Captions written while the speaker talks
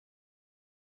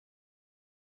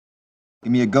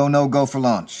Give me a go, no go for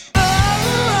launch.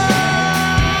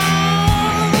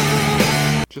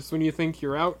 Just when you think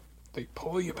you're out, they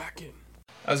pull you back in.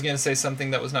 I was going to say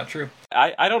something that was not true.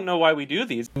 I don't know why we do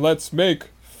these. Let's make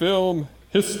film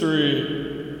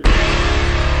history.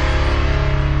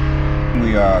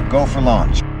 We are go for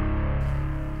launch.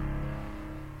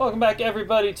 Welcome back,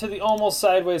 everybody, to the Almost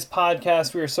Sideways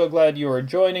podcast. We are so glad you are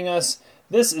joining us.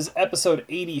 This is episode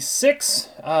 86.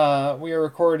 We are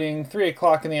recording 3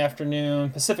 o'clock in the afternoon,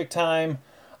 Pacific time,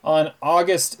 on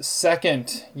August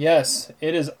 2nd. Yes,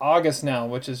 it is August now,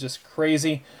 which is just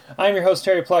crazy. I'm your host,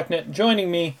 Terry Plucknett. Joining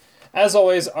me, as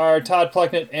always, are Todd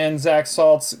Plucknett and Zach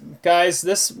Saltz. Guys,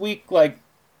 this week,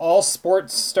 all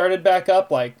sports started back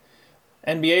up.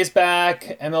 NBA's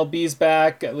back, MLB's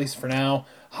back, at least for now.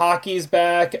 Hockey's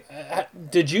back.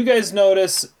 Did you guys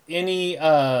notice any...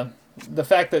 the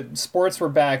fact that sports were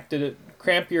back, did it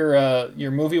cramp your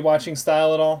movie watching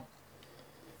style at all?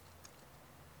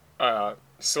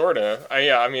 Sorta.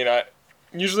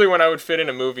 Usually when I would fit in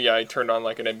a movie, I turned on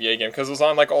an NBA game because it was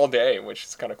on all day, which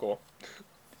is kind of cool.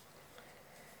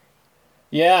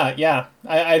 Yeah.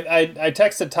 I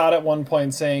texted Todd at one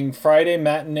point saying Friday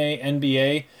matinee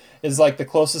NBA is the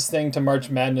closest thing to March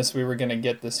Madness we were going to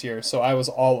get this year, so I was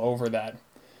all over that.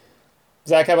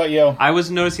 Zach, how about you? I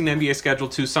was noticing the NBA schedule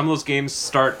too. Some of those games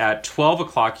start at 12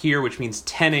 o'clock here, which means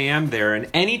 10 a.m. there. And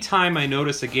anytime I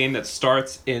notice a game that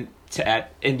starts in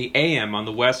the a.m. on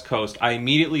the West Coast, I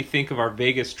immediately think of our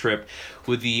Vegas trip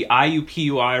with the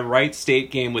IUPUI Wright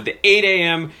State game with the 8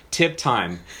 a.m. tip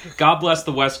time. God bless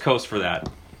the West Coast for that.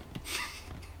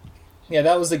 Yeah,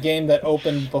 that was the game that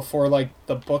opened before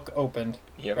the book opened,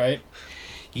 yep. Right?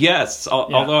 Yes,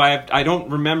 although I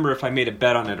don't remember if I made a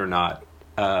bet on it or not.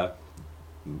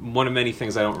 One of many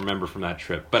things I don't remember from that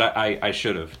trip, but I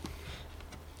should have.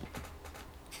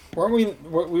 Weren't we?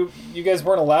 You guys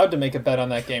weren't allowed to make a bet on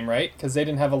that game, right? Because they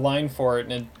didn't have a line for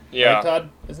it. Yeah. Right, Todd?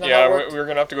 Isn't that how it worked? We were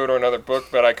gonna have to go to another book,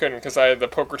 but I couldn't because the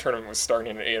poker tournament was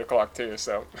starting at 8 o'clock too.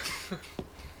 So.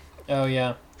 Oh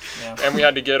yeah. And we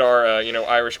had to get our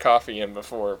Irish coffee in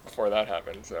before that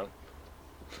happened. So.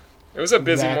 It was a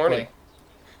busy morning.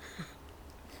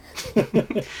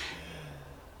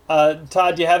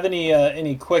 Todd, do you have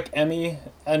any quick Emmy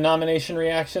nomination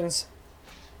reactions?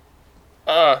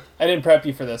 I didn't prep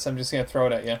you for this. I'm just gonna throw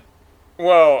it at you.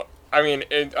 Well,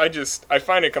 I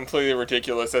find it completely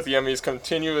ridiculous that the Emmys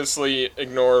continuously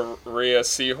ignore Rhea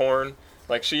Seehorn.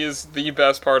 She is the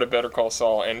best part of Better Call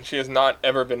Saul, and she has not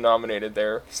ever been nominated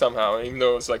there somehow, even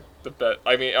though it was the best.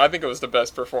 I think it was the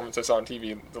best performance I saw on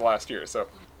TV the last year. So,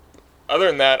 other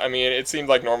than that, it seemed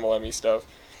like normal Emmy stuff.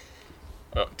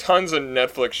 Tons of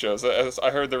Netflix shows.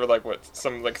 I heard there were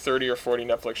 30 or 40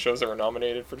 Netflix shows that were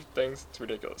nominated for things. It's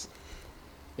ridiculous.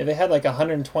 Yeah, they had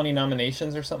 120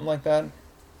 nominations or something like that.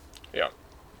 Yeah.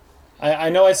 I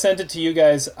know I sent it to you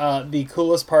guys. The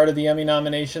coolest part of the Emmy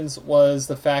nominations was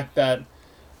the fact that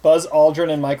Buzz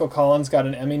Aldrin and Michael Collins got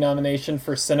an Emmy nomination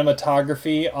for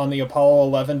cinematography on the Apollo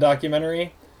 11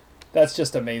 documentary. That's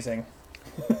just amazing.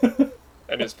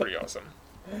 That is pretty awesome.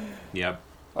 Yep.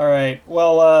 All right.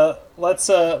 Well, let's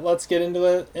get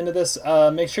into this.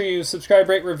 Make sure you subscribe,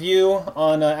 rate, review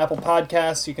on Apple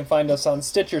Podcasts. You can find us on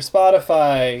Stitcher,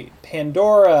 Spotify,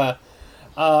 Pandora.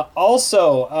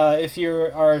 Also, if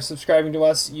you are subscribing to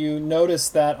us, you notice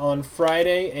that on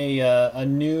Friday a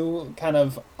new kind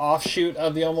of offshoot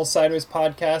of the Almost Sideways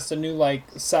podcast, a new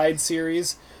side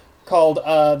series called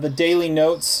The Daily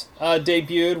Notes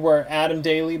debuted, where Adam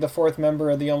Daly, the fourth member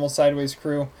of the Almost Sideways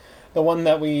crew, the one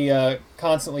that we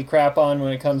constantly crap on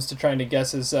when it comes to trying to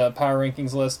guess his power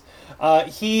rankings list.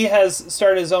 He has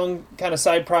started his own kind of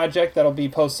side project that'll be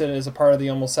posted as a part of the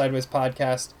Almost Sideways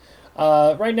podcast.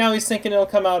 Right now he's thinking it'll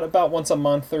come out about once a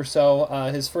month or so.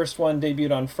 His first one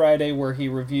debuted on Friday, where he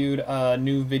reviewed a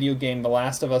new video game, The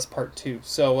Last of Us Part 2.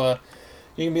 So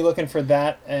you can be looking for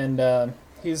that, and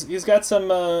he's got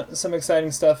some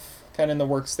exciting stuff kind of in the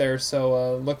works there,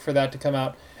 so look for that to come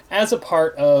out as a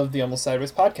part of the Almost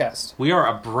Sideways podcast. We are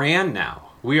a brand now.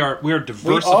 We are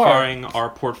diversifying our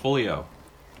portfolio.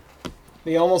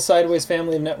 The Almost Sideways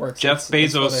family of networks. Jeff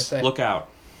Bezos, look out.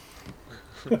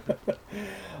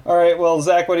 All right, well,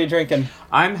 Zach, what are you drinking?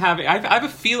 I have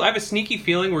a sneaky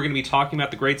feeling we're going to be talking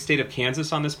about the great state of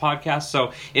Kansas on this podcast.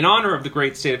 So, in honor of the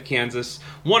great state of Kansas,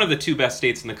 one of the two best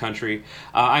states in the country,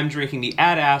 I'm drinking the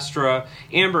Ad Astra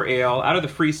Amber Ale out of the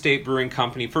Free State Brewing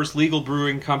Company, first legal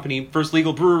brewery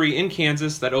in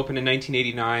Kansas that opened in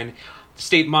 1989. The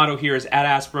state motto here is Ad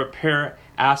Astra Per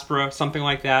Aspera, something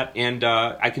like that, and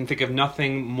I can think of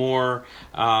nothing more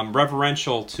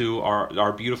reverential to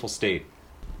our beautiful state.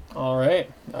 All right.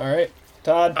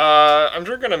 Todd? I'm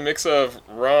drinking a mix of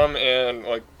rum and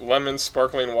like lemon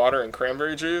sparkling water and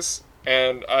cranberry juice,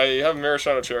 and I have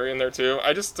maraschino cherry in there too.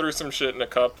 I just threw some shit in a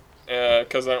cup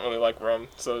because I don't really like rum,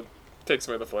 so it takes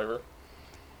away the flavor.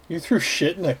 You threw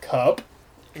shit in a cup?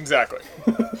 Exactly.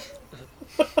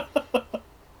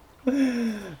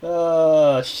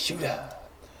 Shoot.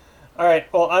 All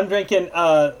right. Well, I'm drinking.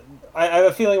 I have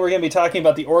a feeling we're going to be talking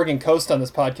about the Oregon Coast on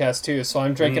this podcast too. So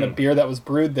I'm drinking a beer that was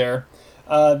brewed there.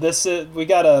 We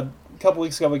got a couple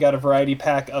weeks ago. We got a variety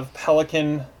pack of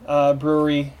Pelican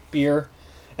Brewery beer,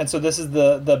 and so this is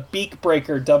the Beak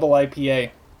Breaker Double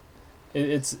IPA.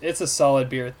 It's a solid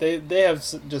beer. They have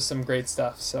just some great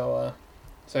stuff. So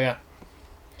yeah.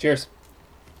 Cheers.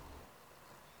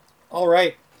 All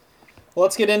right. Well,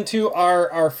 let's get into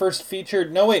our first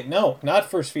featured... No, not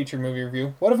first featured movie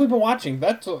review. What have we been watching?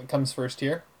 That's what comes first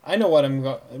here. I know what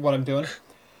I'm doing.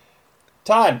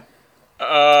 Todd.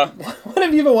 What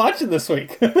have you been watching this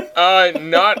week?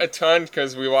 Not a ton,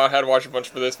 because we had to watch a bunch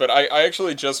for this, but I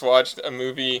actually just watched a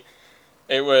movie.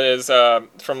 It was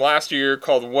from last year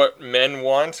called What Men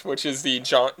Want, which is the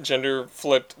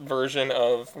gender-flipped version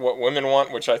of What Women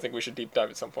Want, which I think we should deep dive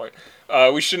at some point.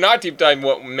 We should not deep dive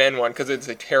What Men Want, because it's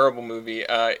a terrible movie.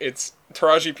 It's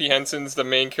Taraji P. Henson's the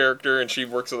main character, and she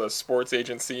works at a sports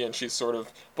agency, and she's sort of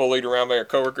bullied around by her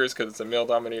coworkers because it's a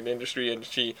male-dominated industry, and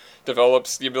she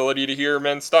develops the ability to hear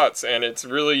men's thoughts, and it's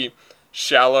really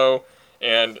shallow,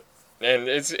 and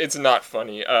it's not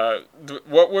funny.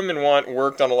 What Women Want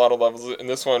worked on a lot of levels, and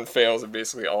this one fails at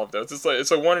basically all of those.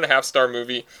 It's a 1.5 star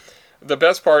movie. The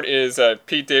best part is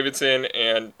Pete Davidson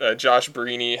and Josh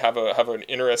Breeny have an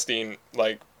interesting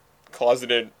like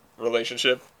closeted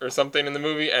relationship or something in the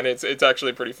movie, and it's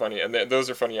actually pretty funny. And those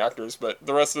are funny actors, but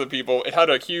the rest of the people, it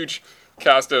had a huge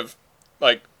cast of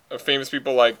like famous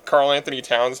people. Like Karl Anthony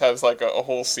Towns has like a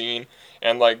whole scene,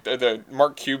 and like the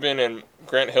Mark Cuban and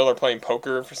Grant Hill are playing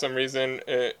poker for some reason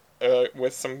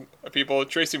with some people.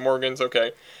 Tracy Morgan's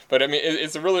okay, but I mean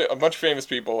it's really a bunch of famous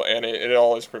people, and it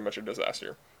all is pretty much a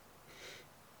disaster.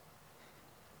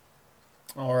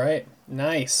 All right,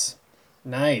 nice.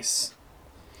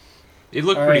 It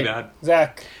looked All pretty right. bad.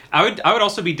 Zach. I would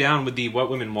also be down with the What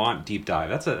Women Want deep dive.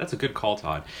 That's a good call,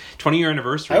 Todd. 20-year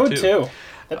anniversary. I would too.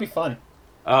 That'd be fun.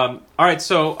 All right,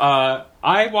 so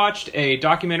I watched a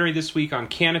documentary this week on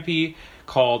Canopy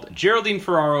called Geraldine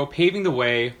Ferraro Paving the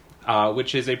Way,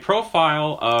 which is a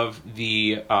profile of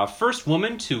the first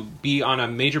woman to be on a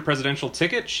major presidential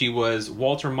ticket. She was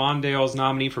Walter Mondale's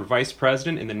nominee for vice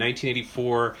president in the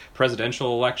 1984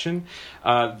 presidential election.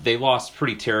 They lost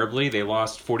pretty terribly. They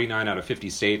lost 49 out of 50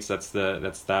 states. That's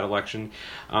that election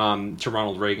to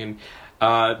Ronald Reagan.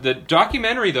 The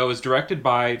documentary, though, is directed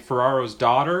by Ferraro's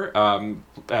daughter.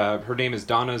 Her name is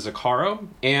Donna Zaccaro,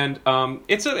 and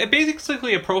it's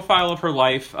basically a profile of her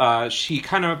life. She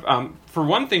kind of, for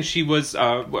one thing, she was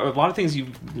a lot of things you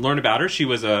learn about her. She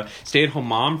was a stay-at-home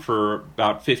mom for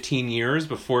about 15 years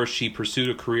before she pursued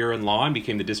a career in law and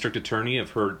became the district attorney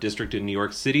of her district in New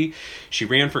York City. She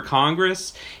ran for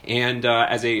Congress and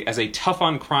as a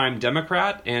tough-on-crime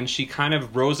Democrat, and she kind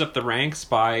of rose up the ranks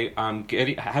by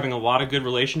having a lot of good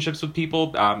relationships with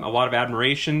people, a lot of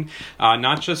admiration,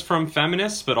 not just from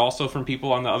feminists, but also from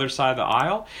people on the other side of the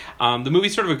aisle. The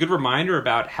movie's sort of a good reminder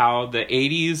about how the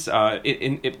 80s,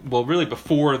 really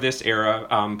before this era,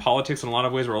 politics in a lot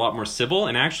of ways were a lot more civil,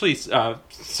 and actually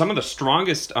some of the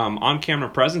strongest on-camera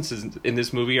presences in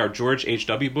this movie are George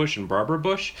H.W. Bush and Barbara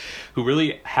Bush, who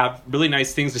really have really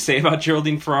nice things to say about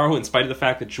Geraldine Ferraro, in spite of the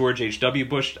fact that George H.W.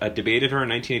 Bush debated her in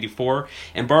 1984,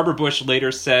 and Barbara Bush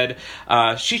later said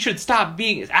she should stop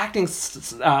acting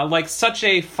like such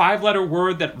a 5-letter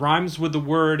word that rhymes with the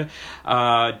word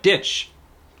ditch.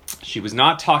 She was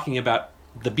not talking about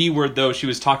the B word, though. She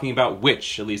was talking about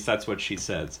witch. At least that's what she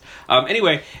says.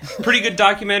 Anyway, pretty good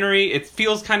documentary. It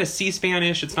feels kind of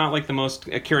C-SPAN-ish. It's not like the most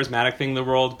charismatic thing in the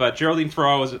world, but Geraldine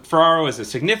Ferraro is a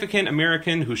significant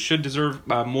American who should deserve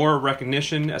more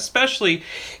recognition, especially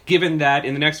given that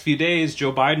in the next few days,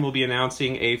 Joe Biden will be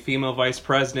announcing a female vice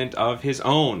president of his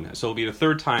own. So it'll be the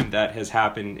third time that has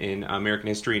happened in American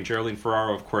history, and Geraldine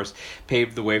Ferraro, of course,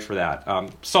 paved the way for that.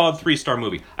 Solid 3-star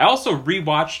movie. I also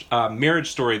rewatched Marriage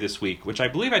Story this week, which I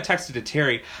believe I texted to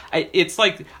Terry. It's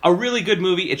like a really good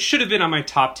movie. It should have been on my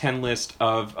top 10 list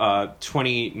of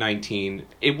 2019.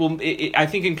 I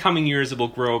think in coming years it will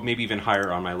grow maybe even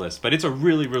higher on my list. But it's a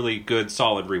really, really good,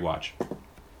 solid rewatch.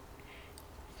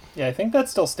 Yeah, I think that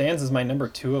still stands as my number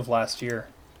 2 of last year.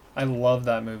 I love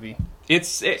that movie.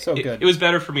 So good. It was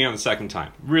better for me on the second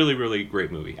time. Really, really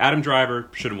great movie. Adam Driver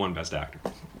should have won Best Actor.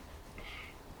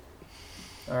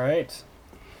 All right.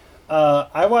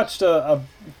 I watched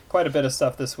quite a bit of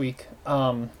stuff this week.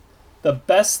 The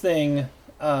best thing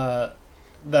that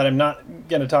I'm not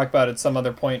going to talk about at some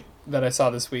other point that I saw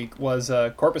this week was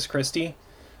Corpus Christi. It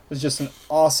was just an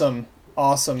awesome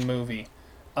movie.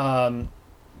 Borderline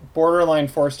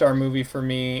 4-star movie for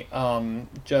me.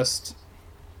 Just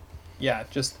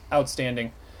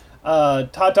outstanding.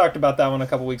 Todd talked about that one a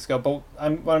couple weeks ago, but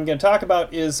what I'm going to talk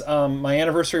about is my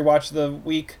anniversary watch of the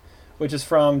week, which is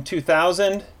from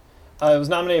 2000. It was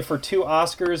nominated for 2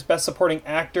 Oscars, Best Supporting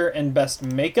Actor and Best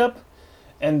Makeup,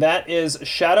 and that is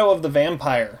Shadow of the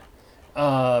Vampire,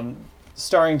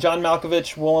 starring John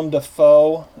Malkovich, Willem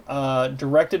Dafoe,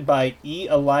 directed by E.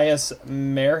 Elias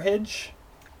Merhige.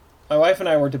 My wife and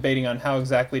I were debating on how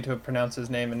exactly to pronounce his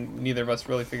name, and neither of us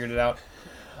really figured it out.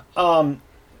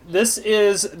 This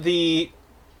is the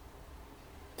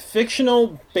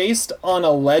fictional, based on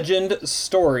a legend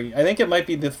story. I think it might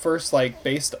be the first,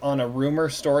 based on a rumor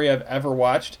story I've ever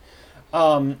watched,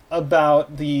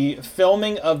 about the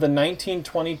filming of the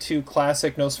 1922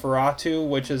 classic Nosferatu,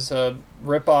 which is a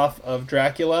ripoff of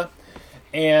Dracula.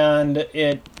 And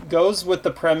it goes with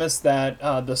the premise that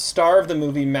the star of the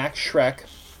movie, Max Schreck,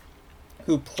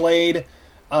 who played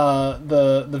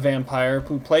the vampire,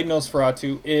 who played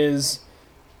Nosferatu, is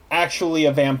actually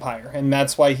a vampire, and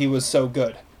that's why he was so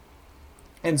good.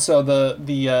 And so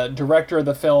the director of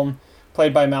the film,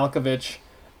 played by Malkovich,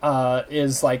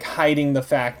 is hiding the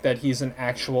fact that he's an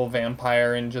actual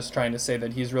vampire and just trying to say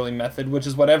that he's really method, which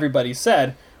is what everybody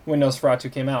said when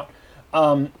Nosferatu came out.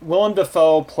 Willem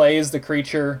Dafoe plays the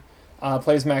creature,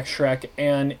 plays Max Schreck,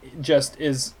 and just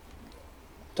is,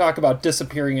 talk about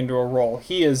disappearing into a role.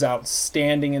 He is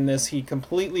outstanding in this. He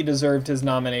completely deserved his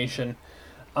nomination.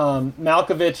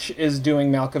 Malkovich is doing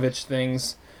Malkovich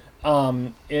things.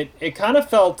 It kind of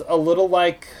felt a little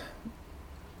like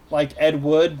Ed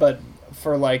Wood, but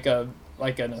for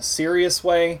in a serious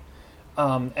way.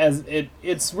 As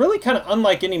it's really kind of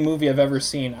unlike any movie I've ever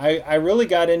seen. I really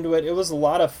got into it. It was a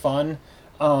lot of fun.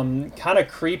 Kind of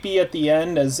creepy at the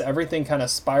end as everything kind of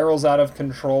spirals out of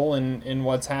control in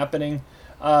what's happening.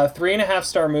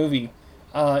 3.5-star movie.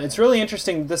 It's really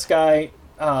interesting. This guy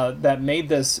that made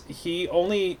this, he's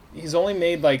only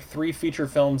made 3 feature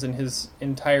films in his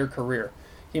entire career.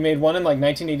 He made one in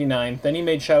 1989, then he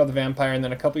made Shadow of the Vampire, and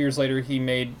then a couple years later he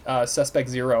made Suspect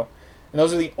Zero. And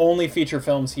those are the only feature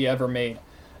films he ever made.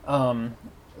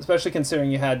 Especially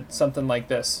considering you had something like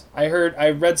this. I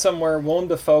read somewhere Willem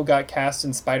Dafoe got cast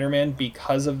in Spider-Man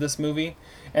because of this movie.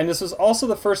 And this was also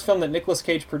the first film that Nicolas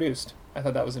Cage produced. I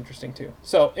thought that was interesting too.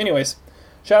 So anyways,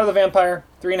 Shadow of the Vampire,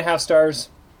 3.5 stars.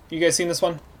 You guys seen this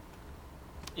one?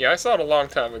 Yeah, I saw it a long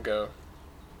time ago.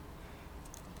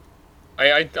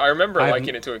 I remember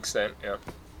liking it to an extent, yeah.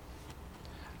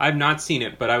 I've not seen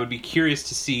it, but I would be curious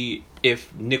to see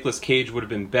if Nicolas Cage would have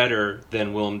been better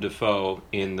than Willem Dafoe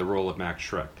in the role of Max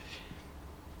Schreck.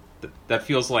 That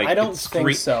feels like I don't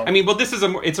think so. I mean, well, this is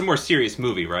it's a more serious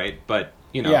movie, right? But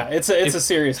yeah, it's a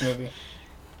serious movie.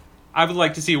 I would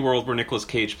like to see a world where Nicolas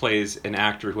Cage plays an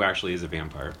actor who actually is a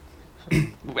vampire.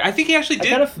 I think he actually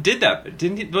did that.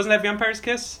 Didn't he? Wasn't that Vampire's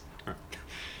Kiss?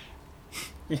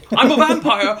 I'm a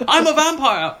vampire. I'm a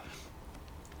vampire.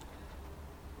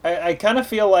 I kind of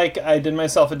feel like I did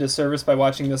myself a disservice by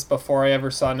watching this before I ever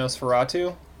saw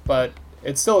Nosferatu, but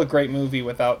it's still a great movie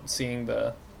without seeing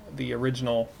the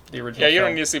original. Yeah, you film.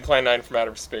 Don't need to see Plan 9 from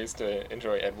Outer Space to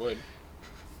enjoy Ed Wood.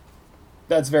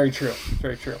 That's very true.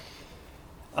 Very true.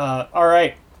 All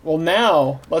right. Well,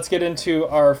 now let's get into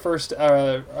our first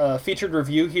featured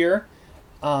review here.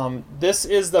 This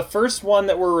is the first one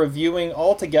that we're reviewing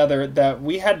all together that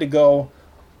we had to go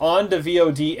on to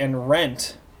VOD and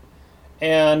rent.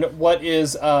 And what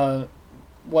is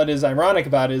ironic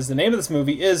about it is the name of this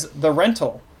movie is The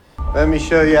Rental. Let me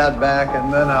show you out back,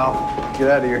 and then I'll get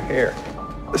out of your hair.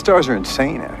 The stars are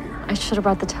insane out here. I should have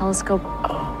brought the telescope.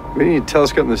 What do you need a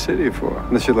telescope in the city for?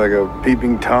 Unless you're like a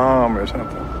peeping Tom or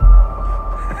something.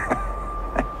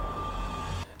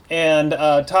 And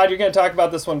Todd, you're going to talk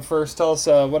about this one first. Tell us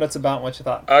what it's about and what you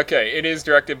thought. Okay, it is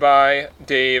directed by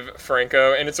Dave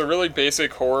Franco, and it's a really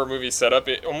basic horror movie setup.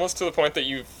 It almost to the point that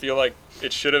you feel like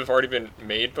it should have already been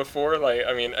made before.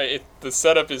 The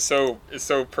setup is so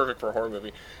perfect for a horror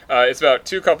movie. It's about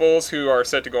 2 couples who are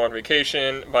set to go on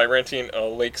vacation by renting a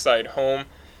lakeside home.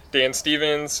 Dan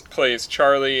Stevens plays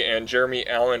Charlie, and Jeremy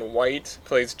Allen White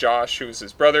plays Josh, who's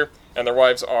his brother, and their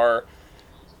wives are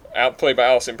played by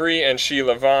Alison Brie and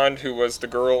Sheila Vaughn, who was the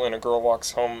girl in A Girl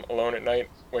Walks Home Alone at Night,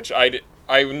 which I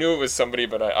knew it was somebody,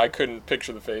 but I couldn't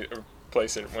picture the face or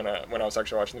place it when I was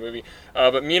actually watching the movie.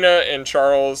 But Mina and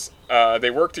Charles, they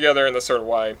work together, and that's sort of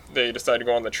why they decide to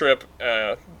go on the trip.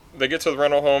 They get to the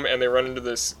rental home, and they run into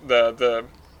the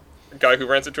guy who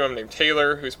rents it to him named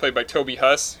Taylor, who's played by Toby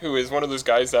Huss, who is one of those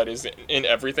guys that is in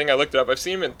everything. I looked it up. I've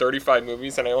seen him in 35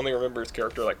 movies, and I only remember his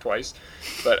character like twice.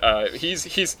 But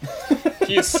he's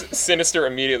sinister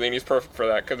immediately, and he's perfect for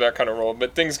that kind of role.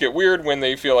 But things get weird when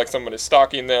they feel like someone is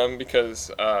stalking them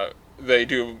because they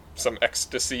do some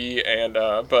ecstasy, and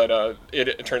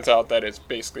it turns out that it's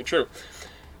basically true.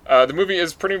 The movie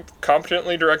is pretty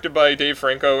competently directed by Dave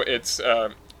Franco.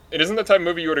 It isn't the type of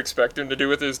movie you would expect him to do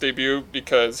with his debut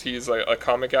because he's a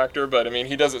comic actor, but I mean,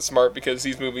 he does it smart because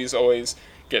these movies always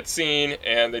get seen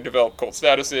and they develop cult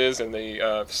statuses and they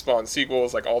spawn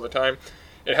sequels like all the time.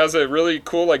 It has a really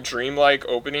cool like dreamlike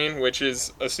opening, which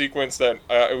is a sequence that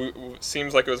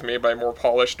seems like it was made by a more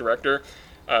polished director.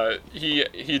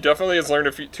 He definitely has learned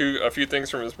a few things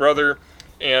from his brother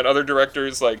and other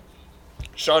directors. Like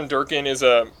Sean Durkin is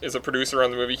a producer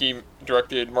on the movie. He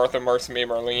directed Martha, Marcy May,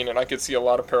 Marlene, and I could see a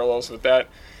lot of parallels with that.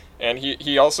 And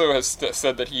he also has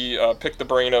said that he picked the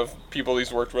brain of people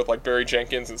he's worked with, like Barry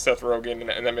Jenkins and Seth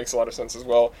Rogen, and that makes a lot of sense as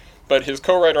well. But his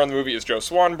co-writer on the movie is Joe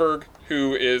Swanberg,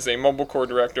 who is a mumblecore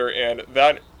director, and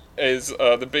that is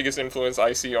the biggest influence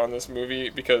I see on this movie,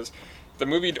 because the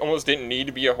movie almost didn't need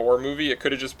to be a horror movie. It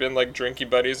could have just been like drinking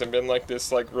buddies and been like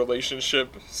this like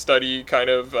relationship study kind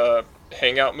of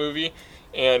hangout movie.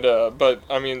 And but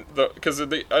I mean, because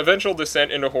the eventual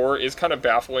descent into horror is kind of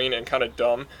baffling and kind of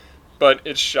dumb, but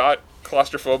it's shot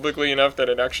claustrophobically enough that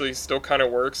it actually still kind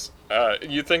of works.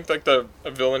 You think like the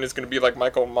villain is going to be like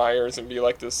Michael Myers and be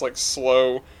like this like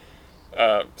slow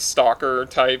stalker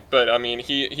type, but I mean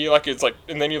he like it's like,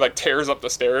 and then he like tears up the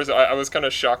stairs. I was kind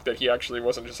of shocked that he actually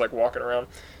wasn't just like walking around.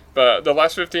 But the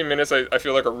last 15 minutes I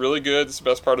feel like are really good. It's the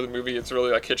best part of the movie. It's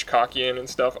really like Hitchcockian and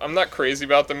stuff. I'm not crazy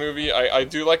about the movie. I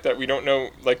do like that we don't know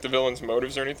like the villain's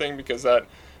motives or anything, because that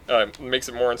makes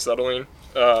it more unsettling.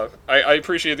 I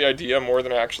appreciate the idea more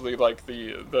than I actually like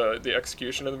the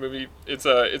execution of the movie. It's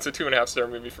a 2.5 star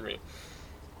movie for me.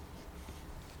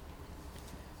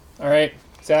 All right,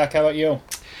 Zach, how about you?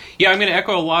 Yeah, I'm going to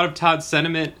echo a lot of Todd's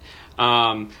sentiment.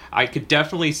 I could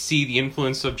definitely see the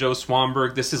influence of Joe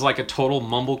Swanberg. This is like a total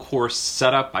mumblecore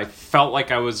setup. I felt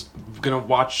like I was going to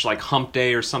watch like Hump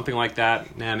Day or something like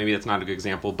that. Maybe that's not a good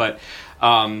example. But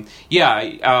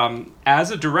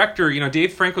as a director,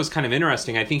 Dave Franco's kind of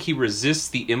interesting. I think he resists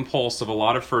the impulse of a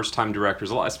lot of first-time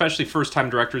directors, especially first-time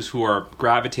directors who are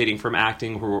gravitating from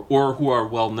acting or who are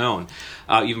well-known,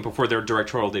 even before their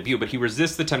directorial debut. But he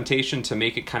resists the temptation to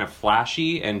make it kind of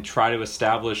flashy and try to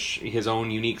establish his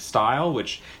own unique style,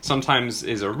 which sometimes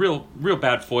is a real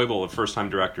bad foible of first-time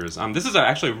directors. This is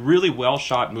actually a really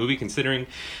well-shot movie, considering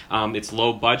its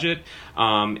low budget,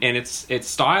 and it's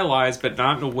stylized, but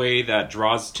not in a way that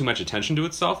draws too much attention to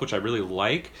itself, which I really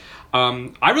like.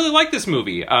 I really like this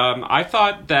movie. I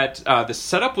thought that the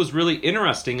setup was really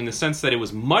interesting in the sense that it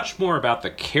was much more about the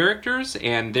characters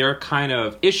and their kind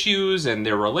of issues and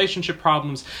their relationship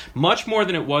problems, much more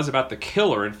than it was about the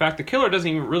killer. In fact, the killer doesn't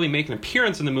even really make an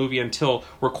appearance in the movie until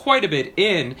we're quite a bit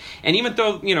in. And even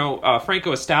though,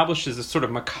 Franco establishes this sort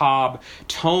of macabre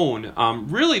tone,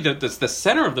 really the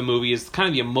center of the movie is kind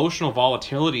of the emotional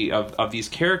volatility of these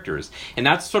characters. And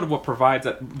that's sort of what provides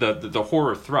the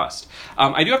horror thrust.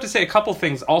 I do have to say a couple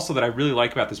things also that I really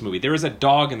like about this movie. There is a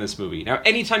dog in this movie. Now,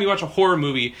 anytime you watch a horror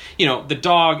movie, the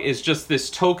dog is just this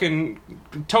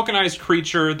tokenized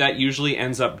creature that usually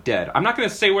ends up dead. I'm not going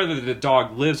to say whether the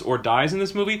dog lives or dies in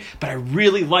this movie, but I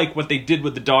really like what they did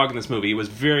with the dog in this movie. It was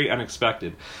very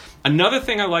unexpected. Another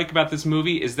thing I like about this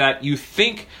movie is that you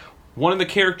think one of the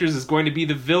characters is going to be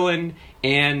the villain,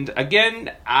 and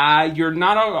again, you're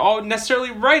not all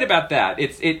necessarily right about that.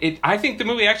 I think the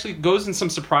movie actually goes in some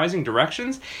surprising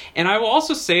directions, and I will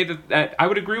also say that I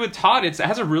would agree with Todd. It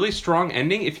has a really strong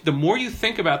ending. The more you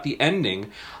think about the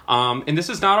ending, and this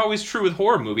is not always true with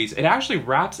horror movies, it actually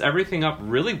wraps everything up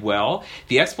really well.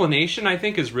 The explanation, I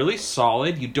think, is really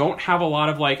solid. You don't have a lot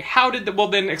of like, well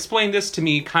then explain this to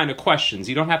me kind of questions.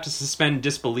 You don't have to suspend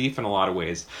disbelief in a lot of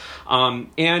ways.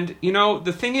 And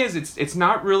the thing is, it's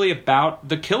not really about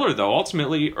the killer, though.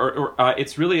 Ultimately, or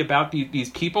it's really about these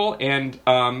people, and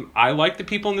I like the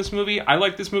people in this movie. I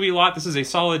like this movie a lot. This is a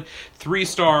solid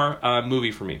 3-star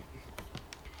movie for me.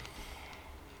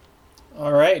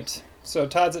 All right. So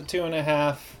Todd's at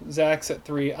 2.5. Zach's at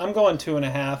 3. I'm going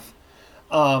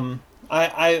 2.5.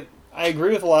 I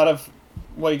agree with a lot of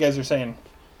what you guys are saying.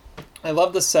 I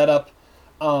love the setup.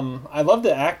 I love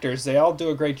the actors. They all do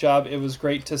a great job. It was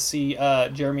great to see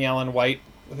Jeremy Allen White,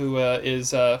 who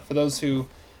is, for those who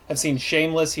have seen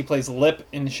Shameless, he plays Lip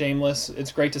in Shameless.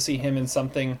 It's great to see him in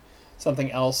something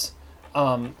else.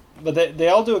 But they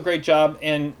all do a great job,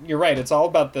 and you're right, it's all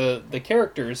about the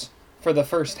characters for the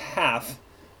first half.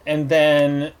 And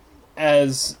then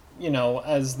as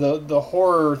as the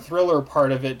horror thriller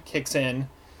part of it kicks in,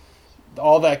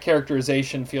 all that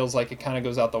characterization feels like it kind of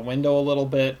goes out the window a little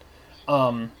bit.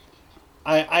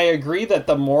 I agree that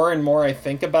the more and more I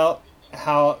think about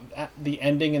how the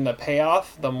ending and the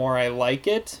payoff, the more I like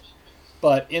it.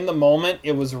 But in the moment,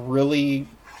 it was really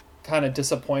kind of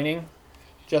disappointing.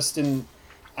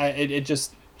 It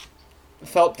just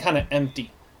felt kind of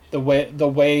empty, the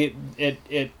way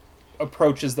it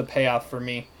approaches the payoff for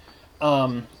me.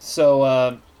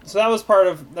 So that was part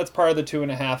of the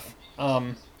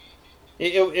 2.5.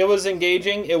 It was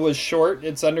engaging. It was short.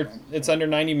 It's under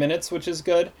 90 minutes, which is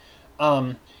good.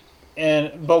 But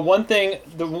one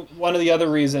of the other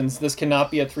reasons this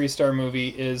cannot be a 3-star movie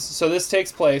is, so this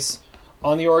takes place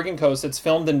on the Oregon coast. It's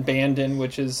filmed in Bandon,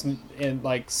 which is in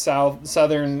like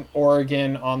southern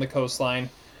Oregon on the coastline.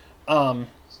 And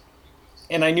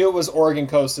I knew it was Oregon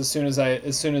coast as soon as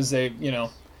they,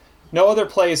 no other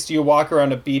place do you walk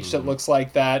around a beach that looks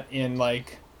like that in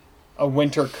like a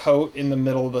winter coat in the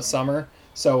middle of the summer.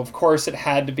 So of course it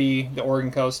had to be the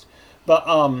Oregon coast. But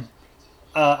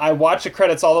I watched the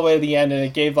credits all the way to the end, and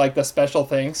it gave like the special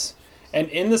thanks. And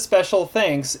in the special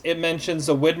thanks, it mentions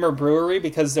the Widmer Brewery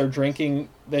because they're drinking.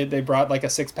 They brought like a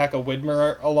 6-pack of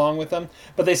Widmer along with them,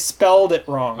 but they spelled it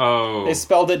wrong. Oh, they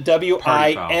spelled it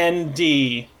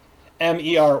WINDMER.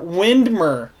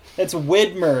 Windmer. It's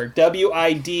Widmer.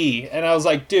 WID. And I was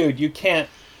like, dude, you can't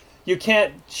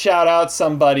shout out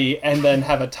somebody and then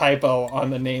have a typo on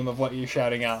the name of what you're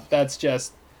shouting out. That's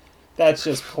just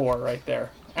poor right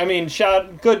there. I mean,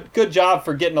 good job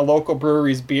for getting a local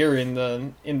brewery's beer in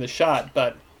the shot,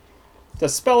 but to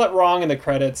spell it wrong in the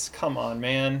credits, come on,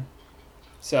 man.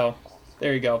 So,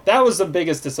 there you go. That was the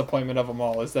biggest disappointment of them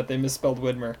all, is that they misspelled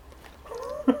Widmer.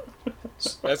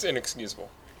 That's inexcusable.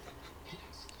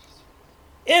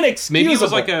 Inexcusable. Maybe it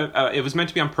was like it was meant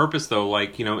to be on purpose, though,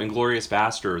 like, Inglourious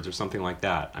Bastards or something like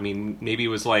that. I mean, maybe it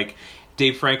was like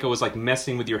Dave Franco was like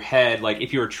messing with your head. Like,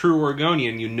 if you're a true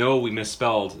Oregonian, we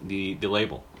misspelled the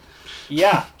label.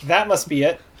 Yeah, that must be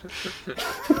it.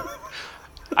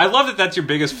 I love that that's your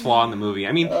biggest flaw in the movie.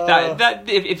 I mean, that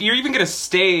if you're even going to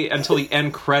stay until the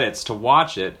end credits to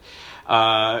watch it,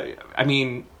 I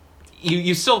mean,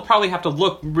 you still probably have to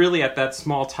look really at that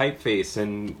small typeface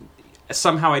and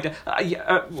somehow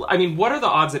I mean, what are the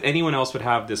odds that anyone else would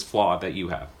have this flaw that you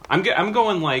have? I'm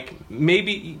going like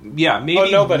maybe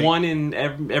one in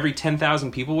every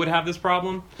 10,000 people would have this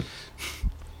problem.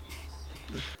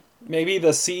 Maybe the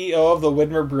CEO of the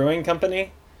Widmer Brewing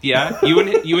Company. Yeah, you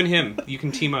and him, you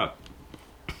can team up.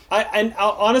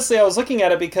 Honestly, I was looking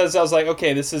at it because I was like,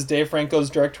 okay, this is Dave Franco's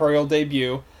directorial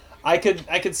debut. I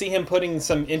could see him putting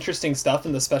some interesting stuff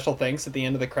in the special thanks at the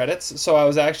end of the credits. So I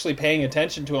was actually paying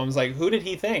attention to him. I was like, who did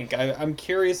he think? I'm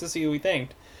curious to see who he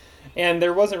thanked. And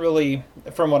there wasn't really,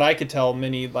 from what I could tell,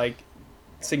 many like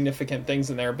significant things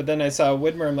in there. But then I saw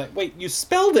Widmer. I'm like, wait, you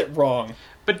spelled it wrong.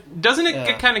 But doesn't it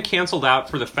get kind of canceled out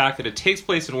for the fact that it takes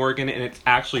place in Oregon and it's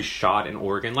actually shot in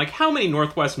Oregon? Like, how many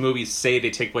Northwest movies say they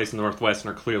take place in the Northwest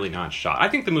and are clearly not shot? I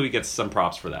think the movie gets some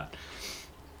props for that.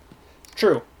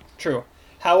 True.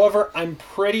 However, I'm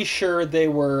pretty sure they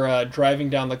were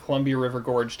driving down the Columbia River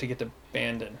Gorge to get to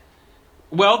Bandon.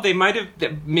 Well, they might have.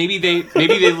 Maybe they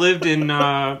lived in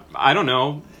I don't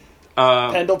know,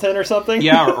 Pendleton or something.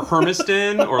 Yeah, or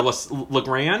Hermiston or La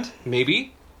Grande.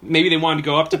 Maybe they wanted to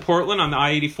go up to Portland on the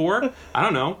I-84. I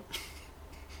don't know.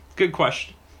 Good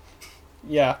question.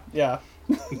 Yeah.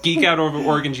 Geek out over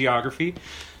Oregon geography.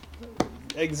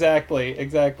 Exactly.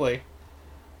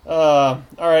 All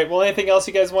right. Well, anything else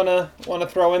you guys want to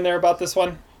throw in there about this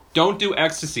one? Don't do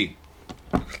ecstasy.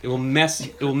 It will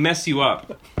mess you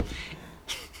up.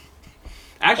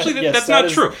 Actually, that's not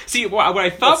true. See, what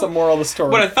I thought... That's the moral of the story.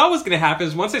 What I thought was going to happen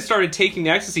is once I started taking the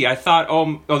ecstasy, I thought,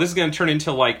 oh, this is going to turn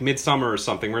into, like, Midsummer or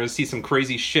something. We're going to see some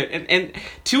crazy shit. And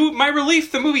to my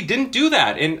relief, the movie didn't do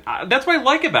that. And that's what I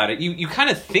like about it. You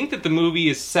kind of think that the movie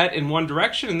is set in one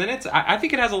direction, and then I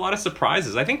think it has a lot of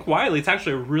surprises. I think quietly, it's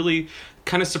actually a really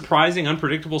kind of surprising,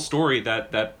 unpredictable story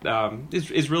that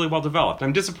is really well developed.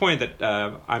 I'm disappointed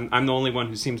that I'm the only one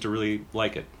who seems to really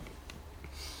like it.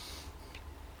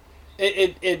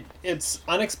 It's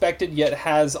unexpected yet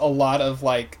has a lot of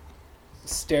like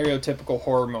stereotypical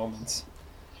horror moments.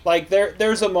 Like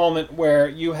there's a moment where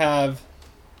you have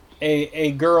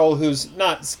a girl who's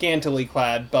not scantily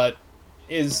clad but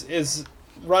is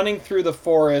running through the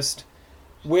forest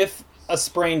with a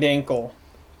sprained ankle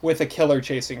with a killer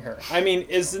chasing her. I mean,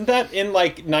 isn't that in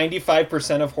like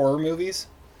 95% of horror movies?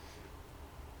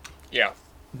 Yeah.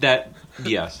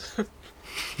 Yes.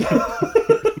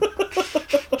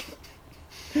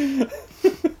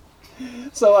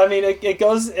 So I mean, it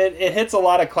hits a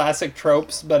lot of classic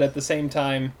tropes, but at the same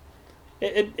time,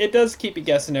 it does keep you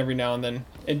guessing every now and then.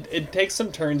 It takes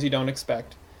some turns you don't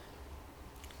expect.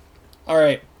 All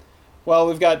right. Well,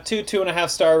 we've got 2.5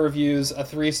 star reviews, a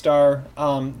 3-star.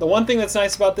 The one thing that's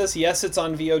nice about this, yes, it's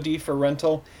on VOD for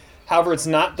rental. However, it's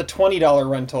not the $20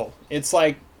 rental. It's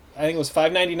like, I think it was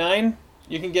 $5.99.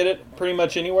 You can get it pretty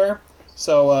much anywhere.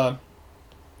 So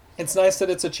it's nice that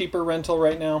it's a cheaper rental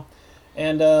right now.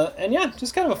 And yeah,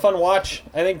 just kind of a fun watch.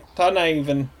 I think Todd and I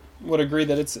even would agree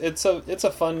that it's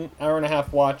a fun 1.5-hour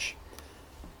watch,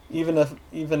 even if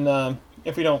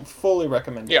we don't fully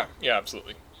recommend it. Yeah,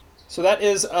 absolutely. So that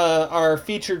is our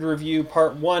featured review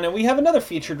part 1, and we have another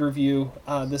featured review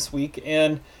this week,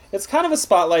 and it's kind of a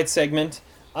spotlight segment.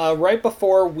 Right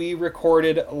before we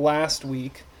recorded last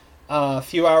week, a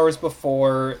few hours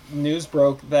before, news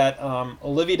broke that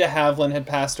Olivia de Havilland had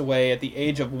passed away at the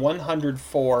age of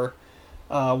 104.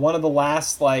 One of the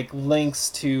last links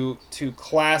to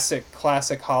classic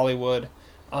Hollywood,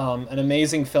 an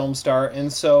amazing film star,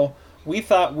 and so we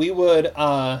thought we would.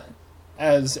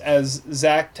 As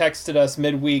Zach texted us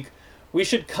midweek, we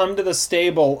should come to the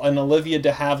stable an Olivia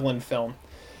de Havilland film.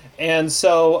 And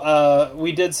so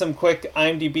we did some quick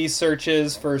IMDb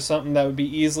searches for something that would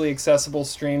be easily accessible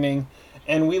streaming,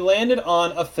 and we landed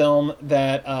on a film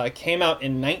that came out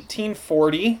in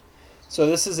 1940. So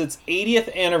this is its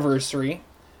 80th anniversary,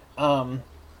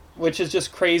 which is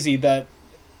just crazy that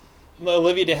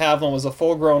Olivia de Havilland was a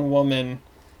full-grown woman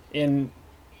in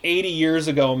 80 years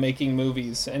ago making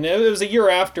movies, and it was a year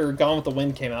after Gone with the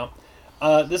Wind came out.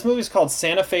 This movie is called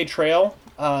Santa Fe Trail.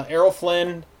 Errol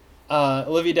Flynn,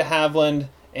 Olivia de Havilland,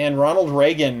 and Ronald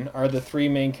Reagan are the 3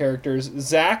 main characters.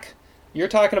 Zach, you're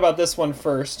talking about this one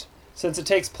first, since it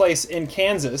takes place in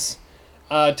Kansas.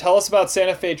 Tell us about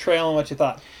Santa Fe Trail and what you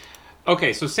thought.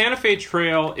 Okay, so Santa Fe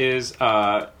Trail is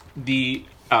the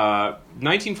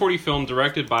 1940 film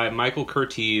directed by Michael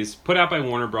Curtiz, put out by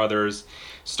Warner Brothers,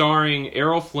 starring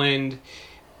Errol Flynn,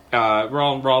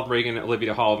 Ronald Reagan, and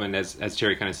Olivia de Havilland, as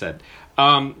Jerry kind of said.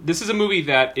 This is a movie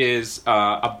that is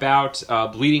about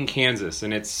Bleeding Kansas,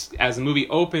 and it's, as the movie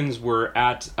opens, we're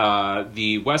at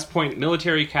the West Point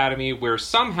Military Academy, where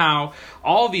somehow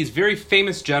all these very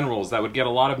famous generals that would get a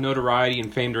lot of notoriety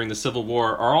and fame during the Civil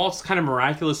War are all kind of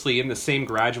miraculously in the same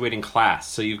graduating class.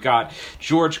 So you've got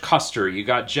George Custer, you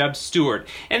got Jeb Stuart,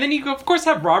 and then you of course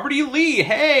have Robert E. Lee.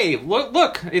 Hey,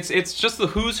 look, it's just the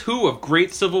who's who of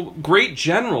great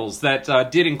generals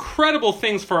that did incredible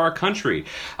things for our country.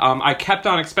 I kept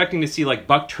on expecting to see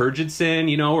Buck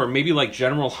Turgidson, or maybe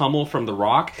General Hummel from The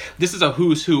Rock. This is a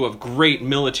who's who of great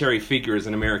military figures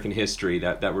in American history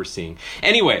that we're seeing.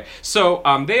 Anyway, so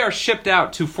they are shipped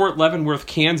out to Fort Leavenworth,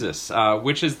 Kansas,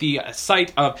 which is the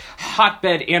site of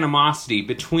hotbed animosity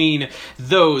between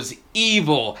those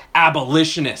evil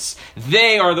abolitionists.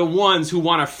 They are the ones who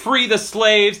want to free the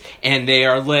slaves, and they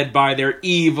are led by their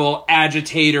evil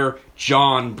agitator,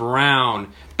 John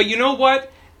Brown. But you know what?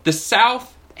 The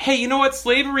South, hey, you know what?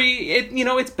 Slavery,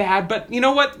 it's bad, but you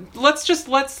know what? Let's just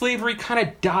let slavery kind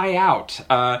of die out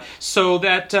so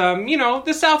that,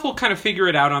 the South will kind of figure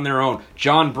it out on their own.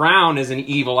 John Brown is an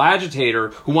evil agitator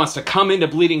who wants to come into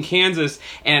Bleeding Kansas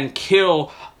and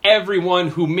kill everyone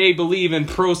who may believe in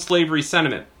pro-slavery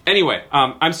sentiment. Anyway,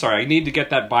 I'm sorry, I need to get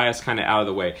that bias kind of out of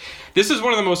the way. This is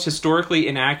one of the most historically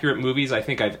inaccurate movies I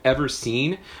think I've ever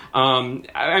seen.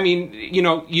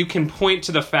 You can point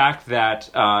to the fact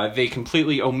that they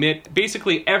completely omit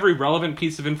basically every relevant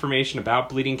piece of information about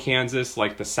Bleeding Kansas,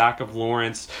 like the sack of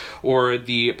Lawrence or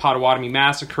the Potawatomi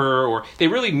Massacre, or they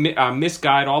really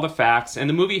misguide all the facts. And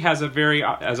the movie has a very,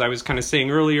 as I was kind of saying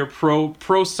earlier,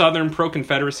 pro-Southern,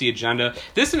 pro-Confederacy agenda.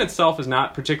 This in itself is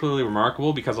not particularly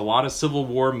remarkable because a lot of Civil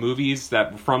War movies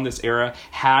that from this era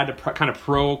had a kind of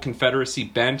pro-Confederacy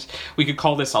bent. We could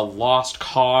call this a Lost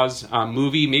Cause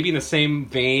movie, maybe in the same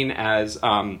vein as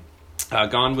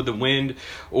Gone with the Wind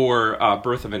or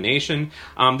Birth of a Nation.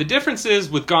 The difference is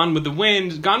with Gone with the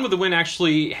Wind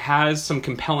actually has some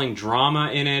compelling drama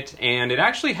in it, and it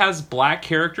actually has black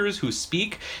characters who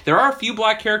speak. There are a few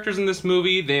black characters in this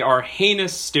movie. They are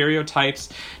heinous stereotypes.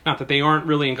 Not that they aren't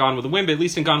really in Gone with the Wind, but at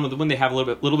least in Gone with the Wind they have a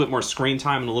little bit more screen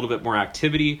time and a little bit more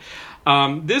activity.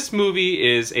 This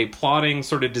movie is a plotting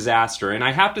sort of disaster, and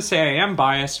I have to say I am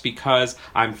biased because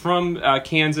I'm from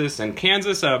Kansas, and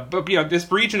Kansas,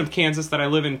 this region of Kansas that I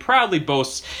live in proudly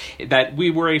boasts that we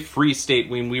were a free state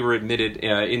when we were admitted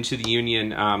into the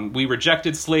Union. We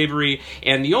rejected slavery,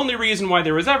 and the only reason why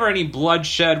there was ever any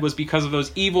bloodshed was because of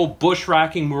those evil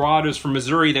bushwhacking marauders from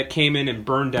Missouri that came in and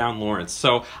burned down Lawrence.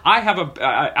 So I have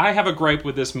a gripe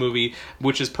with this movie,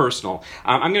 which is personal.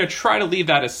 I'm going to try to leave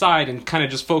that aside and kind of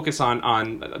just focus on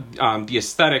on the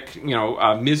aesthetic,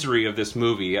 misery of this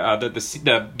movie.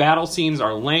 The battle scenes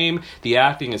are lame. The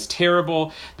acting is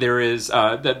terrible. There is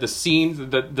the scenes,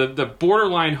 the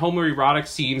borderline homoerotic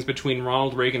scenes between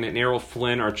Ronald Reagan and Errol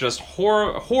Flynn are just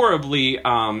horribly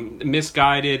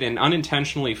misguided and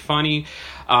unintentionally funny.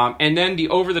 And then the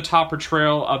over-the-top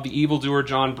portrayal of the evildoer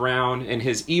John Brown and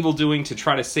his evil doing to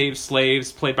try to save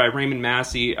slaves, played by Raymond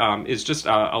Massey, is just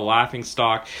a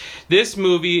laughingstock. This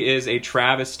movie is a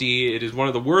travesty. It is one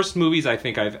of the worst movies I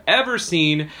think I've ever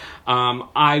seen.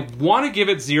 I want to give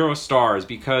it 0 stars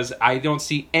because I don't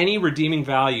see any redeeming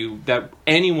value that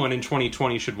anyone in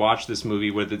 2020 should watch this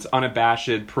movie with its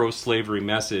unabashed pro-slavery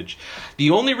message.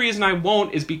 The only reason I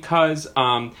won't is because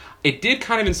it did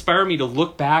kind of inspire me to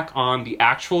look back on the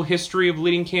actual history of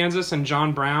Bleeding Kansas and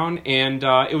John Brown, and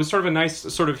it was sort of a nice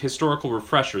sort of historical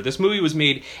refresher. This movie was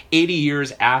made 80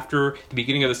 years after the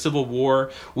beginning of the Civil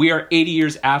War. We are 80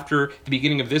 years after the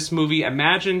beginning of this movie.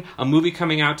 Imagine a movie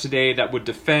coming out today that would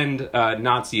defend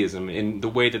Nazism in the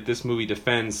way that this movie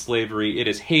defends slavery. It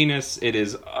is heinous, it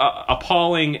is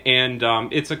appalling, and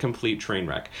it's a complete train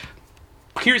wreck.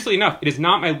 Curiously enough, it is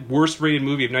not my worst rated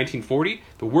movie of 1940.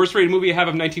 The worst rated movie I have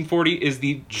of 1940 is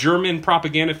the German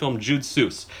propaganda film Jude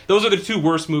Seuss. Those are the 2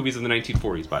 worst movies of the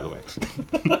 1940s, by the way.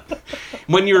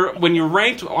 When you're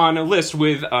ranked on a list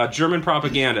with German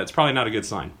propaganda, it's probably not a good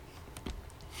sign.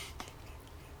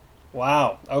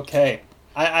 Wow. Okay.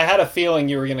 I had a feeling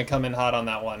you were going to come in hot on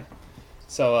that one,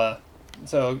 so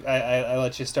I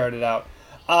let you start it out.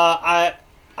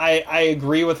 I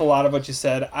agree with a lot of what you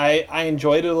said. I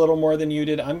enjoyed it a little more than you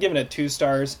did. I'm giving it 2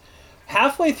 stars.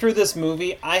 Halfway through this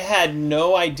movie, I had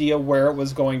no idea where it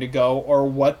was going to go or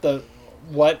where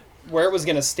it was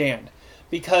going to stand,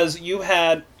 because you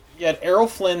had Errol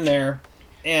Flynn there,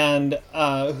 and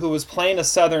who was playing a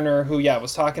Southerner who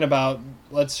was talking about,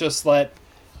 let's just let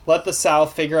the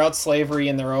South figure out slavery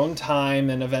in their own time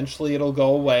and eventually it'll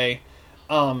go away.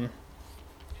 And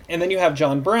then you have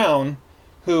John Brown,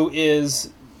 who is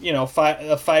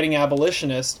a fighting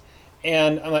abolitionist,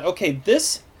 and I'm like, okay,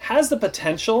 this has the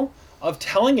potential of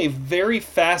telling a very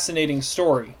fascinating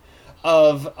story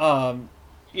of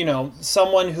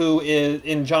someone who is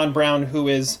in John Brown who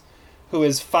is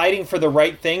fighting for the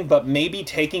right thing but maybe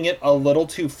taking it a little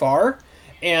too far,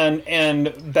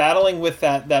 and battling with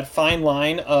that fine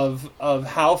line of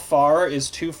how far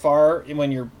is too far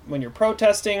when you're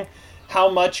protesting. How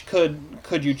much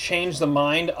could you change the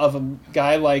mind of a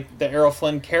guy like the Errol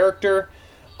Flynn character,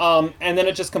 and then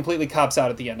it just completely cops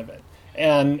out at the end of it,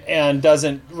 and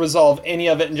doesn't resolve any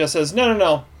of it, and just says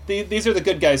no, these are the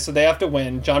good guys, so they have to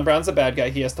win. John Brown's the bad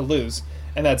guy, he has to lose,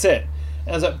 and that's it.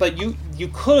 And I was like, but you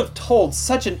could have told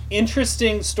such an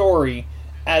interesting story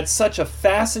at such a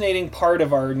fascinating part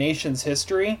of our nation's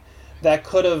history that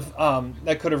could have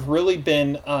really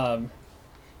been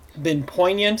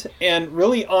poignant and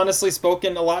really honestly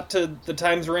spoken a lot to the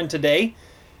times we're in today.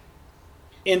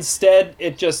 Instead,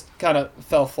 it just kind of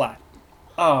fell flat.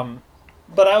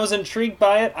 But I was intrigued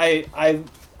by it.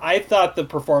 I thought the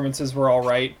performances were all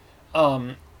right.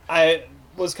 I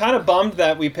was kind of bummed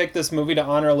that we picked this movie to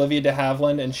honor Olivia de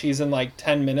Havilland, and she's in like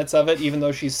 10 minutes of it, even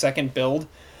though she's second billed.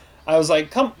 I was like,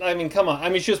 come on. I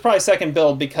mean, she was probably second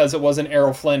billed because it was an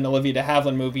Errol Flynn, Olivia de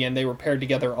Havilland movie, and they were paired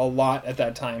together a lot at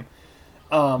that time.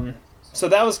 So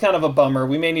that was kind of a bummer.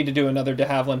 We may need to do another de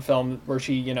Havilland film where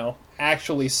she,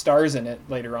 actually stars in it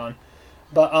later on.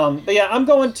 But yeah, I'm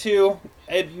going to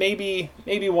it maybe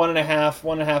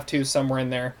 1.5, 2, somewhere in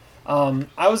there.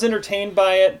 I was entertained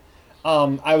by it.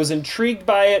 I was intrigued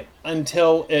by it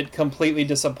until it completely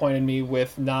disappointed me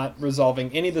with not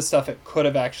resolving any of the stuff it could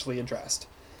have actually addressed.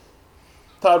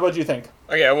 Todd, what do you think?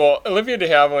 Okay, well, Olivia de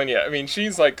Havilland, I mean,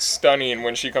 she's like stunning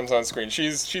when she comes on screen.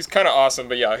 She's kind of awesome,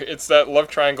 but yeah, it's that love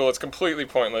triangle. It's completely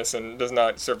pointless and does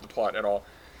not serve the plot at all.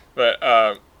 But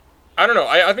I don't know.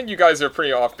 I think you guys are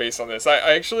pretty off base on this.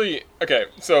 I actually, okay,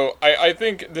 so I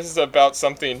think this is about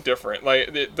something different.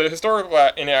 Like the historical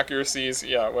inaccuracies,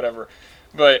 yeah, whatever.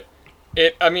 But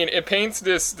it paints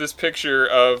this picture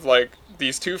of like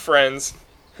these 2 friends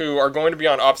who are going to be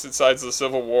on opposite sides of the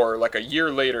Civil War like a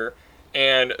year later.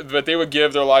 But they would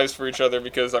give their lives for each other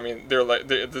because, I mean,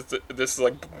 this is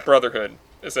like brotherhood,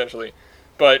 essentially.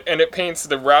 And it paints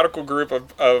the radical group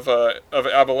of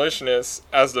abolitionists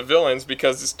as the villains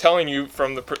because it's telling you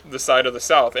from the side of the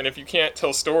South. And if you can't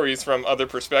tell stories from other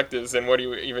perspectives, then what are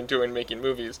you even doing making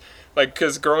movies? Like,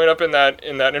 because growing up in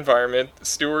that environment,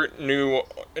 Stewart knew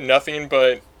nothing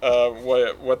but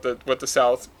what the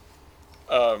South,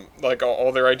 like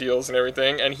all their ideals and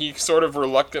everything, and he sort of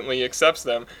reluctantly accepts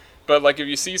them. But like if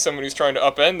you see someone who's trying to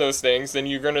upend those things, then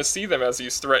you're going to see them as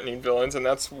these threatening villains, and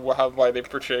that's why they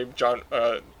portray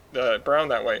Brown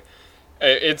that way.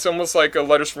 It's almost like a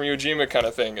Letters from Iwo Jima kind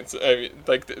of thing. It's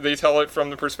like they tell it from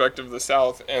the perspective of the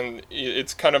South, and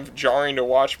it's kind of jarring to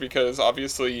watch because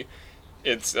obviously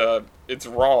it's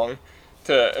wrong.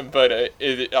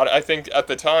 I think at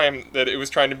the time that it was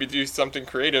trying to do something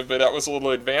creative, but that was a little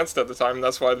advanced at the time, and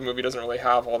that's why the movie doesn't really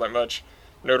have all that much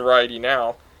notoriety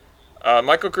now.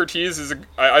 Michael Curtiz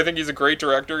I think he's a great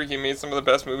director. He made some of the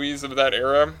best movies of that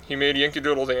era. He made Yankee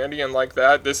Doodle Dandy, and like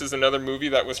that, this is another movie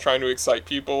that was trying to excite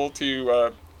people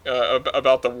to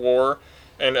about the war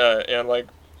and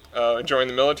join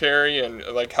the military and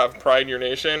like have pride in your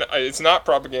nation. It's not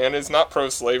propaganda. It's not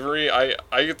pro-slavery. I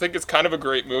think it's kind of a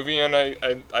great movie, and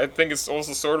I think it's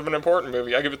also sort of an important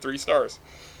movie. I give it 3 stars.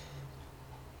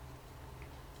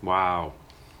 Wow.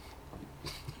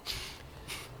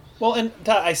 Well, and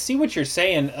I see what you're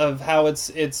saying of how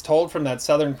it's told from that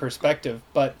Southern perspective,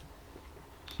 but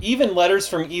even Letters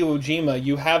from Iwo Jima,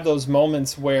 you have those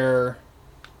moments where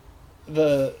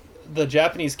the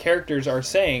Japanese characters are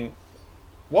saying,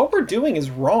 what we're doing is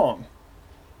wrong.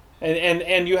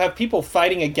 And you have people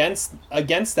fighting against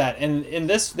that, and in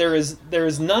this there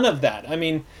is none of that. I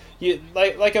mean,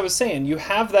 like I was saying, you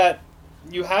have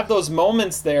those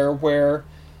moments there where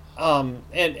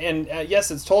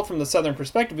yes, it's told from the Southern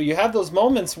perspective, but you have those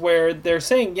moments where they're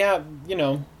saying, yeah,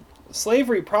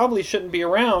 slavery probably shouldn't be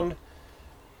around,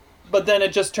 but then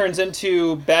it just turns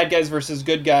into bad guys versus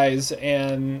good guys,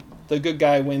 and the good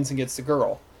guy wins and gets the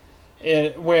girl.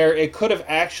 Where it could have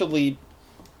actually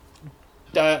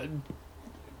dove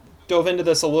into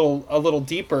this a little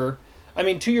deeper. I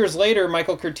mean, 2 years later,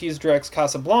 Michael Curtiz directs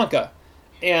Casablanca,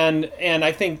 and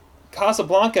I think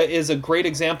Casablanca is a great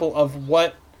example of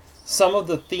what some of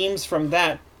the themes from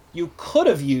that you could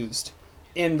have used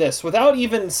in this without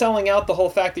even selling out the whole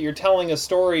fact that you're telling a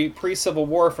story pre-Civil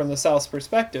War from the South's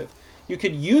perspective. You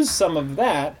could use some of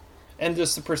that and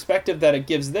just the perspective that it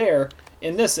gives there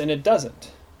in this, and it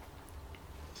doesn't.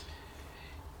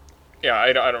 Yeah,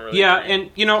 I don't really. Yeah, agree. and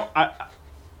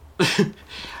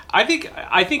I think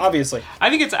Obviously, I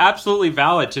think it's absolutely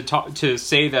valid to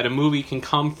say that a movie can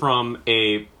come from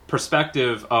a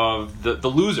perspective of the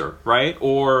loser, right?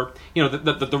 Or,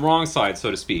 the wrong side,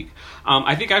 so to speak.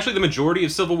 I think actually the majority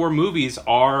of Civil War movies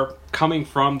are coming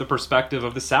from the perspective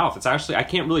of the South. It's actually, I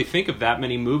can't really think of that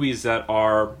many movies that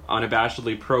are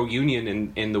unabashedly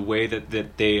pro-Union in the way that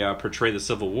they portray the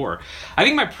Civil War. I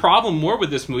think my problem more with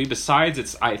this movie, besides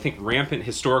its, I think, rampant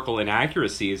historical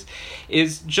inaccuracies,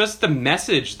 is just the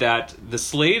message that the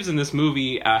slaves in this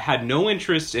movie had no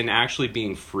interest in actually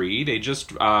being free. They just,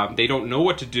 they don't know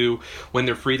what to do when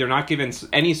they're free. They're not given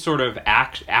any sort of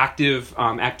active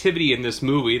activity in this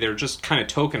movie. They're just kind of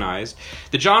tokenized.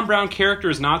 The John Brown character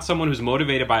is not someone who's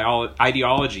motivated by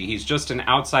ideology. He's just an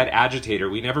outside agitator.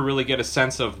 We never really get a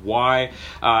sense of why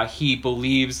he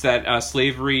believes that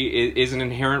slavery is an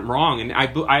inherent wrong. And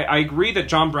I agree that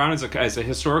John Brown is a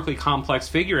historically complex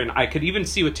figure, and I could even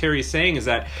see what Terry is saying is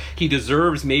that he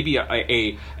deserves maybe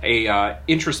a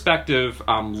introspective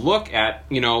look at,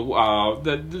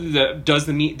 does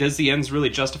the ends really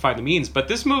justify the means? But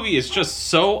this movie is just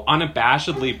so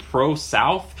unabashedly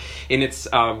pro-South in its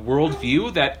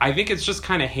worldview that I think it's just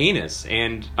kind of heinous,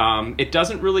 and it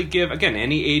doesn't really give, again,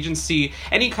 any agency,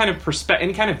 any kind of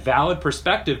valid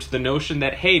perspective to the notion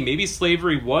that, hey, maybe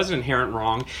slavery was an inherent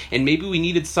wrong, and maybe we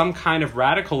needed some kind of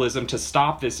radicalism to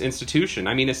stop this institution.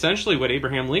 I mean, essentially what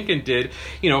Abraham Lincoln did,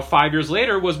 5 years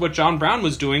later was what John Brown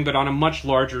was doing, but on a much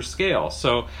larger scale.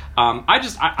 So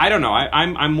I don't know.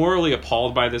 I'm morally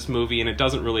appalled by this movie, and it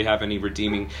doesn't really have any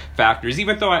redeeming factors.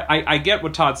 Even though I get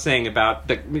what Todd's saying about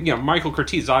Michael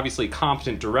Curtiz is obviously a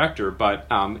competent director, but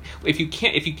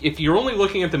if you're only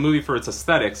looking at the movie for its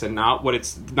aesthetics and not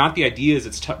the ideas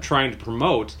it's trying to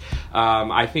promote,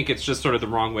 I think it's just sort of the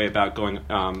wrong way about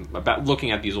about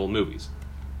looking at these old movies.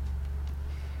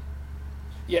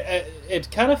 Yeah,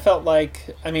 it kind of felt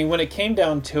like, I mean, when it came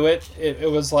down to it, it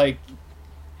was like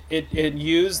it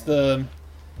used the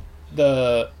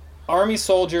Army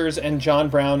soldiers and John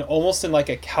Brown almost in like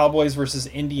a Cowboys versus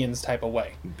Indians type of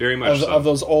way. Very much so. Of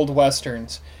those old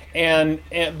Westerns.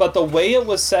 But the way it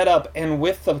was set up and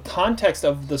with the context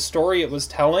of the story it was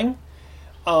telling,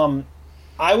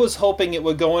 I was hoping it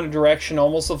would go in a direction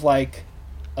almost of like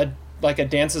a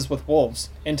Dances with Wolves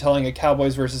in telling a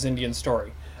Cowboys versus Indians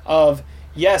story. Of,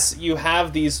 yes, you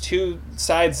have these two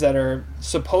sides that are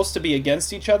supposed to be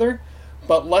against each other,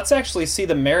 but let's actually see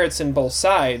the merits in both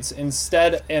sides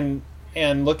instead and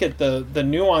look at the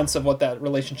nuance of what that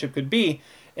relationship could be,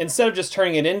 instead of just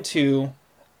turning it into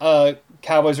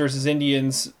Cowboys versus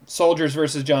Indians, soldiers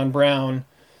versus John Brown,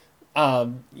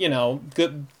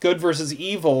 good versus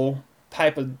evil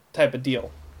type of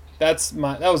deal.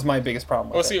 that was my biggest problem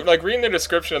with Well, it. see, like, reading the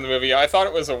description of the movie, I thought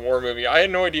it was a war movie. I had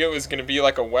no idea it was going to be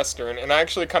like a Western, and I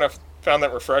actually kind of found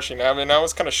that refreshing. I mean, I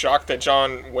was kind of shocked that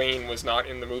John Wayne was not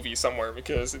in the movie somewhere,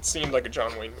 because it seemed like a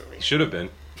John Wayne movie. Should have been.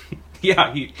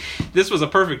 Yeah, this was a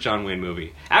perfect John Wayne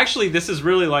movie. Actually, this is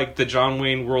really like the John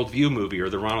Wayne worldview movie or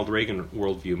the Ronald Reagan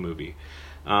worldview movie.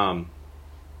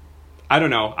 I don't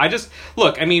know.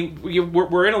 Look, I mean,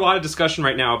 we're in a lot of discussion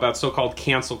right now about so-called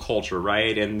cancel culture,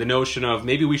 right? And the notion of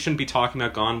maybe we shouldn't be talking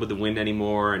about Gone with the Wind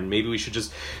anymore, and maybe we should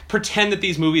just pretend that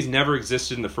these movies never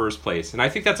existed in the first place. And I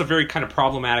think that's a very kind of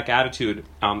problematic attitude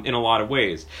in a lot of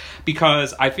ways,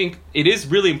 because I think it is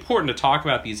really important to talk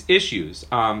about these issues.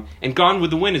 And Gone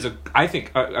with the Wind is, I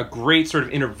think, a great sort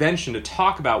of intervention to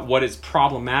talk about what is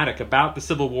problematic about the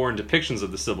Civil War and depictions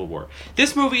of the Civil War.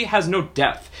 This movie has no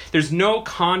depth. There's no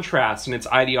contrast in its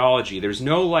ideology. There's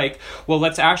no well,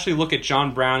 let's actually look at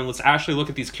John Brown and let's actually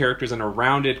look at these characters in a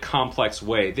rounded, complex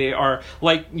way. They are,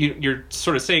 like you're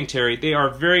sort of saying, Terry, they are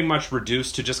very much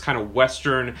reduced to just kind of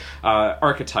Western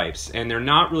archetypes, and they're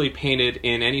not really painted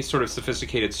in any sort of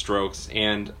sophisticated strokes,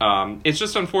 and it's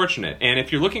just unfortunate. And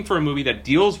if you're looking for a movie that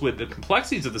deals with the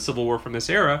complexities of the Civil War from this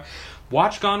era,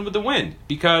 watch Gone with the Wind,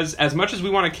 because as much as we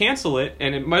want to cancel it,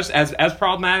 and it must, as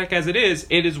problematic as it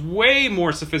is way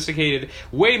more sophisticated,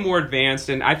 way more advanced,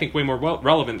 and I think way more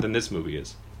relevant than this movie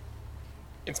is.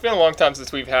 It's been a long time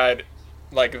since we've had,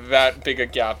 like, that big a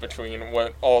gap between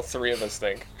what all three of us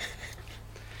think.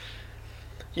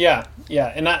 Yeah,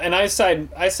 and I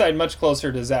side much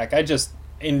closer to Zach. I just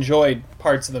enjoyed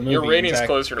parts of the movie. Your rating's Zach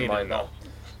closer to hated mine, it. though.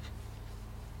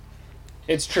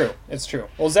 It's true.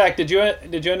 Well, Zach, did you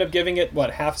end up giving it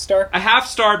half star? A half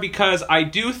star, because I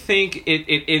do think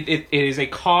it is a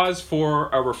cause for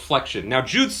a reflection. Now,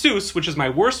 Jude Seuss, which is my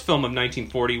worst film of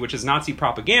 1940, which is Nazi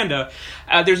propaganda,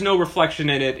 there's no reflection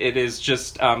in it. It is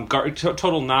just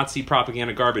total Nazi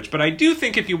propaganda garbage. But I do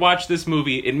think if you watch this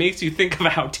movie, it makes you think of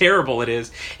how terrible it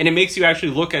is, and it makes you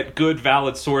actually look at good,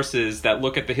 valid sources that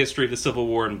look at the history of the Civil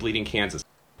War and Bleeding Kansas.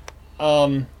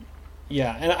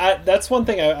 Yeah, and that's one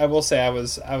thing I will say. I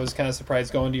was kind of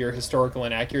surprised going to your historical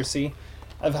inaccuracy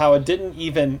of how it didn't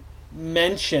even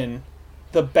mention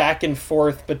the back and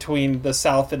forth between the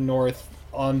South and North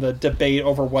on the debate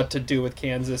over what to do with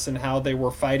Kansas and how they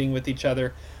were fighting with each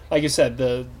other. Like you said,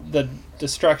 the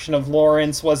destruction of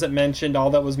Lawrence wasn't mentioned. All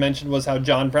that was mentioned was how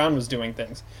John Brown was doing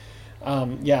things.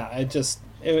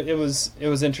 It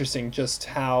was interesting just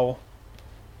how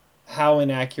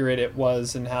inaccurate it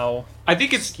was and how I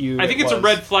think it's a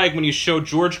red flag when you show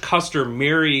George Custer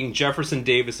marrying Jefferson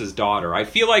Davis's daughter. I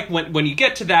feel like when you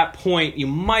get to that point, you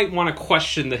might want to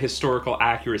question the historical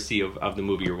accuracy of the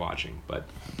movie you're watching. But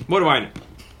what do I know?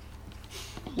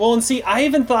 Well, and see, I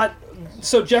even thought,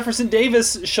 so Jefferson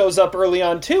Davis shows up early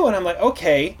on too, and I'm like,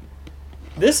 okay,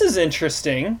 this is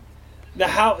interesting. Now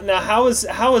how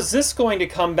is this going to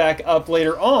come back up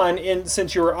later on?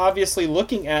 Since you were obviously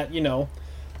looking at,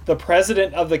 the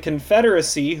president of the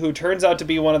Confederacy, who turns out to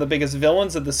be one of the biggest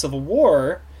villains of the Civil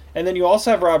War, and then you also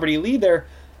have Robert E. Lee there.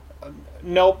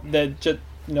 Nope.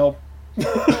 Nope.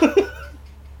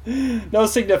 No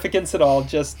significance at all.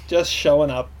 Just showing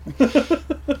up.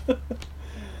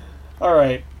 All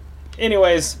right.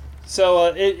 Anyways,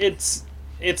 so it's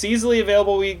easily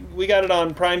available. We got it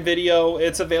on Prime Video.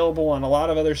 It's available on a lot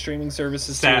of other streaming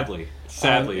services too.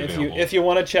 Sadly available. If you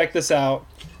want to check this out,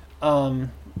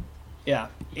 yeah.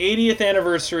 80th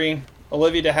anniversary.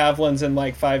 Olivia de Havilland's in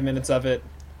like 5 minutes of it.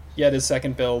 Yet his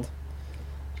second build.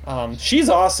 She's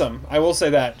awesome. I will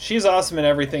say that. She's awesome in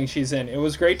everything she's in. It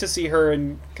was great to see her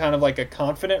in kind of like a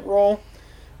confident role,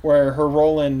 where her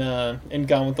role in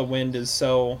Gone with the Wind is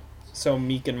so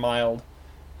meek and mild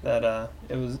that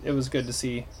it was good to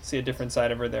see a different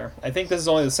side of her there. I think this is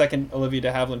only the second Olivia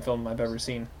de Havilland film I've ever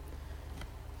seen.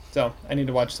 So I need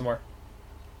to watch some more.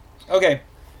 Okay.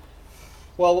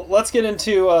 Well, let's get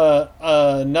into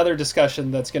another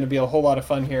discussion that's going to be a whole lot of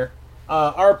fun here.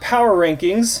 Our power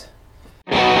rankings.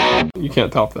 You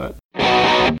can't top that.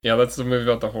 Yeah, that's the movie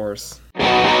about the horse.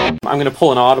 I'm going to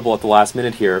pull an audible at the last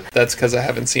minute here. That's because I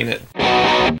haven't seen it.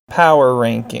 Power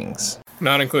rankings.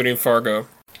 Not including Fargo.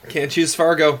 Can't choose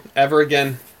Fargo ever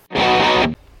again.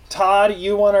 Todd,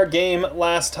 you won our game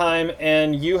last time,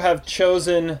 and you have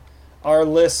chosen our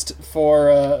list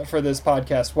for this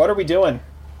podcast. What are we doing?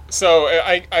 So,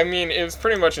 I mean, it was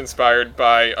pretty much inspired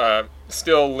by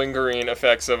still lingering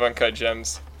effects of Uncut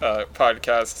Gems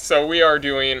podcast. So we are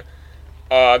doing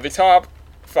the top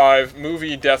 5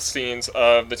 movie death scenes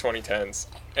of the 2010s.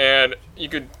 And you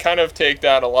could kind of take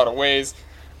that a lot of ways.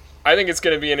 I think it's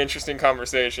going to be an interesting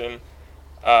conversation.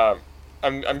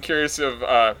 I'm curious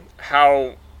of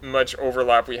how much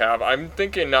overlap we have. I'm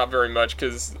thinking not very much,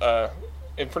 because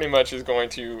it pretty much is going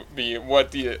to be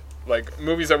what the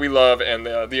movies that we love and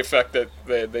the effect that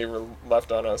they were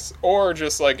left on us, or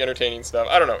just like entertaining stuff.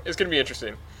 I don't know. It's going to be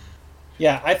interesting.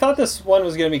 Yeah, I thought this one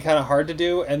was going to be kind of hard to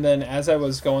do, and then as I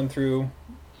was going through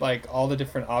like all the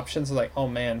different options, I was like, oh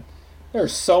man, there are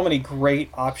so many great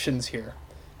options here.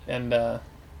 And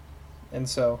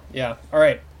so, yeah. All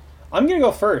right. I'm going to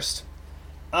go first.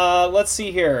 Let's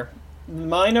see here.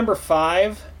 My number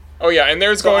 5. Oh, yeah, and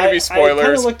there's going to be spoilers. I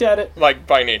kind of looked at it. Like,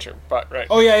 by nature, but, right.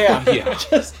 Oh, yeah. Yeah.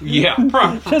 just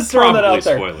Just throwing that out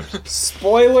there. Spoilers.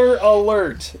 Spoiler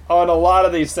alert on a lot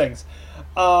of these things.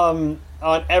 On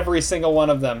every single one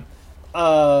of them.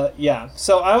 Yeah.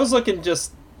 So I was looking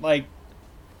just, like,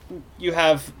 you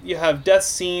have death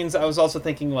scenes. I was also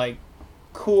thinking, like,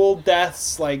 cool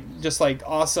deaths, like, just, like,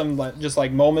 awesome, like, just,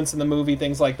 like, moments in the movie,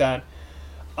 things like that.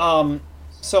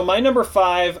 So my number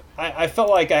 5, I felt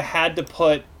like I had to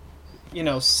put,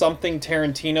 something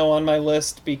Tarantino on my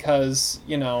list because,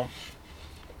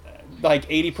 like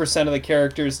 80% of the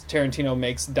characters Tarantino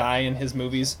makes die in his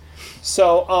movies.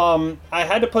 So I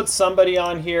had to put somebody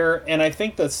on here, and I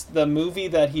think that's the movie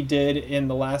that he did in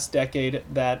the last decade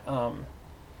that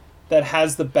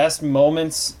has the best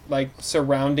moments like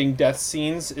surrounding death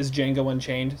scenes is Django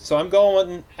Unchained. So I'm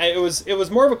going. It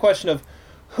was more of a question of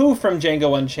who from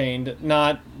Django Unchained,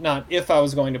 not if I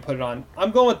was going to put it on.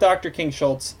 I'm going with Dr. King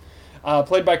Schultz,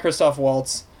 played by Christoph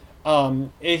Waltz.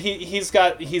 He's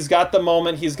got the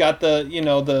moment. He's got the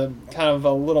the kind of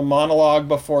a little monologue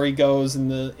before he goes in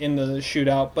the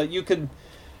shootout. But you could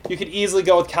easily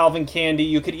go with Calvin Candy.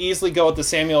 You could easily go with the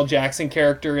Samuel Jackson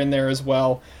character in there as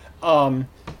well.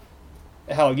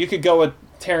 Hell, you could go with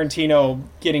Tarantino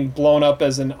getting blown up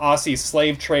as an Aussie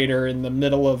slave trader in the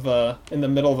middle of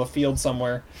a field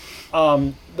somewhere.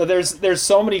 But there's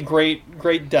so many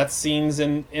great death scenes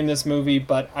in this movie.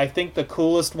 But I think the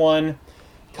coolest one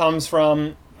comes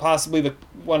from possibly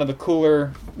one of the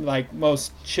cooler, like,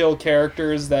 most chill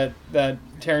characters that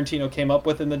Tarantino came up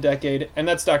with in the decade, and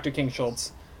that's Dr. King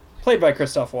Schultz, played by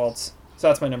Christoph Waltz. So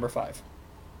that's my number 5.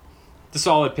 The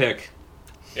solid pick.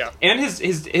 Yeah. And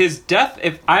his death,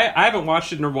 I haven't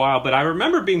watched it in a while, but I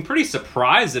remember being pretty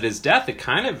surprised at his death. It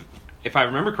kind of, if I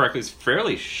remember correctly, is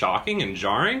fairly shocking and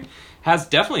jarring. Has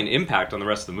definitely an impact on the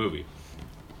rest of the movie.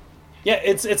 Yeah,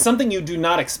 it's something you do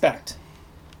not expect.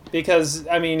 Because,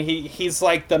 I mean, he's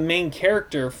like the main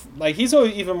character. Like, he's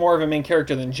even more of a main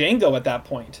character than Django at that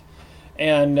point.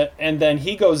 And then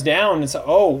he goes down and says,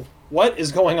 oh, what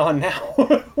is going on now?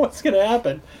 What's going to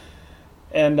happen?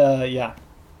 And, yeah.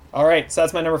 All right, so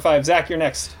that's my number 5. Zach, you're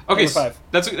next. Okay, number 5.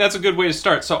 That's a good way to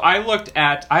start. So I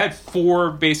had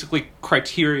 4 basically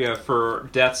criteria for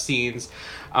death scenes.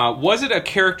 Was it a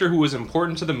character who was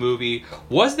important to the movie?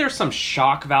 Was there some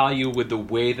shock value with the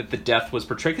way that the death was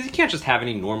portrayed? Because you can't just have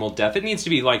any normal death. It needs to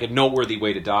be like a noteworthy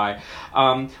way to die.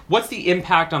 What's the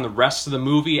impact on the rest of the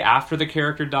movie after the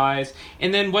character dies?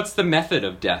 And then what's the method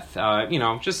of death?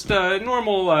 Just a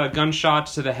normal gunshot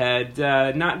to the head.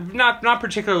 Not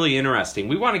particularly interesting.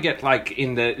 We want to get like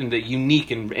in the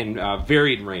unique and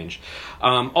varied range.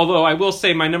 Although I will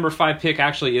say my number 5 pick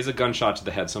actually is a gunshot to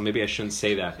the head, so maybe I shouldn't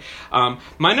say that.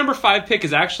 My number 5 pick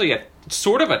is actually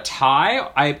sort of a tie.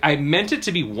 I meant it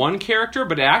to be one character,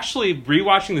 but actually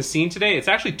rewatching the scene today, it's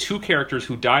actually 2 characters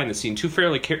who die in the scene, 2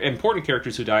 fairly important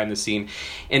characters who die in the scene,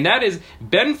 and that is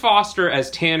Ben Foster as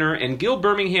Tanner and Gil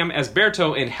Birmingham as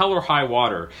Berto in Hell or High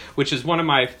Water, which is one of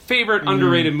my favorite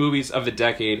underrated movies of the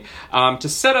decade. To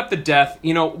set up the death,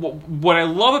 what I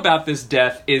love about this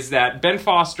death is that Ben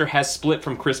Foster has split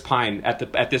from Chris Pine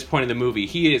at this point in the movie.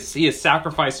 He has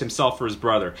sacrificed himself for his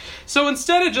brother. So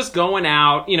instead of just going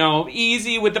out,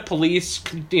 easy with the police,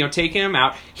 taking him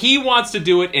out, he wants to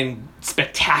do it in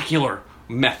spectacular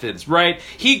methods, right?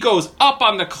 He goes up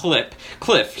on the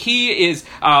cliff. He is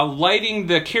lighting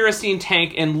the kerosene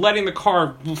tank and letting the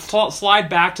car slide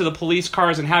back to the police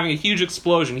cars and having a huge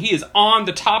explosion. He is on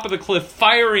the top of the cliff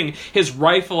firing his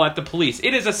rifle at the police.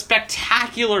 It is a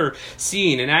spectacular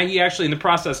scene, and he actually in the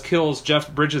process kills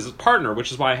Jeff Bridges' partner,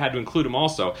 which is why I had to include him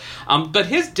also. But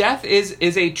his death is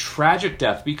a tragic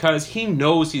death because he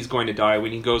knows he's going to die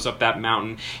when he goes up that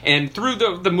mountain. And through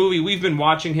the movie, we've been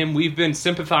watching him, we've been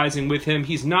sympathizing with him.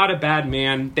 He's not a bad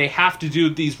man. They have to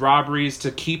do these robberies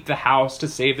to keep the house, to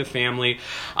save the family.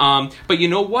 But you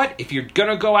know what? If you're going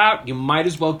to go out, you might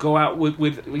as well go out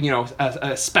with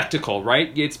a spectacle,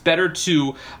 right? It's better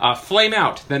to flame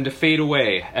out than to fade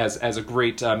away, as a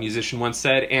great musician once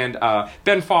said. And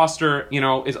Ben Foster,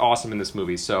 is awesome in this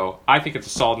movie. So I think it's a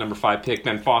solid number 5 pick,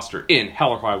 Ben Foster in Hell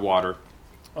or High Water.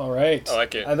 All right. I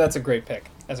like it. That's a great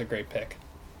pick. That's a great pick.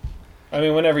 I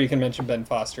mean, whenever you can mention Ben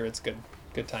Foster, it's good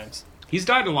times. He's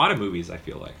died in a lot of movies, I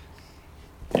feel like.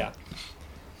 Yeah.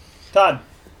 Todd.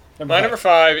 My number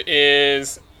 5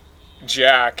 is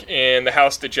Jack in The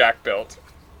House That Jack Built.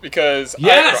 Because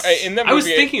Yes! in that movie, I was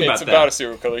thinking about it's that. about a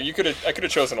serial killer. I could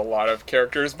have chosen a lot of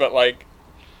characters, but like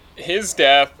his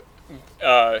death,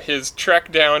 his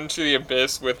trek down to the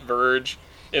abyss with Verge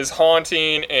is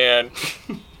haunting and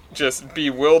just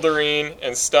bewildering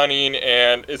and stunning,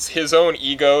 and it's his own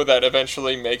ego that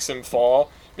eventually makes him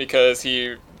fall because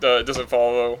he doesn't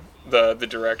follow the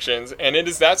directions. And it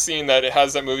is that scene that it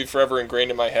has that movie forever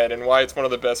ingrained in my head, and why it's one of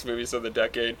the best movies of the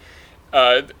decade.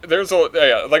 Like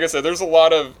I said, there's a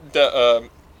lot of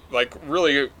like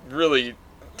really, really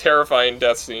terrifying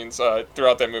death scenes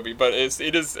throughout that movie, but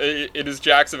it is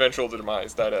Jack's eventual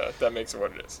demise that makes it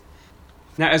what it is.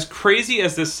 Now, as crazy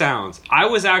as this sounds, I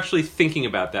was actually thinking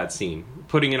about that scene,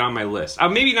 putting it on my list.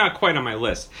 Maybe not quite on my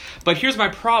list, but here's my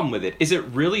problem with it. Is it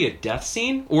really a death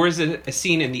scene, or is it a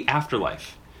scene in the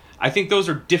afterlife? I think those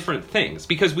are different things,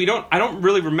 because I don't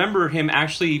really remember him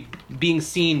actually being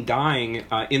seen dying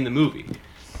in the movie.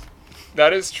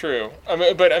 That is true.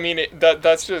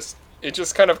 That's just, it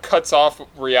just kind of cuts off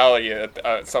reality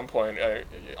at some point.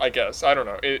 I guess, I don't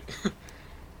know.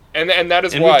 And that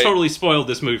is why we've totally spoiled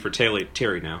this movie for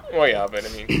Terry now. Well, yeah, but I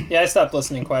mean, Yeah, I stopped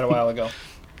listening quite a while ago.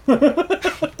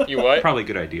 you what? Probably a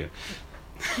good idea.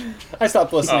 I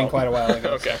stopped listening Oh. quite a while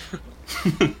ago. Okay.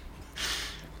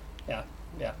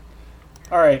 Yeah.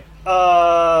 All right.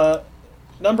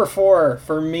 Number 4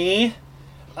 for me.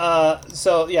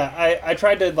 So yeah, I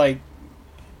tried to like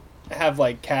have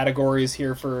like categories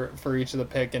here for each of the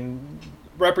pick and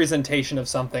representation of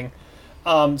something.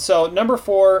 So number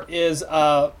 4 is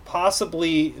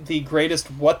possibly the greatest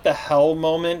what the hell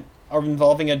moment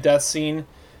involving a death scene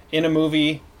in a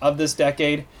movie of this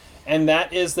decade, and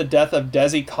that is the death of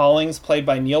Desi Collins, played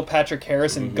by Neil Patrick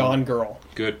Harris in Gone Girl.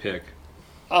 Good pick.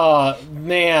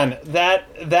 Man,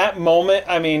 that moment.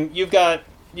 I mean, you've got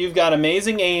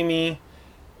Amazing Amy,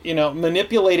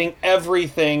 manipulating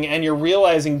everything, and you're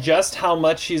realizing just how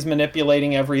much she's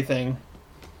manipulating everything,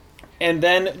 and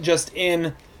then just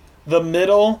in the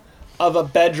middle of a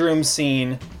bedroom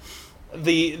scene,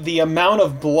 the amount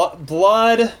of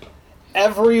blood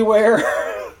everywhere,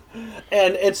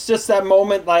 and it's just that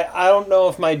moment. Like, I don't know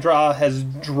if my jaw has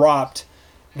dropped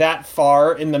that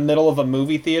far in the middle of a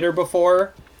movie theater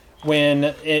before, when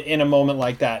in a moment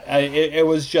like that. It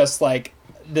was just like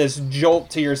this jolt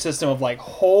to your system of like,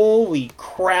 holy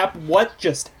crap, what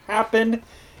just happened,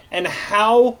 and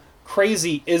how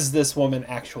crazy is this woman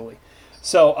actually?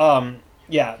 So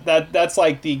yeah, that's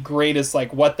like the greatest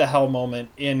like what the hell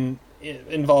moment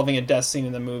involving a death scene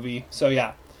in the movie. So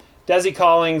yeah, Desi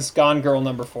Collins, Gone Girl,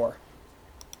 number 4.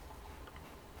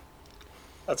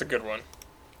 That's a good one.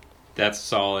 That's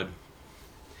solid.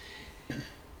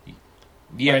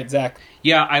 Yeah, Right, Zach.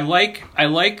 yeah. I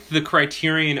like the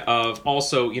criterion of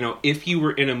also, if you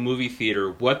were in a movie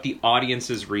theater, what the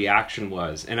audience's reaction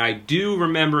was. And I do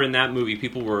remember in that movie,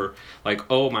 people were like,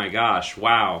 "Oh my gosh,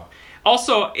 wow."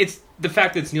 Also, it's the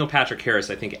fact that it's Neil Patrick Harris,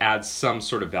 I think, adds some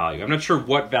sort of value. I'm not sure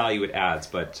what value it adds,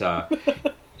 but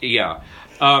yeah.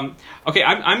 Okay,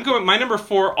 I'm going. My number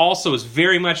 4 also is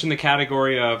very much in the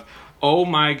category of, oh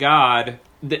my god,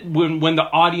 when the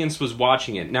audience was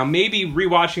watching it. Now, maybe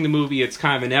rewatching the movie, it's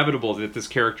kind of inevitable that this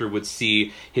character would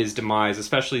see his demise,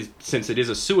 especially since it is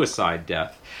a suicide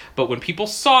death. But when people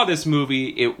saw this movie,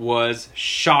 it was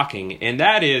shocking. And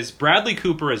that is Bradley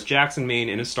Cooper as Jackson Maine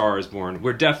in A Star Is Born.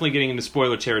 We're definitely getting into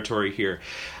spoiler territory here.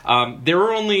 There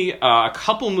were only a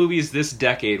couple movies this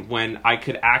decade when I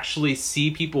could actually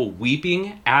see people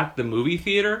weeping at the movie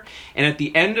theater. And at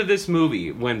the end of this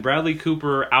movie, when Bradley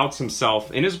Cooper outs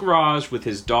himself in his garage with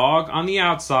his dog on the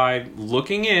outside,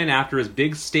 looking in after his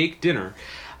big steak dinner,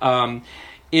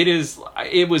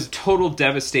 it was total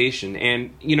devastation.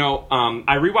 And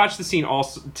I rewatched the scene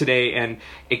also today, and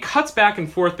it cuts back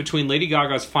and forth between Lady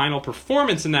Gaga's final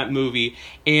performance in that movie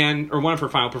or one of her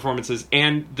final performances,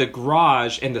 and the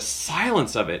garage and the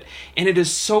silence of it. And it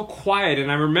is so quiet. And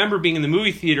I remember being in the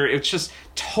movie theater, it's just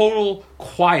total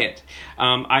quiet.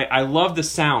 I love the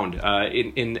sound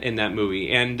in that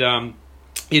movie. And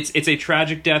it's a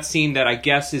tragic death scene that I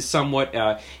guess is somewhat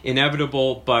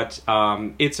inevitable, but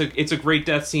it's a great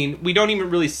death scene. We don't even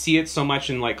really see it so much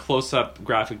in like close-up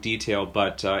graphic detail,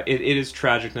 but it is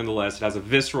tragic nonetheless. It has a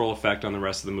visceral effect on the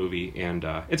rest of the movie, and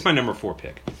it's my number 4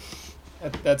 pick.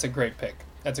 That's a great pick.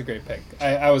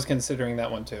 I was considering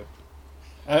that one too.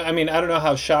 I mean, I don't know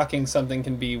how shocking something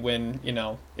can be when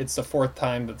it's the 4th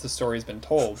time that the story's been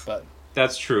told, but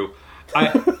That's true.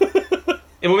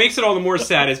 And what makes it all the more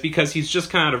sad is because he's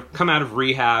just kind of come out of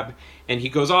rehab, and he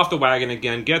goes off the wagon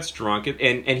again, gets drunk,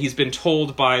 and he's been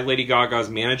told by Lady Gaga's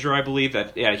manager, I believe,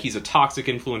 that he's a toxic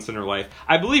influence in her life.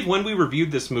 I believe when we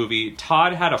reviewed this movie,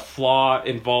 Todd had a flaw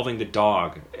involving the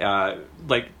dog.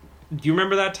 Do you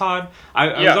remember that, Todd?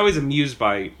 I was always amused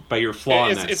by your flaw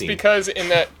in that scene. It's because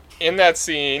in that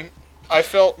scene, I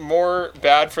felt more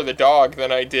bad for the dog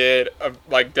than I did of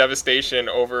devastation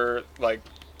over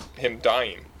him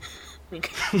dying.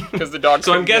 Because the dog.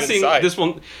 So I'm guessing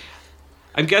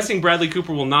I'm guessing Bradley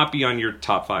Cooper will not be on your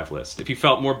top 5 list if you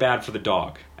felt more bad for the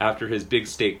dog after his big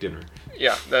steak dinner.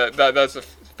 Yeah, that's a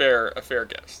fair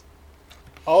guess.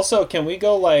 Also, can we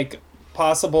go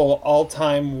possible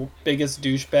all-time biggest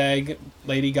douchebag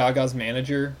Lady Gaga's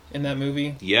manager in that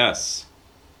movie? Yes.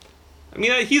 I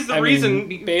mean, he's the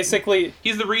reason. Basically,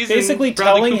 he's the reason. Basically,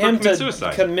 Bradley telling Cooper him to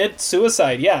suicide. commit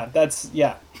suicide. Yeah.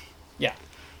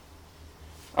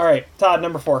 All right, Todd,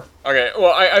 number 4. Okay,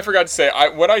 well, I forgot to say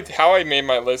how I made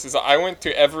my list is I went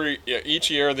to each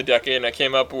year of the decade and I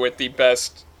came up with the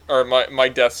best or my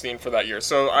death scene for that year.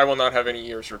 So I will not have any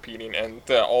years repeating, and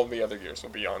all the other years will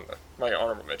be on my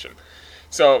honorable mention.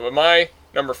 So my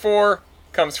number 4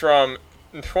 comes from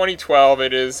 2012.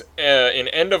 It is in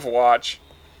End of Watch.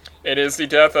 It is the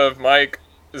death of Mike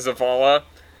Zavala,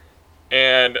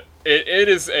 and it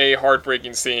is a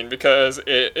heartbreaking scene because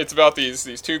it's about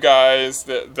these two guys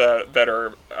that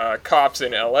are cops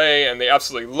in LA, and they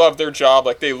absolutely love their job.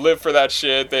 They live for that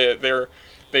shit. They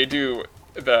do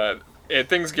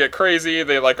things get crazy.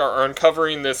 They are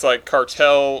uncovering this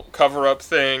cartel cover up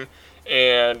thing,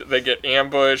 and they get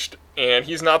ambushed. And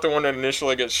he's not the one that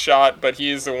initially gets shot, but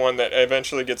he's the one that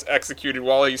eventually gets executed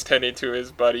while he's tending to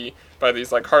his buddy by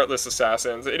these heartless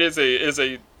assassins. It is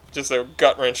just a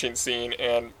gut-wrenching scene,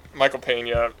 and Michael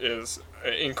Pena is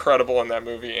incredible in that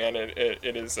movie, and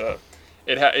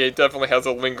it definitely has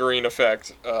a lingering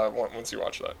effect once you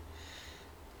watch that.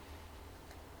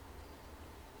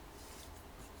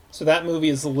 So that movie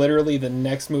is literally the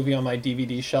next movie on my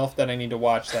DVD shelf that I need to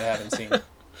watch that I haven't seen.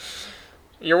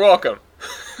 You're welcome.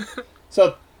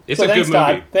 So it's a good thanks, movie.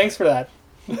 Todd. Thanks for that.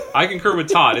 I concur with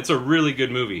Todd. It's a really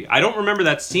good movie. I don't remember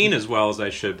that scene as well as I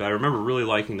should, but I remember really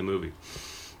liking the movie.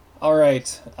 All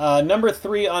right, number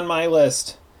 3 on my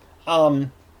list.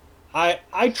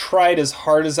 I tried as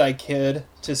hard as I could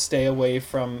to stay away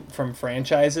from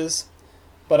franchises,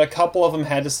 but a couple of them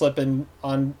had to slip in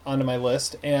onto my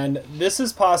list, and this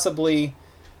is possibly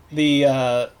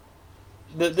this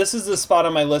is the spot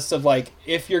on my list of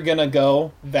if you're gonna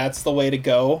go, that's the way to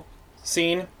go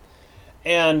scene,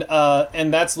 and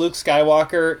that's Luke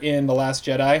Skywalker in The Last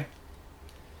Jedi.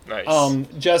 Nice.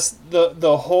 Just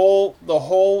the whole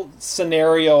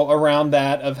scenario around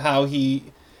that of how he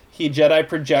Jedi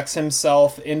projects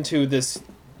himself into this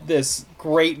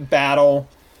great battle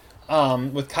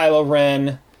with Kylo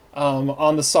Ren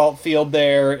on the salt field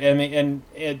there, and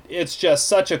it's just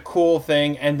such a cool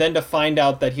thing. And then to find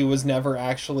out that he was never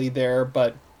actually there,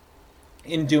 but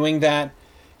in doing that,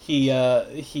 he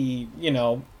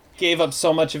gave up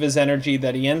so much of his energy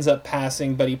that he ends up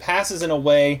passing. But he passes in a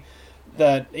way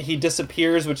that he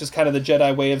disappears, which is kind of the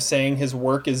Jedi way of saying his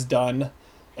work is done,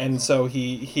 and so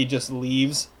he just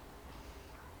leaves.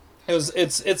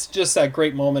 It's just that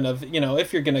great moment of,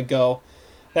 if you're gonna go,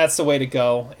 that's the way to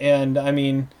go. And I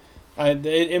mean,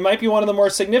 it might be one of the more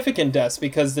significant deaths,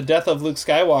 because the death of Luke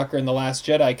Skywalker in The Last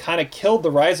Jedi kind of killed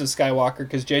the rise of Skywalker,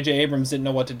 because J.J. Abrams didn't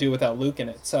know what to do without Luke in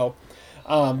it. So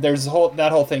there's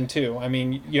that whole thing too. I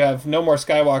mean, you have no more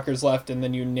Skywalkers left, and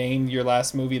then you name your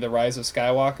last movie The Rise of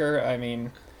Skywalker. I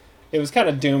mean, it was kind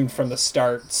of doomed from the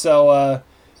start. So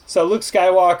Luke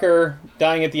Skywalker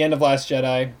dying at the end of Last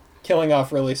Jedi, killing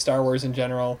off really Star Wars in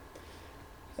general.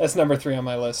 That's number 3 on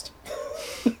my list.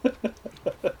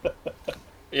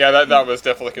 Yeah, that was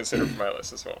definitely considered for my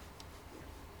list as well.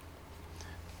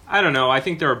 I don't know. I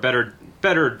think there are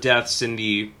better deaths in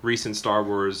the recent Star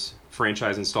Wars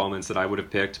franchise installments that I would have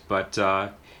picked, but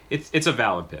it's a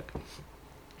valid pick.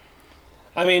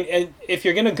 I mean, if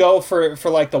you're gonna go for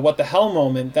the what the hell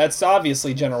moment, that's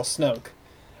obviously General Snoke.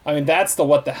 I mean, that's the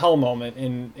what the hell moment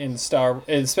in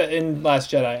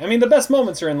Last Jedi. I mean, the best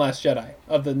moments are in Last Jedi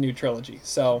of the new trilogy.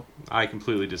 So I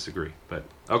completely disagree, but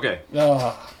okay.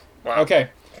 Wow. Okay.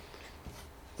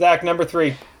 Zach, number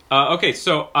 3. Okay,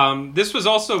 so this was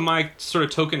also my sort of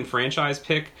token franchise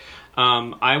pick.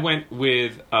 I went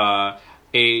with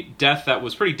a death that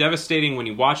was pretty devastating when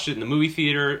you watched it in the movie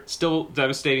theater, still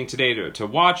devastating today to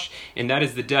watch, and that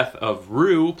is the death of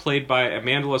Rue, played by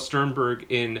Amandla Sternberg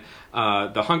in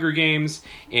The Hunger Games,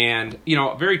 and, you know,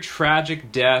 a very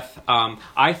tragic death.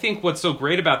 I think what's so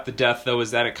great about the death, though,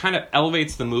 is that it kind of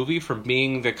elevates the movie from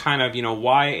being the kind of, you know,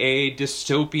 YA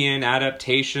dystopian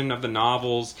adaptation of the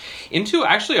novels into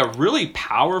actually a really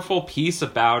powerful piece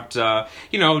about,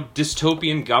 you know,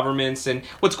 dystopian governments. And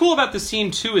what's cool about the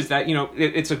scene, too, is that, you know,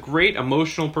 it's a great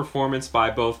emotional performance by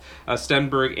both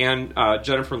Stenberg and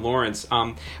Jennifer Lawrence,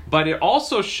 but it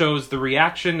also shows the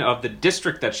reaction of the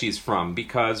district that she's from,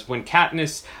 because when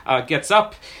Katniss gets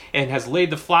up and has laid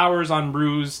the flowers on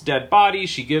Rue's dead body,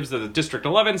 she gives the District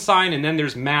 11 sign, and then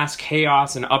there's mass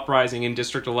chaos and uprising in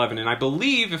District 11. And I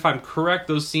believe, if I'm correct,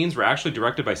 those scenes were actually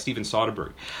directed by Steven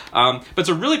Soderbergh. But it's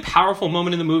a really powerful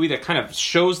moment in the movie that kind of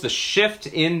shows the shift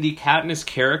in the Katniss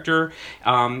character,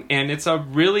 and it's a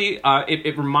really,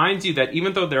 it reminds you that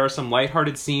even though there are some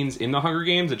lighthearted scenes in The Hunger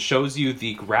Games, it shows you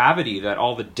the gravity that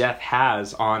all the death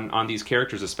has on these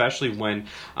characters, especially when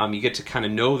you get to kind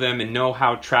of know them and know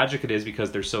how tragic it is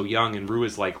because they're so young, and Rue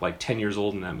is like 10 years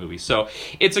old in that movie. So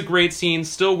it's a great scene,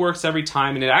 still works every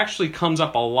time, and it actually comes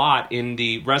up a lot in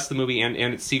the rest of the movie and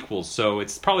its sequels. So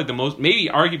it's probably the most, maybe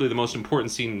arguably the most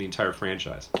important scene in the entire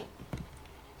franchise.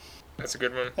 That's a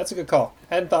good one. That's a good call.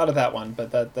 Hadn't thought of that one,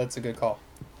 but that's a good call.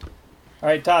 All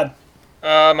right, Todd.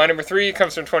 My number 3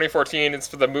 comes from 2014. It's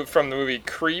from the movie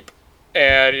Creep,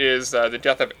 and is the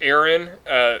death of Aaron.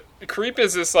 Creep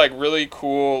is this like really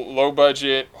cool, low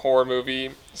budget horror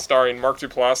movie starring Mark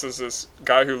Duplass as this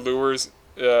guy who lures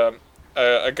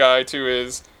a guy to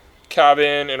his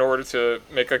cabin in order to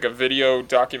make like a video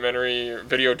documentary or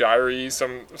video diary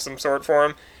some sort for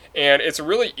him. And it's a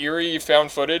really eerie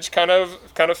found footage kind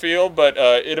of feel, but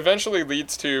it eventually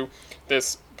leads to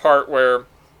this part where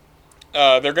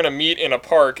they're going to meet in a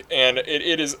park, and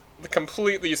it is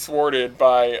completely thwarted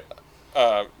by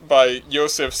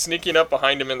Yosef sneaking up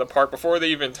behind him in the park before they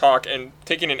even talk and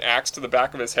taking an axe to the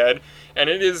back of his head. And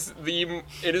it is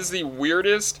the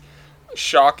weirdest,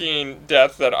 shocking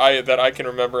death that I can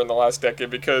remember in the last decade,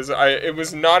 because it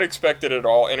was not expected at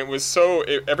all, and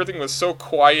everything was so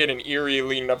quiet and eerie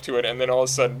leading up to it, and then all of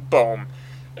a sudden, boom.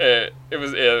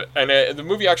 The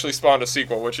movie actually spawned a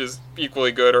sequel, which is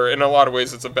equally good, or in a lot of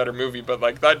ways it's a better movie, but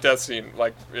like that death scene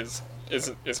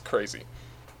is crazy.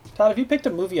 Todd, have you picked a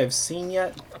movie I've seen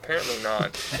yet? Apparently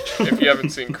not. If you haven't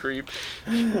seen Creep.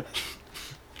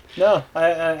 No,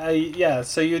 yeah.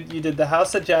 So you did The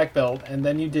House That Jack Built, and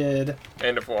then you did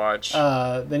End of Watch.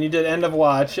 Then you did End of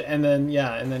Watch, and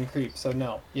then Creep. So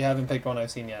no, you haven't picked one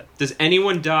I've seen yet. Does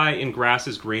anyone die in Grass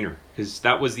is Greener? Because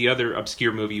that was the other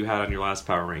obscure movie you had on your last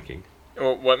power ranking.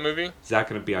 What movie? Is that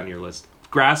going to be on your list?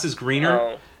 Grass is Greener?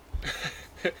 Oh.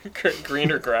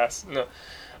 Greener grass. No.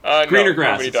 Greener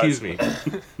grass, excuse me.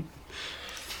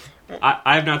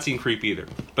 I have not seen Creep either,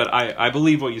 but I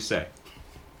believe what you say.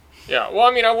 Yeah, well,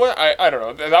 I mean, I don't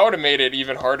know. That would have made it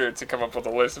even harder to come up with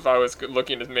a list if I was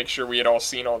looking to make sure we had all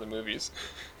seen all the movies.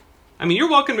 I mean, you're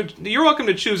welcome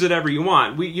to choose whatever you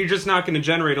want. You're just not going to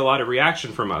generate a lot of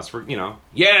reaction from us. We're,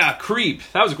 yeah, Creep.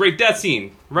 That was a great death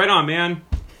scene. Right on, man.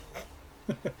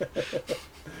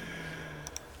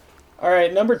 All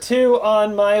right, number 2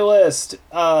 on my list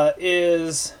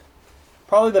is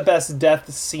probably the best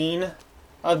death scene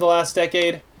of the last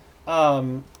decade.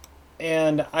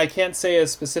 And I can't say a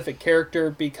specific character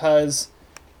because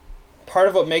part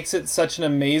of what makes it such an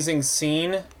amazing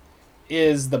scene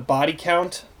is the body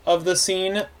count of the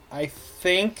scene. I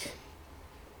think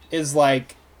is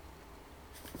like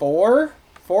 4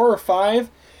 or 5.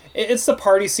 It's the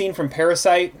party scene from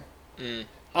Parasite.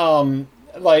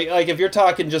 Like if you're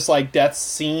talking just like death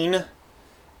scene,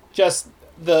 just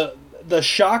the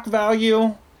shock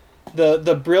value,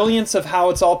 the brilliance of how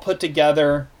it's all put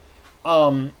together,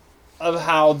 of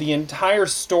how the entire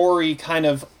story kind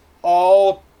of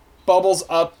all bubbles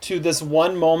up to this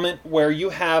one moment where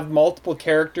you have multiple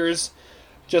characters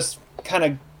just kind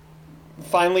of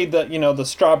finally the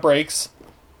straw breaks.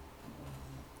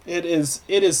 It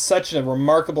is such a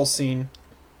remarkable scene.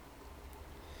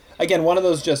 Again, one of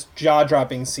those just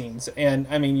jaw-dropping scenes, and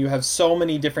I mean you have so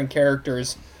many different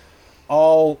characters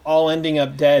all ending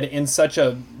up dead in such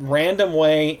a random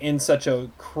way, in such a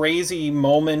crazy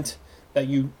moment that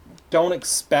you don't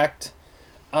expect.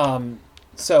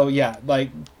 So yeah,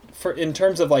 like in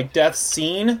terms of like death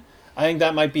scene, I think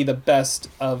that might be the best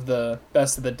of the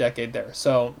decade there.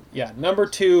 So yeah, number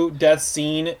 2 death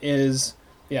scene is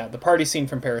the party scene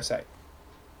from Parasite.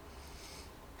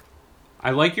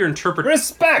 I like your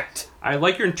Respect! I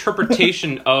like your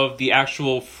interpretation of the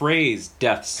actual phrase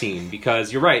death scene,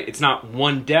 because you're right, it's not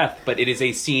one death, but it is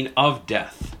a scene of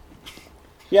death.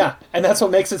 Yeah, and that's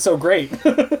what makes it so great.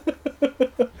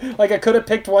 Like, I could have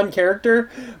picked one character,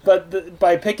 but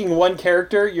by picking one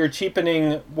character, you're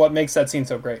cheapening what makes that scene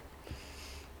so great.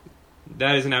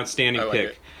 That is an outstanding like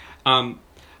pick. it.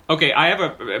 Okay, I have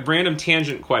a random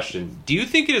tangent question. Do you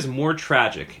think it is more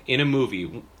tragic in a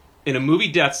movie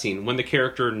death scene, when the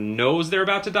character knows they're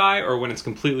about to die, or when it's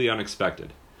completely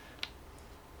unexpected?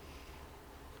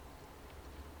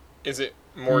 Is it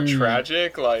more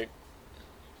tragic? Like,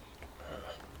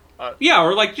 Yeah,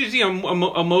 or like just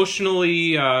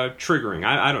emotionally triggering.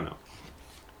 I don't know.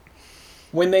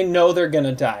 When they know they're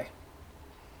gonna die.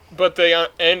 but they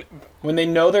and When they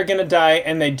know they're gonna die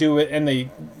and they do it and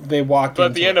they walk but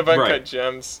into the end it. of Uncut Right.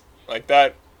 Gems, like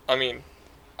that. I mean,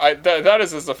 that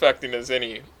is as affecting as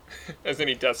any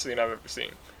death scene I've ever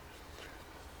seen.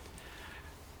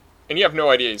 And you have no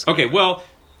idea he's Okay, well,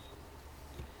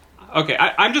 okay,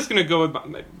 I'm just gonna go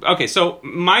with. Okay, so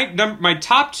my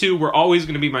top two were always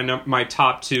gonna be my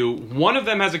top two. One of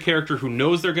them has a character who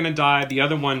knows they're gonna die. The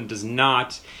other one does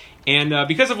not. And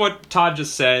because of what Todd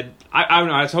just said, I don't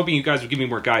know. I was hoping you guys would give me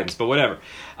more guidance, but whatever.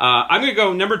 I'm gonna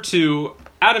go number 2,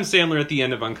 Adam Sandler at the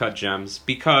end of Uncut Gems,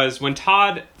 because when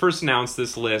Todd first announced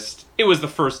this list, it was the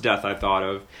first death I thought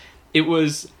of. It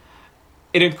was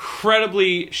an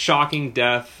incredibly shocking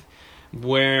death.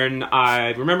 When I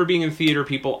remember being in theater,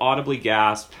 people audibly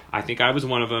gasped. I think I was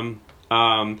one of them.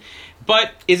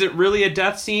 But is it really a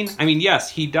death scene? I mean,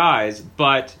 yes, he dies,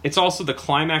 but it's also the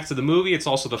climax of the movie. It's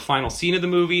also the final scene of the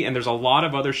movie, and there's a lot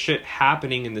of other shit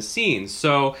happening in the scene.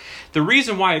 So the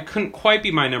reason why it couldn't quite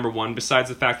be my number one, besides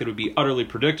the fact that it would be utterly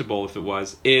predictable if it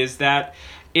was, is that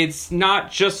it's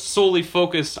not just solely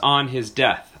focused on his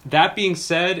death. That being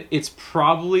said, it's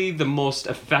probably the most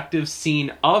effective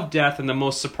scene of death and the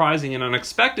most surprising and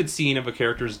unexpected scene of a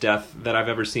character's death that I've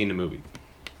ever seen in a movie.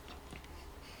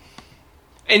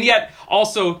 And yet,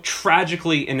 also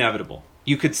tragically inevitable.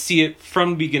 You could see it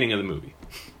from the beginning of the movie.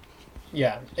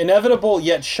 Yeah, inevitable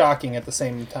yet shocking at the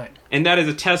same time. And that is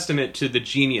a testament to the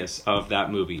genius of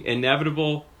that movie.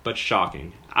 Inevitable, but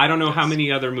shocking. I don't know how many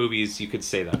other movies you could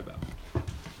say that about.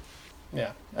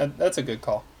 Yeah, that's a good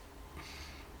call.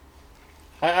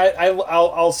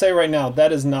 I'll say right now,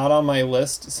 that is not on my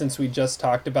list. Since we just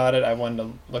talked about it, I wanted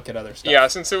to look at other stuff. Yeah,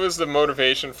 since it was the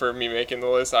motivation for me making the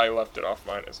list, I left it off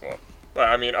mine as well. But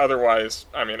I mean, otherwise,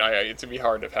 I mean, it'd be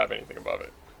hard to have anything above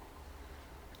it.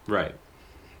 Right.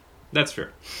 That's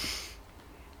fair.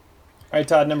 All right,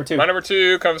 Todd, number 2. My number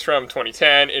 2 comes from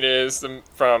 2010. It is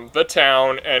from The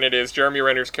Town, and it is Jeremy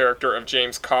Renner's character of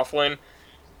James Coughlin.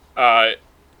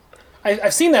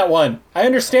 I've seen that one. I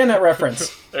understand that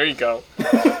reference. There you go.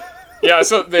 Yeah,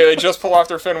 so they just pull off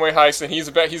their Fenway heist, and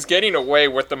he's getting away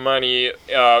with the money,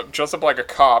 dressed up like a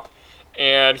cop,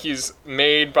 and he's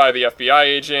made by the FBI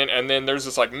agent. And then there's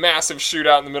this like massive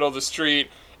shootout in the middle of the street,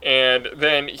 and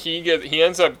then he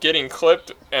ends up getting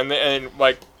clipped, and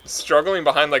like struggling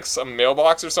behind like some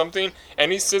mailbox or something,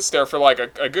 and he sits there for like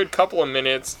a good couple of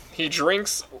minutes. He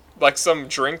drinks like some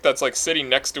drink that's like sitting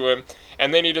next to him,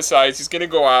 and then he decides he's gonna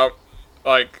go out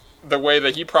like the way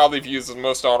that he probably views as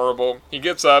most honorable. He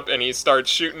gets up and he starts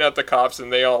shooting at the cops,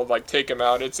 and they all like take him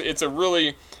out. It's a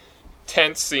really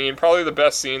tense scene, probably the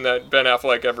best scene that Ben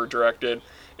Affleck ever directed.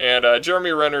 And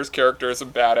Jeremy Renner's character is a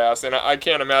badass, and I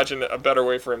can't imagine a better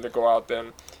way for him to go out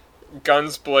than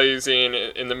guns blazing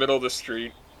in the middle of the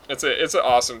street. It's an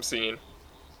awesome scene.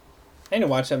 I need to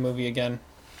watch that movie again.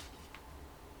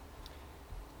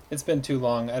 It's been too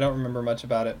long. I don't remember much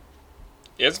about it.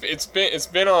 It's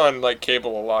been on like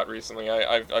cable a lot recently.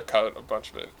 I caught a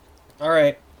bunch of it. All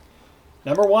right.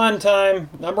 Number 1 time.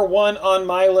 Number 1 on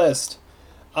my list.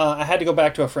 I had to go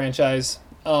back to a franchise.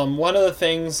 One of the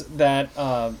things that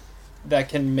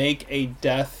can make a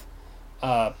death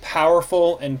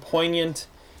powerful and poignant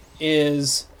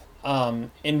is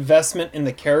investment in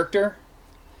the character.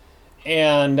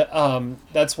 And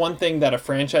that's one thing that a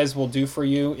franchise will do for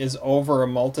you is over a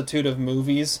multitude of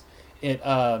movies. It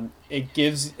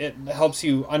helps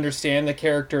you understand the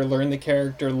character, learn the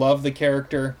character, love the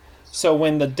character. So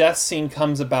when the death scene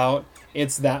comes about,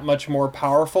 it's that much more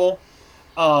powerful.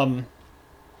 No,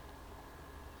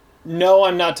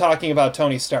 I'm not talking about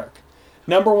Tony Stark.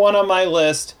 Number 1 on my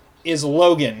list is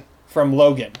Logan from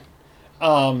Logan,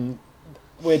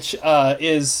 which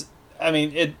is, I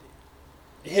mean,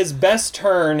 his best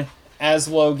turn as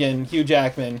Logan, Hugh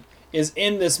Jackman, is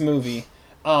in this movie.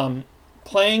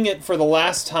 Playing it for the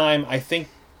last time, I think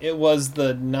it was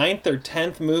the 9th or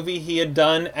 10th movie he had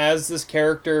done as this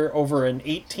character over an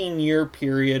 18-year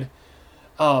period.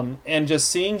 And just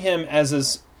seeing him as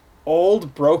this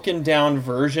old, broken down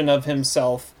version of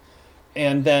himself,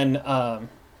 and then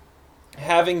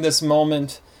having this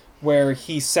moment where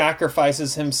he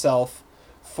sacrifices himself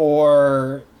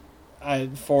for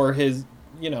his,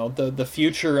 the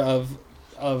future of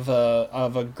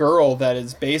a girl that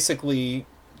is basically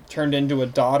turned into a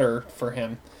daughter for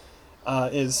him,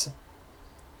 is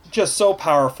just so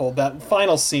powerful. That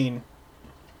final scene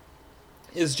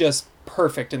is just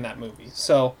perfect in that movie.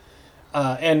 So,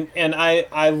 and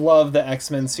I love the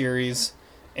X-Men series,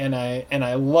 and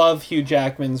I love Hugh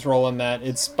Jackman's role in that.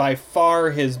 It's by far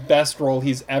his best role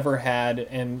he's ever had,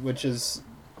 and which is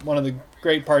one of the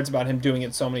great parts about him doing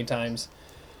it so many times.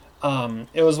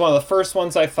 It was one of the first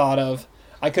ones I thought of.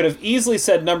 I could have easily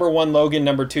said number 1 Logan,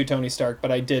 number 2 Tony Stark,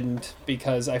 but I didn't,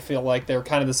 because I feel like they're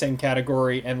kind of the same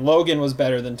category, and Logan was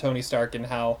better than Tony Stark in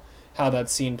how that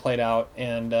scene played out,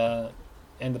 and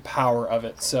the power of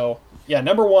it. So yeah,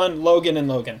 number 1 Logan and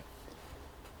Logan.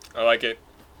 I like it.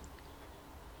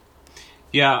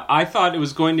 Yeah, I thought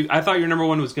your number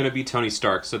 1 was going to be Tony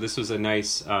Stark. So this was a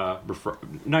nice,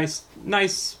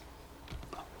 nice,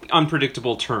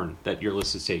 unpredictable turn that your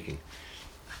list is taking.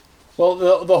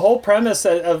 Well, the whole premise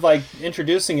of like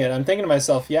introducing it, I'm thinking to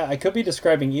myself, yeah, I could be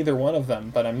describing either one of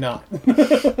them, but I'm not.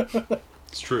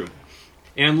 It's true.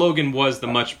 And Logan was the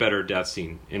much better death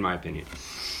scene, in my opinion.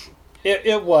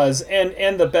 It was,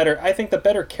 and the better, I think the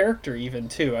better character even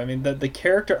too. I mean, the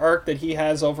character arc that he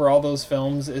has over all those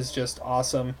films is just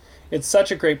awesome. It's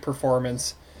such a great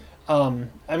performance.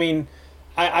 I mean,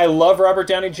 I love Robert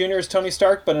Downey Jr. as Tony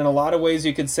Stark, but in a lot of ways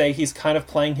you could say he's kind of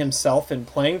playing himself in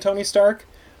playing Tony Stark,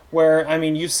 where, I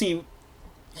mean, you see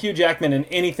Hugh Jackman in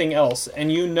anything else,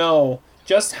 and you know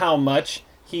just how much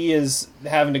he is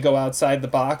having to go outside the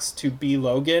box to be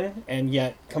Logan, and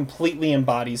yet completely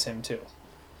embodies him too.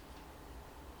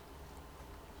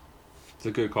 It's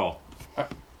a good call. All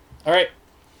right.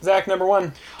 Zach, number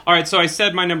 1. All right, so I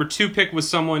said my number 2 pick was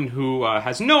someone who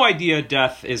has no idea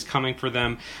death is coming for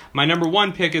them. My number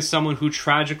 1 pick is someone who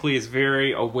tragically is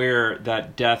very aware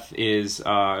that death is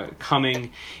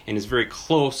coming and is very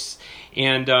close.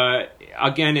 And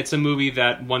again, it's a movie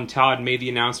that when Todd made the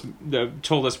announcement,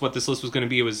 told us what this list was going to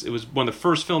be, it was one of the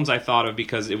first films I thought of,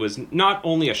 because it was not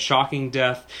only a shocking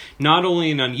death, not only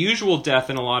an unusual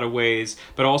death in a lot of ways,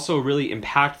 but also a really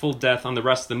impactful death on the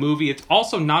rest of the movie. It's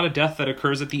also not a death that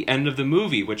occurs at the end of the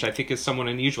movie, which I think is somewhat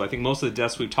unusual. I think most of the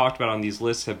deaths we've talked about on these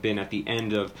lists have been at the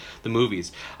end of the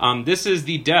movies. This is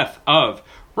the death of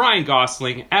Ryan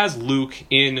Gosling as Luke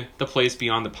in The Place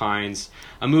Beyond the Pines,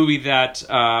 a movie that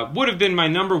would have been my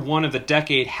number 1 of the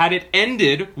decade had it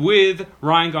ended with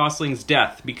Ryan Gosling's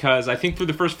death, because I think through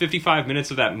the first 55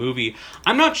 minutes of that movie,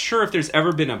 I'm not sure if there's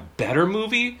ever been a better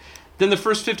movie than the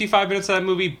first 55 minutes of that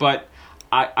movie, but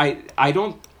I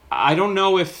don't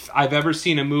know if I've ever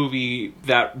seen a movie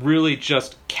that really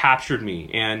just captured me.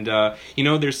 And,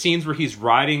 there's scenes where he's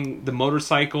riding the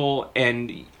motorcycle,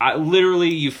 and literally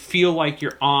you feel like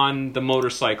you're on the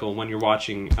motorcycle when you're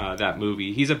watching that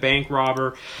movie. He's a bank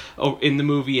robber in the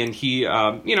movie, and he,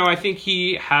 I think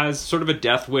he has sort of a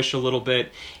death wish a little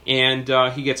bit, and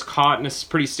he gets caught in a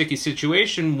pretty sticky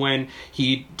situation when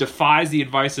he defies the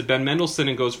advice of Ben Mendelsohn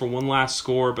and goes for one last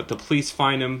score, but the police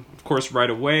find him, of course, right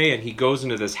away, and he goes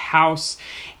into this house,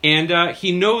 and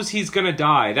he knows he's going to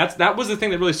die. That was the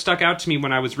thing that really stuck out to me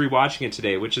when I was rewatching it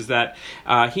today, which is that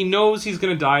he knows he's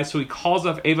going to die, so he calls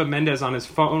up Eva Mendes on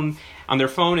their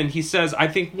phone, and he says, I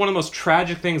think one of the most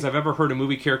tragic things I've ever heard a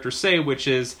movie character say, which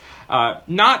is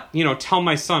not, tell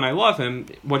my son I love him.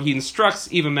 What he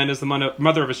instructs Eva Mendes, the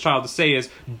mother of his child, to say is,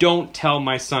 don't tell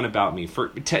my son about me.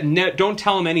 Don't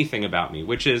tell him anything about me,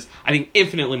 which is, I think,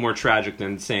 infinitely more tragic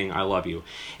than saying I love you.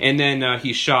 And then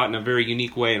he's shot in a very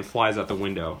unique way and flies out the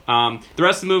window. The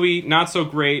rest of the movie, not so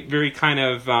great, very kind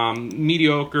of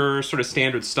mediocre, sort of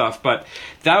standard stuff, but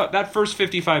that first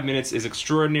 55 minutes is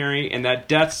extraordinary, and that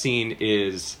death scene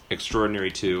is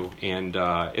extraordinary too, and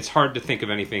it's hard to think of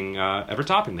anything ever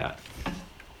topping that.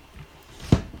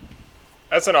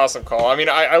 That's an awesome call. I mean,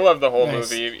 I love the whole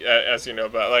Nice. movie, as you know,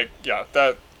 but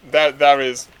that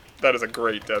is a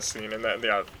great death scene, and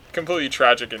completely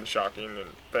tragic and shocking,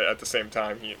 but at the same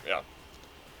time,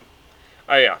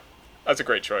 that's a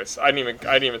great choice. I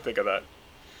didn't even think of that.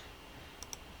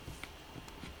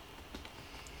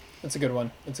 That's a good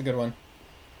one. All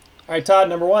right, Todd,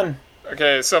 number 1.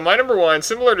 Okay, so my number 1,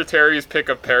 similar to Terry's pick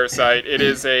of Parasite, it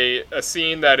is a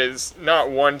scene that is not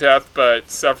one death, but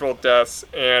several deaths,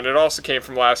 and it also came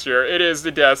from last year. It is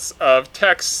the deaths of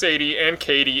Tex, Sadie, and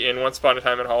Katie in Once Upon a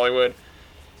Time in Hollywood.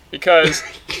 Because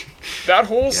that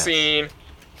whole scene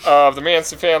of the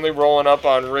Manson family rolling up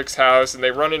on Rick's house, and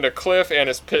they run into Cliff and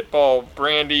his pit bull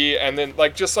Brandy, and then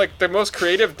just the most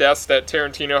creative deaths that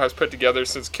Tarantino has put together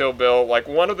since Kill Bill. Like,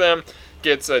 one of them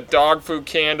gets a dog food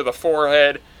can to the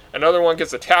forehead, another one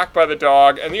gets attacked by the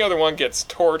dog, and the other one gets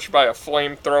torched by a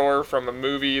flamethrower from a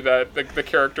movie that the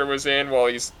character was in while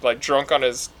he's drunk on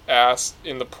his ass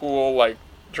in the pool,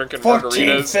 drinking 14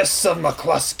 margaritas. Fists of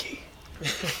McCluskey.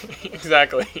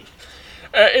 Exactly.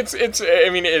 It's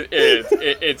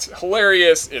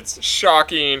hilarious, it's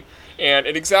shocking, and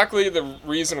it's exactly the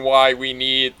reason why we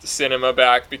need cinema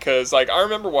back, because I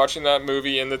remember watching that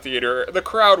movie in the theater, the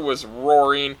crowd was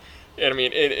roaring, and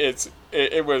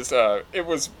it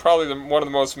was probably one of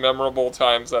the most memorable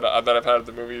times that I've had at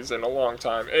the movies in a long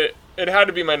time. It had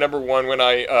to be my number one when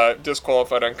I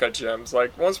disqualified Uncut Gems.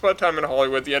 Once Upon a Time in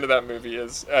Hollywood, the end of that movie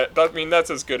is, that's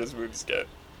as good as movies get.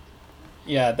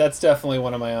 Yeah, that's definitely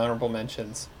one of my honorable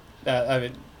mentions.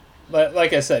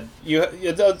 Like I said,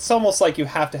 it's almost like you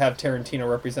have to have Tarantino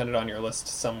represented on your list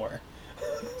somewhere.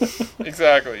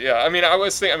 Exactly. Yeah. I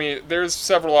was thinking. There's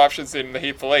several options in The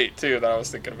Hateful Eight too that I was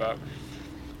thinking about.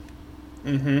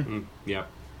 Yeah.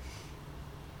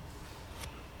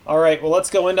 All right. Well, let's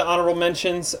go into honorable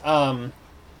mentions. The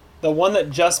one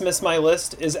that just missed my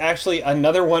list is actually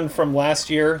another one from last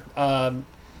year.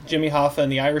 Jimmy Hoffa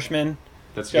and The Irishman.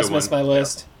 That's a just good missed one. my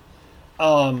list.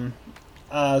 So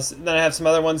then I have some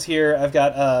other ones here. I've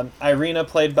got Irina,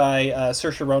 played by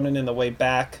Saoirse Ronan in The Way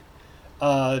Back.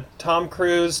 Tom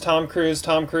Cruise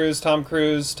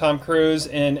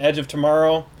in Edge of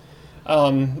Tomorrow.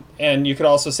 And you could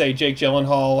also say Jake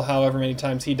Gyllenhaal, however many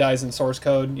times he dies in Source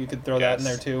Code. You could throw that in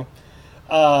there too.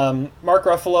 Mark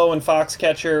Ruffalo in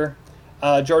Foxcatcher.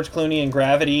 George Clooney in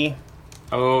Gravity.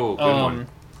 Oh, good one.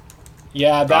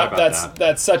 Yeah, Forgot about that.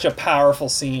 that's such a powerful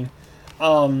scene.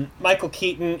 Michael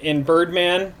Keaton in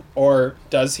Birdman, or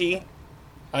does he?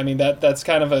 That's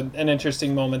kind of an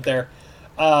interesting moment there.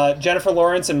 Jennifer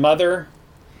Lawrence in Mother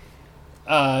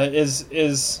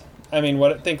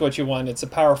think what you want. It's a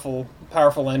powerful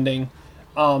ending.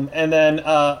 And then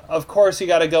of course you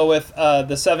got to go with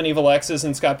the 7 Evil Exes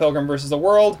in Scott Pilgrim vs. the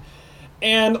World,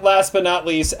 and last but not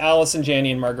least, Allison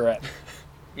Janney and Margaret.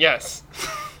 Yes.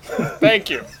 Thank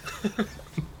you.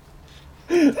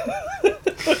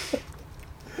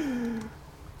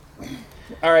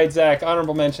 All right, Zach,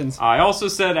 honorable mentions. I also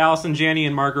said Allison Janney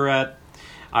and Margaret.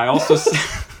 I also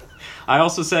I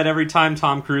also said every time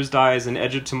Tom Cruise dies in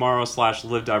Edge of Tomorrow /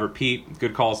 Live Die Repeat.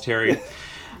 Good calls, Terry.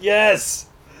 Yes.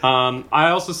 I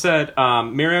also said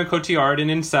Marion Cotillard in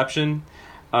Inception.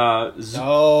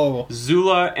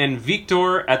 Zula and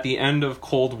Victor at the end of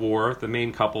Cold War, the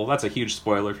main couple. That's a huge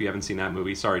spoiler if you haven't seen that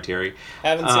movie. Sorry, Terry.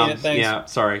 Haven't seen it, thanks. Yeah,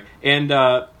 sorry. And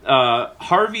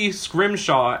Harvey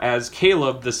Scrimshaw as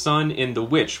Caleb, the son in The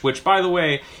Witch, which, by the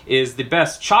way, is the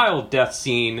best child death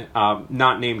scene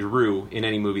not named Rue in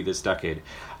any movie this decade.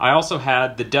 I also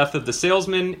had the death of the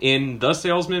salesman in The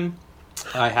Salesman.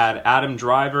 I had Adam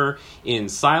Driver in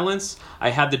Silence.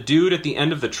 I had the dude at the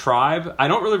end of The Tribe. I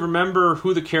don't really remember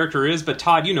who the character is, but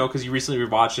Todd, you know, because you recently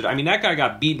rewatched it. That guy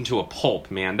got beaten to a pulp,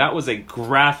 man. That was a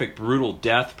graphic, brutal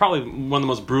death. Probably one of the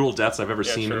most brutal deaths I've ever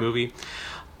seen in a movie.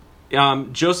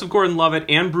 Joseph Gordon-Levitt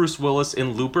and Bruce Willis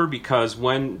in Looper, because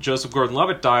when Joseph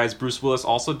Gordon-Levitt dies, Bruce Willis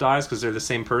also dies because they're the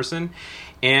same person.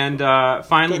 And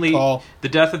finally, the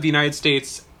death of the United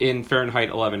States in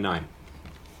Fahrenheit 11/9.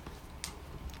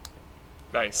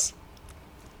 Nice.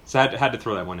 So I had to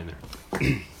throw that one in there.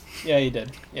 Yeah, you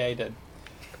did.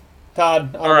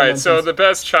 Todd. All right, so the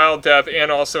best child death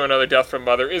and also another death from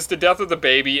Mother is the death of the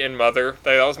baby in Mother.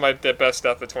 That was my best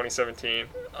death of 2017.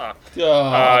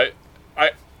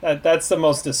 That's the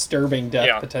most disturbing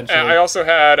death, potentially. I also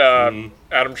had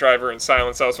Adam Driver in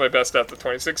Silence. That was my best death of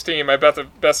 2016. My best of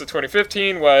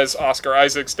 2015 was Oscar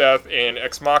Isaac's death in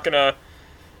Ex Machina.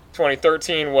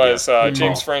 2013 was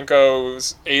James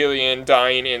Franco's alien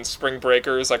dying in Spring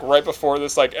Breakers, right before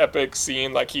this epic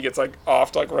scene, he gets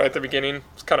offed right at the beginning.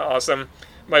 It's kind of awesome.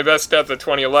 My best death of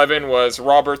 2011 was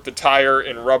Robert the Tire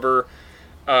in Rubber,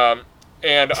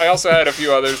 and I also had a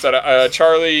few others that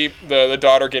Charlie, the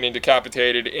daughter, getting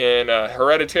decapitated in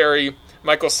Hereditary,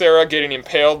 Michael Cera getting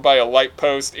impaled by a light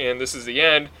post in This Is the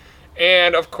End,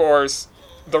 and of course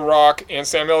The Rock and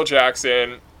Samuel L.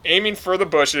 Jackson aiming for the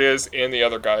bushes in The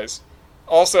Other Guys.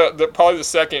 Also, probably the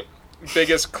second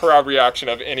biggest crowd reaction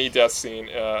of any death scene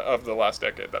of the last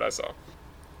decade that I saw.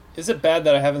 Is it bad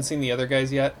that I haven't seen The Other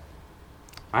Guys yet?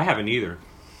 I haven't either.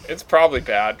 It's probably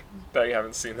bad that you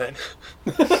haven't seen that.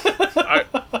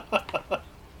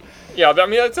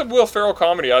 It's a Will Ferrell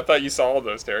comedy. I thought you saw all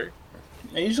those, Terry.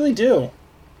 I usually do.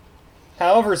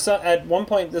 However, at one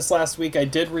point this last week, I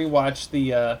did rewatch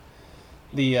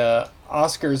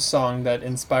Oscars song that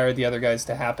inspired the other guys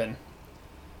to happen,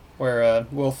 where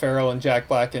Will Ferrell and Jack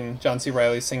Black and John C.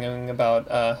 Reilly singing about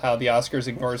how the Oscars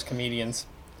ignores comedians.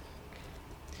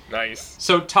 Nice.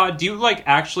 So, Todd, do you like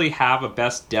actually have a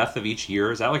best death of each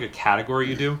year? Is that like a category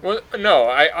you do? Well, no,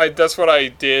 I that's what I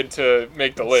did to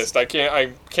make the list. I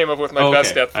came up with my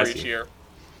best death for each year.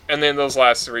 And then those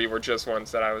last 3 were just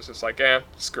ones that I was just like,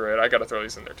 screw it. I got to throw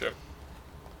these in there too.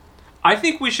 I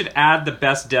think we should add the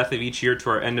best death of each year to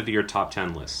our end of the year top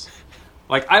 10 list.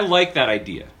 Like, I like that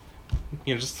idea.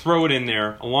 You know, just throw it in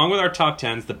there along with our top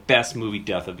 10s, the best movie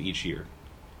death of each year.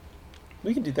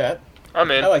 We can do that.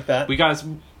 I'm in. I like that.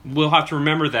 We'll have to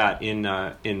remember that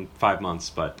in 5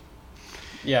 months, but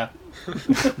yeah,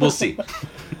 we'll see.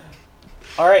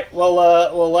 All right. Well,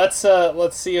 let's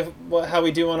see how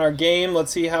we do on our game.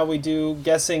 Let's see how we do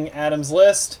guessing Adam's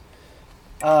list.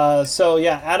 So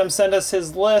yeah, Adam sent us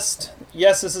his list.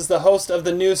 Yes, this is the host of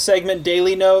the new segment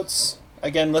Daily Notes.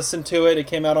 Again, listen to it. It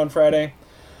came out on Friday.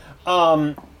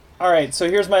 All right, so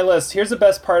here's my list. Here's the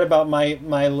best part about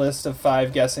my list of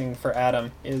 5 guessing for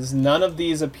Adam is none of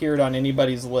these appeared on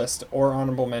anybody's list or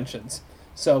honorable mentions.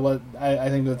 So I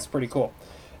think that's pretty cool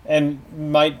and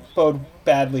might bode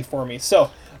badly for me.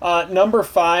 So number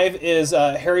 5 is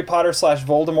Harry Potter /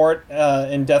 Voldemort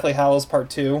in Deathly Hallows Part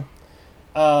 2.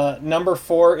 Number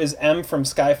 4 is M from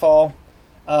Skyfall.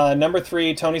 Number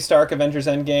 3, Tony Stark, Avengers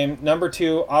Endgame. Number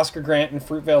 2, Oscar Grant in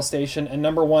Fruitvale Station. And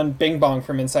number 1, Bing Bong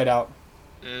from Inside Out.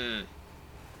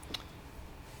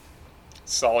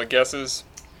 Solid guesses.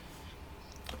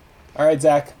 All right,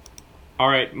 Zach. All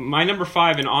right, my number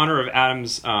 5 in honor of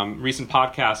Adam's recent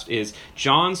podcast is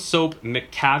John Soap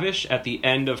McTavish at the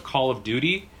end of Call of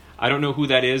Duty. I don't know who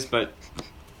that is, but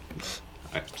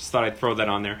I just thought I'd throw that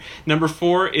on there. Number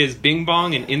 4 is Bing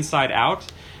Bong in Inside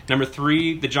Out. Number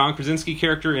 3, the John Krasinski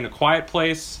character in A Quiet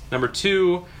Place. Number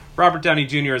 2, Robert Downey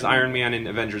Jr. as Iron Man in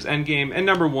Avengers Endgame. And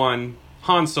number 1,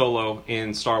 Han Solo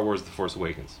in Star Wars The Force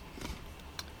Awakens.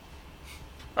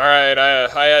 All right,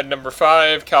 I had number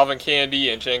 5, Calvin Candy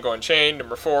in Django Unchained.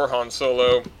 Number 4, Han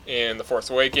Solo in The Force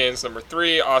Awakens. Number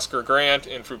 3, Oscar Grant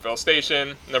in Fruitvale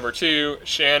Station. Number 2,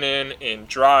 Shannon in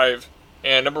Drive.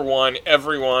 And number 1,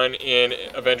 everyone in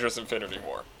Avengers Infinity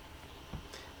War.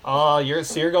 Oh, you're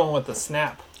going with the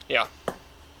snap. Yeah.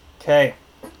 Okay.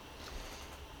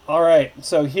 All right,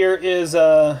 so here is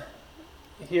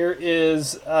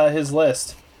his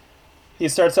list. He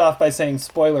starts off by saying,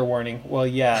 spoiler warning. Well,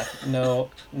 yeah,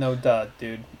 no, duh,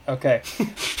 dude. Okay.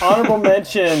 Honorable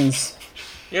mentions.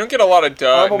 You don't get a lot of duh,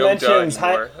 Honorable no duh mentions.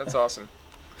 anymore. That's awesome.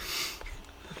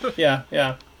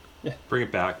 Yeah. Bring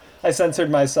it back. I censored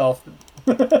myself.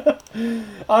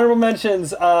 Honorable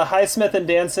mentions, Highsmith and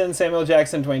Danson, Samuel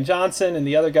Jackson, Dwayne Johnson, and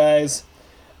the other guys.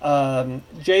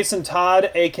 Jason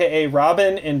Todd, a.k.a.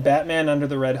 Robin, in Batman Under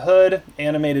the Red Hood.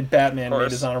 Animated Batman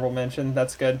made his honorable mention.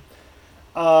 That's good.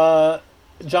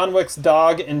 John Wick's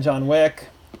dog in John Wick.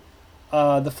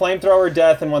 The flamethrower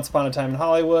death in Once Upon a Time in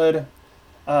Hollywood.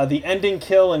 The ending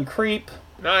kill in Creep.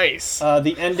 Nice.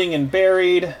 The ending in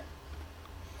Buried.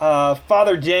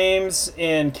 Father James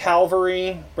in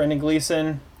Calvary, Brendan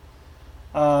Gleeson.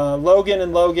 Logan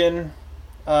in Logan.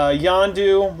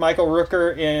 Yondu, Michael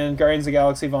Rooker in Guardians of the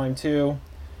Galaxy Volume 2.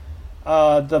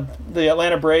 The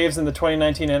Atlanta Braves in the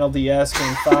 2019 NLDS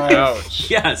Game 5. Ouch.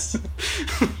 Yes.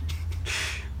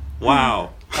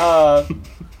 Wow.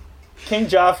 King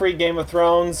Joffrey, Game of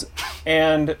Thrones,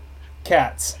 and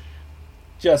Cats.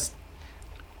 Just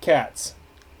Cats.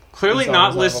 Clearly That's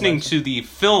not all listening mention. to the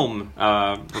film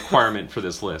requirement for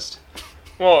this list.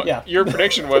 Well, Yeah. your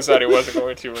prediction was that it wasn't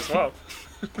going to as well.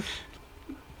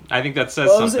 I think that says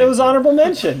Well, something. it was honorable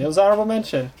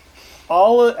mention.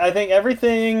 I think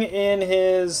everything in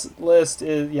his list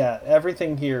is,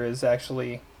 everything here is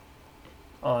actually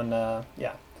on, All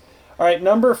right,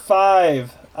 number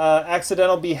 5,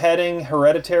 accidental beheading,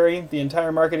 Hereditary. The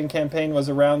entire marketing campaign was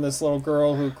around this little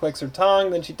girl who clicks her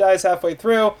tongue, then she dies halfway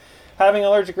through. Having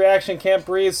allergic reaction, can't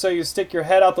breathe, so you stick your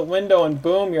head out the window and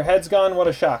boom, your head's gone. What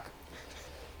a shock.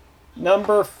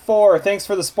 Number 4, thanks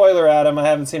for the spoiler, Adam. I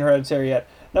haven't seen Hereditary yet.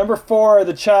 Number 4,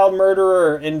 the child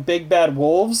murderer in Big Bad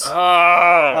Wolves.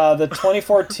 The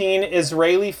 2014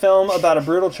 Israeli film about a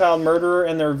brutal child murderer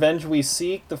and the revenge we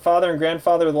seek. The father and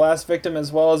grandfather of the last victim,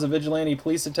 as well as a vigilante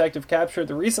police detective, capture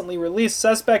the recently released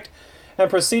suspect and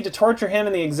proceed to torture him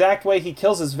in the exact way he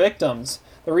kills his victims.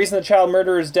 The reason the child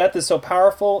murderer's death is so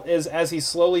powerful is as he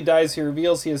slowly dies, he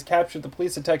reveals he has captured the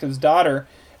police detective's daughter,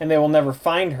 and they will never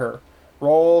find her.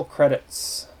 Roll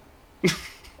credits.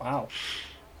 Wow.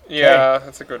 Yeah,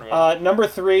 that's a good one. Number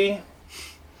 3,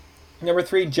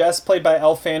 Jess, played by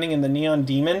Elle Fanning in The Neon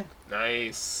Demon.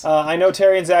 Nice. I know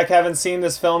Terry and Zach haven't seen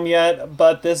this film yet,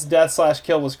 but this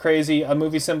death/kill was crazy. A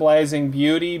movie symbolizing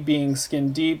beauty, being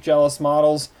skin deep, jealous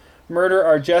models, murder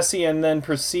our Jessie, and then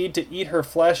proceed to eat her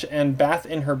flesh and bath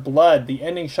in her blood. The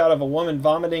ending shot of a woman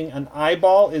vomiting an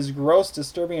eyeball is gross,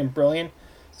 disturbing, and brilliant.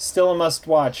 Still a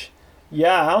must-watch.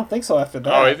 Yeah, I don't think so after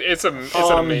that. Oh, it's an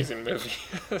amazing movie.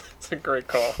 It's a great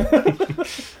call.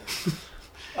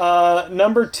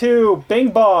 Number 2,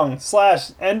 Bing Bong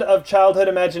 / End of Childhood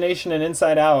Imagination and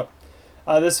Inside Out.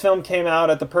 This film came out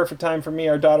at the perfect time for me.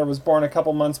 Our daughter was born a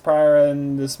couple months prior,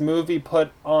 and this movie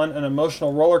put on an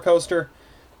emotional roller coaster.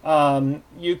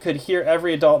 You could hear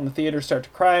every adult in the theater start to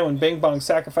cry when Bing Bong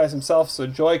sacrificed himself so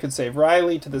Joy could save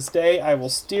Riley. To this day,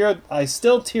 I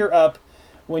still tear up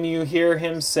when you hear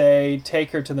him say,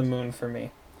 "Take her to the moon for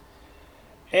me."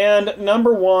 And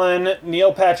number 1,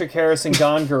 Neil Patrick Harris in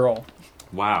Gone Girl.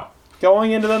 Wow.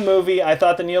 Going into the movie, I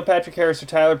thought that Neil Patrick Harris or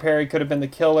Tyler Perry could have been the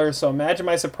killer, so imagine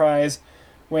my surprise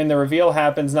when the reveal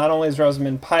happens. Not only is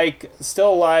Rosamund Pike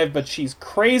still alive, but she's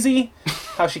crazy.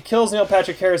 How she kills Neil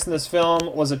Patrick Harris in this film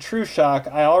was a true shock.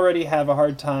 I already have a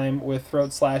hard time with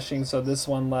throat slashing, so this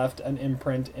one left an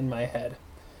imprint in my head.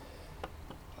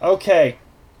 Okay.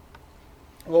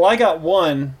 Well, I got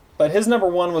 1, but his number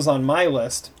 1 was on my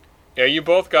list. Yeah, you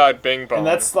both got Bing Bong. And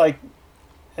that's like...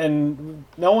 And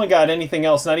no one got anything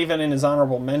else, not even in his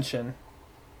honorable mention.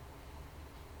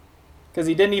 Because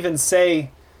he didn't even say...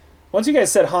 Once you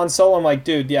guys said Han Solo, I'm like,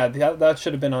 dude, yeah, that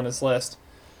should have been on his list.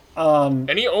 And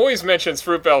he always mentions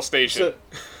Fruitvale Station.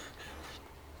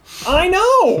 I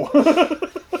know!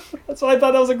 That's why I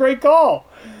thought that was a great call.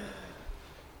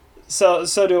 So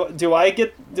do I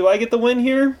get the win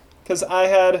here? Because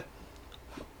I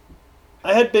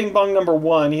had Bing Bong number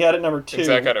 1. He had it number 2. And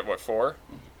Zach got it, what, 4?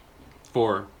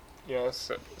 4.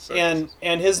 Yes. And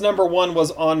his number 1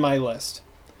 was on my list,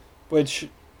 which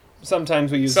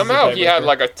sometimes we use. Somehow as a he had tiebreaker.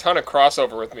 like a ton of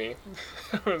crossover with me.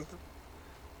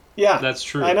 Yeah, That's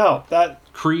true. I know that.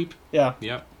 Creep. Yeah.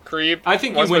 Yep. Creep. I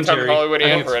think you Once Upon win, a Time in Terry. Hollywood I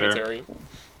and think it's fair. Hereditary.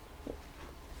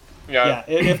 Yeah.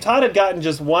 If Todd had gotten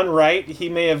just 1 right, he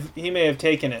may have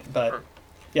taken it. But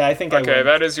yeah, I think I Okay, win.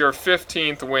 that is your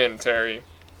 15th win, Terry.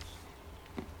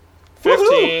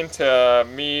 15 to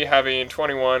me having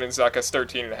 21 and Zach has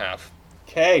 13.5.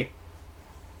 Okay.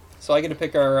 So I get to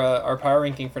pick our power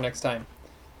ranking for next time.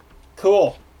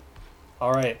 Cool.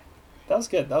 All right. That was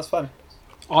good. That was fun.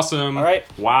 Awesome. All right.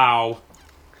 Wow.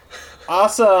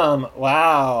 Awesome.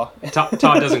 Wow. Todd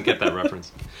doesn't get that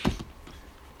reference.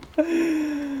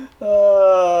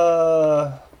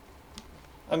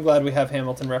 I'm glad we have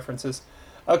Hamilton references.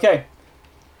 Okay.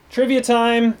 Trivia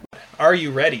time. Are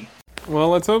you ready? Well,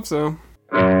 let's hope so.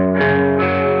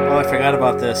 Oh, I forgot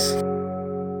about this.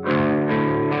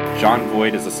 John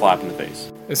Voight is a slap in the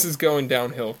face. This is going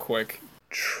downhill quick.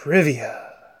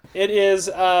 Trivia. It is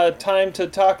time to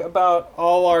talk about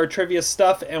all our trivia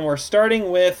stuff, and we're starting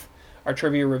with our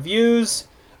trivia reviews.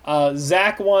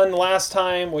 Zach won last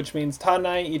time, which means Todd and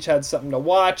I each had something to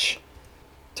watch.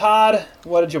 Todd,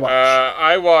 what did you watch?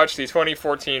 I watched the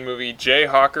 2014 movie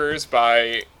Jayhawkers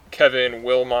by Kevin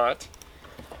Wilmot.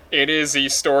 It is the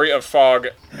story of Fog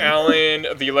Allen,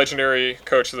 the legendary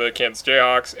coach of the Kansas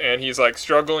Jayhawks, and he's like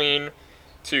struggling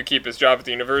to keep his job at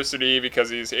the university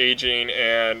because he's aging,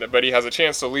 but he has a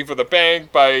chance to leave with a bang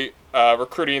by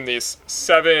recruiting this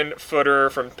 7-footer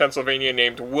from Pennsylvania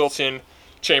named Wilton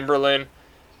Chamberlain.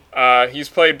 He's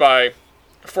played by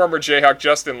former Jayhawk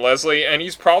Justin Leslie, and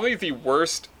he's probably the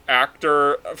worst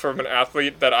actor from an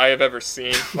athlete that I have ever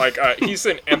seen. Like, he's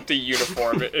an empty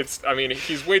uniform.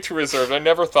 He's way too reserved. I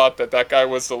never thought that guy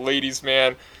was the ladies'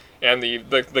 man and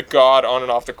the god on and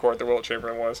off the court that Wilt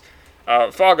Chamberlain was.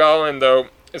 Fog Allen, though,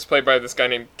 is played by this guy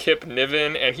named Kip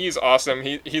Niven, and he's awesome.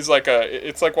 He's like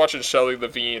it's like watching Shelley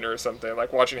Levine or something,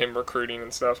 like watching him recruiting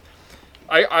and stuff.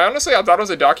 I honestly thought it was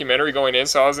a documentary going in,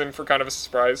 so I was in for kind of a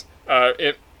surprise.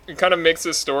 It kind of makes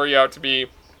this story out to be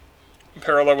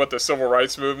parallel with the civil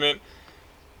rights movement,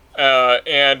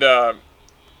 and I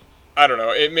don't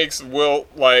know. It makes Wilt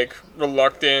like a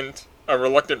reluctant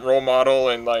role model,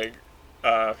 and like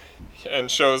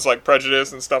and shows like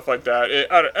prejudice and stuff like that.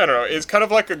 I don't know. It's kind of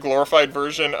like a glorified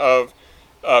version of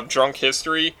Drunk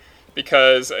History,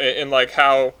 because in like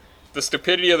how the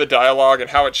stupidity of the dialogue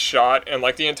and how it's shot, and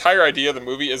like the entire idea of the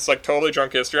movie is like totally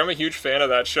Drunk History. I'm a huge fan of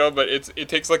that show, but it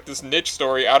takes like this niche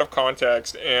story out of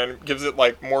context and gives it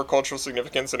like more cultural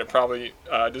significance than it probably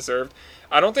deserved.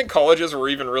 I don't think colleges were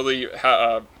even really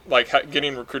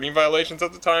getting recruiting violations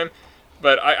at the time,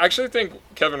 but I actually think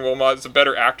Kevin Wilmot is a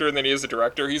better actor than he is a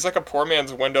director. He's like a poor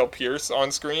man's Wendell Pierce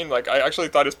on screen. Like, I actually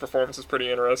thought his performance was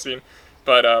pretty interesting.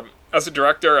 But as a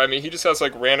director, I mean, he just has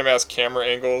like random ass camera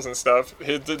angles and stuff.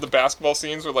 The basketball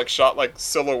scenes were like shot like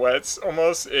silhouettes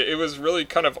almost. It was really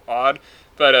kind of odd,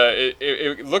 but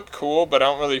it looked cool. But I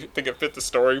don't really think it fit the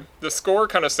story. The score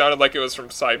kind of sounded like it was from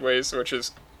Sideways, which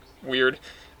is weird.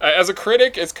 As a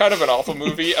critic, it's kind of an awful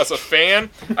movie. As a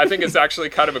fan, I think it's actually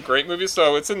kind of a great movie.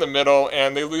 So it's in the middle,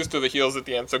 and they lose to the Heels at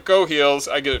the end. So go Heels!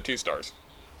 I give it 2 stars.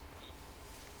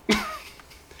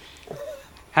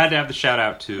 Had to have the shout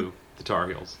out to the Tar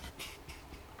Heels.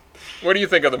 What do you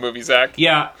think of the movie, Zach?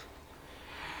 Yeah.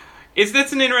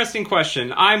 That's an interesting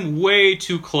question. I'm way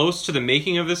too close to the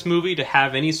making of this movie to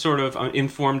have any sort of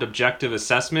informed, objective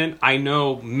assessment. I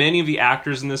know many of the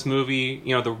actors in this movie.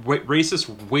 You know, the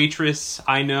racist waitress.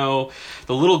 I know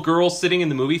the little girl sitting in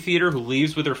the movie theater who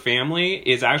leaves with her family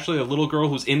is actually a little girl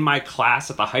who's in my class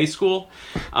at the high school.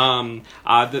 The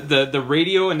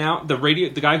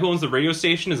guy who owns the radio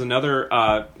station is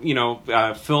another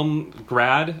film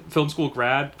school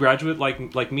graduate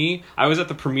like me. I was at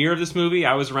the premiere of this movie.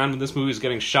 I was around when this movie was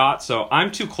getting shot, so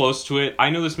I'm too close to it. I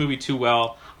know this movie too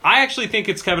well. I actually think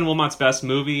it's Kevin Wilmot's best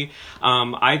movie.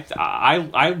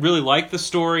 I really like the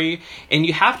story, and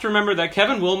you have to remember that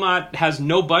Kevin Wilmot has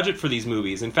no budget for these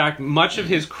movies. In fact, much of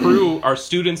his crew are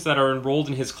students that are enrolled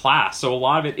in his class, so a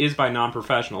lot of it is by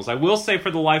non-professionals. I will say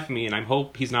for the life of me, and I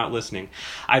hope he's not listening,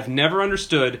 I've never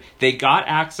understood they got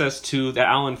access to the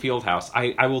Allen Fieldhouse.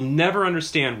 I will never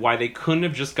understand why they couldn't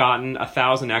have just gotten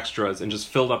 1,000 extras and just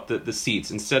filled up the seats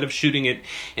instead of shooting it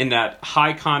in that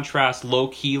high contrast, low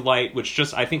key light, which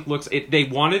just I think they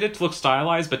wanted it to look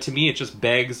stylized, but to me it just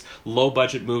begs low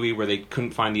budget movie where they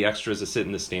couldn't find the extras to sit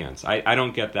in the stands. I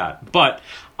don't get that, but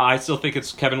I still think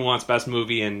it's Kevin Wilmot's best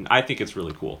movie, and I think it's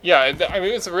really cool. Yeah, I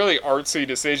mean, it's a really artsy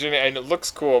decision, and it looks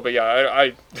cool, but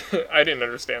yeah, I didn't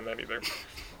understand that either.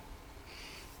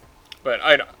 But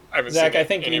I haven't Zach, seen I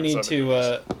think any you need episode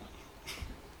of it. to.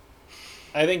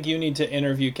 I think you need to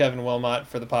interview Kevin Wilmot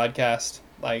for the podcast.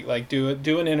 Like do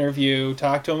an interview,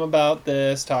 talk to him about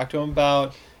this, talk to him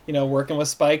about working with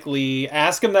Spike Lee.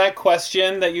 Ask him that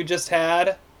question that you just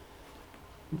had.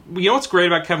 You know what's great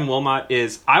about Kevin Wilmot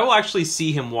is I will actually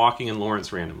see him walking in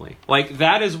Lawrence randomly. Like,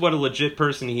 that is what a legit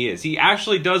person he is. He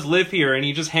actually does live here, and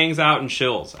he just hangs out and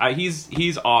chills.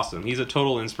 He's awesome. He's a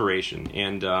total inspiration,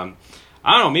 and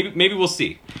I don't know. Maybe we'll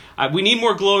see. We need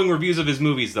more glowing reviews of his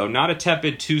movies, though. Not a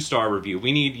tepid 2-star review.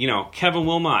 We need, Kevin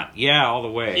Wilmot. Yeah, all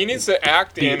the way. He needs to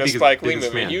act in a Spike Lee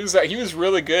movie. He was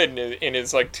really good in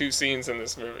his 2 scenes in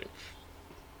this movie.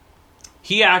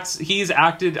 He's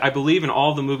acted, I believe, in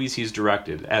all the movies he's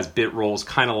directed as bit roles,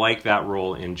 kind of like that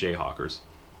role in Jayhawkers.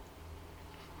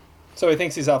 So he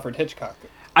thinks he's Alfred Hitchcock.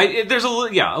 There's a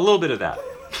little bit of that.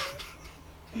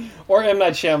 Or M.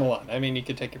 Night Shyamalan. I mean, you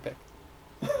could take your pick.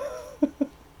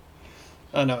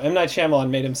 Oh no, M. Night Shyamalan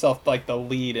made himself like the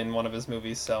lead in one of his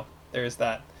movies, so there's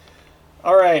that.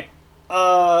 All right,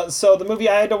 so the movie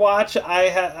I had to watch,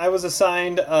 I was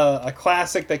assigned a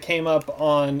classic that came up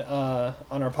on our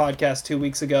podcast 2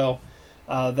 weeks ago.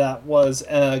 That was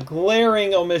a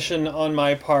glaring omission on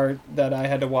my part that I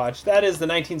had to watch. That is the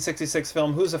 1966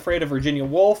 film Who's Afraid of Virginia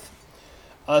Woolf,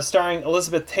 starring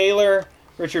Elizabeth Taylor,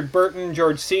 Richard Burton,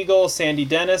 George Segal, Sandy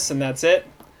Dennis, and that's it.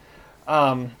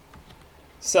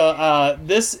 So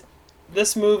this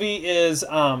movie is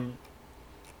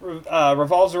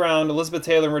revolves around Elizabeth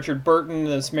Taylor and Richard Burton,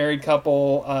 this married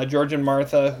couple, George and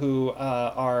Martha, who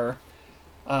are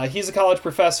he's a college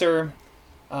professor.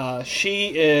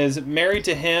 She is married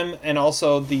to him and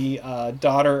also the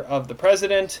daughter of the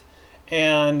president.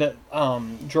 And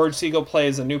George Segal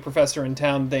plays a new professor in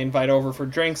town they invite over for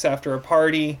drinks after a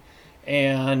party,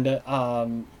 and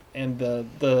the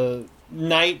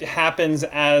night happens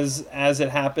as it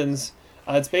happens.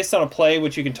 It's based on a play,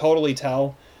 which you can totally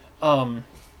tell. The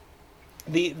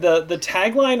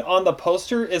tagline on the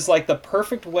poster is like the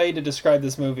perfect way to describe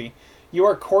this movie. You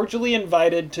are cordially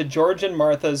invited to George and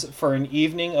Martha's for an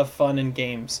evening of fun and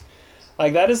games.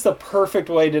 Like, that is the perfect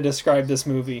way to describe this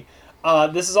movie.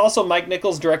 This is also Mike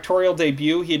Nichols' directorial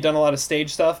debut. He had done a lot of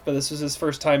stage stuff, but this was his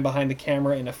first time behind the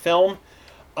camera in a film.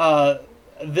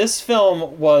 This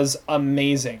film was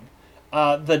amazing.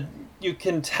 You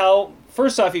can tell.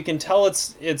 First off, you can tell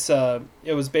it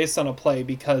was based on a play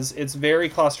because it's very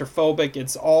claustrophobic.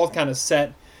 It's all kind of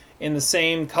set in the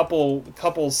same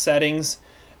couple settings,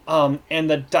 and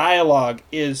the dialogue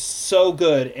is so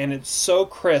good and it's so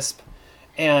crisp,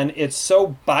 and it's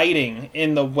so biting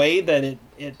in the way that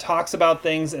it talks about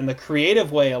things, and the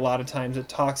creative way a lot of times it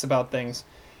talks about things.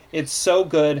 It's so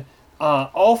good.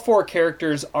 All 4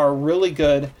 characters are really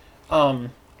good.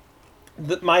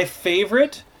 My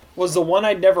favorite was the one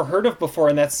I'd never heard of before,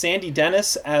 and that's Sandy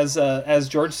Dennis as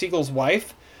George Segal's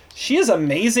wife. she is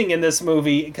amazing in this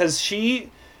movie because she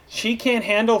can't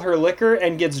handle her liquor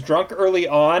and gets drunk early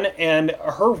on, and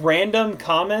her random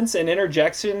comments and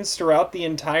interjections throughout the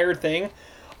entire thing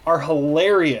are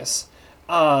hilarious.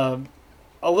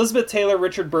 Elizabeth Taylor,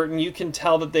 Richard Burton, you can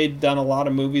tell that they've done a lot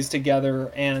of movies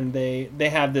together, and they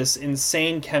have this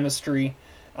insane chemistry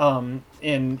in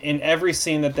every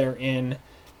scene that they're in,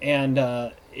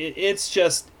 and it's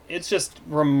just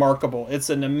remarkable. It's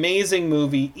an amazing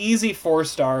movie, easy 4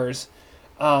 stars.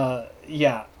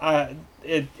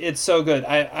 It's so good.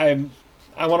 I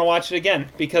want to watch it again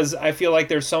because I feel like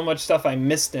there's so much stuff I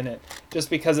missed in it, just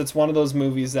because it's one of those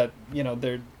movies that, you know,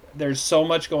 there's so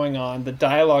much going on. The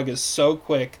dialogue is so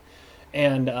quick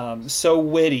and so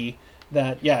witty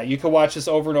that, you could watch this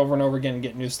over and over and over again and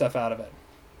get new stuff out of it.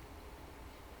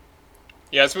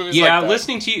 Yeah, it's movies like that.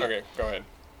 Listening to you... Okay, go ahead.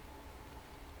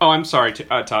 Oh, I'm sorry,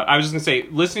 Todd. I was just going to say,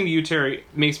 listening to you, Terry,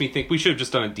 makes me think we should have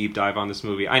just done a deep dive on this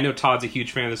movie. I know Todd's a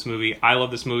huge fan of this movie. I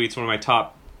love this movie. It's one of my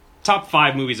top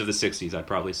 5 movies of the 60s, I'd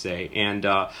probably say. And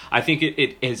I think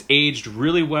it has aged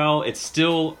really well. It's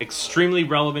still extremely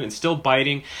relevant. It's still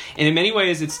biting. And in many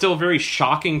ways, it's still very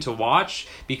shocking to watch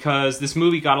because this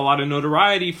movie got a lot of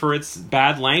notoriety for its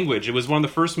bad language. It was one of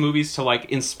the first movies to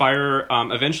inspire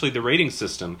eventually the rating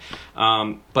system.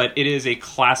 But it is a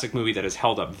classic movie that has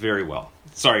held up very well.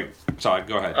 Sorry, Todd,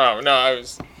 go ahead. Oh, no, I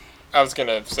was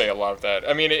gonna say a lot of that.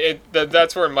 I mean,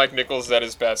 that's where Mike Nichols is at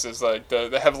his best, is like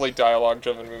the heavily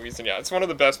dialogue-driven movies, and it's one of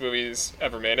the best movies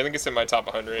ever made. I think it's in my top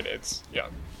 100. It's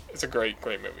a great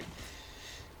movie.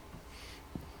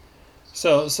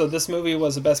 So this movie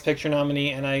was a Best Picture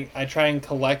nominee, and I try and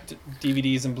collect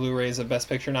DVDs and Blu-rays of Best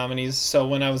Picture nominees. So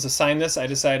when I was assigned this, I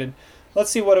decided,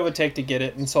 let's see what it would take to get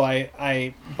it, and so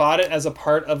I bought it as a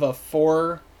part of a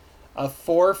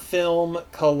 4-film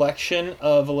collection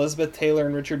of Elizabeth Taylor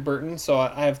and Richard Burton. So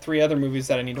I have 3 other movies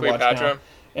that I need to watch now.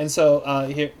 And so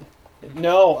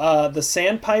The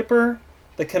Sandpiper,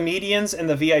 The Comedians, and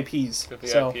The VIPs. The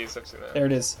VIPs, I've seen that. There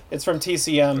it is. It's from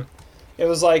TCM. It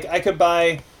was like I could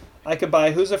buy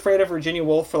Who's Afraid of Virginia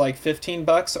Woolf for like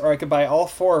 $15, or I could buy all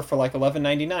 4 for like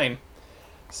 $11.99.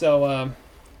 So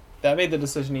that made the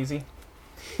decision easy.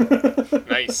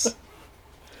 Nice.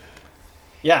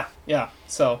 Yeah.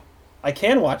 So I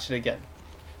can watch it again.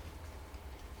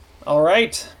 All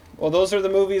right. Well, those are the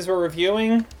movies we're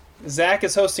reviewing. Zach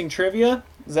is hosting trivia.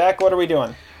 Zach, what are we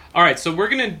doing? All right, so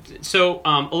Olivia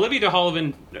de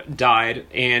Havilland died,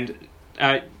 and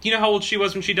you know how old she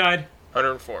was when she died?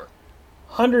 104.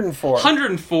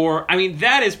 104. I mean,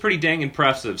 that is pretty dang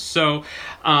impressive. So,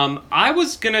 I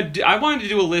wanted to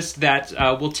do a list that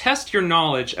will test your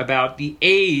knowledge about the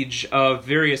age of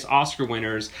various Oscar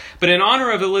winners. But in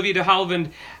honor of Olivia de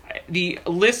Havilland, the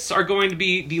lists are going to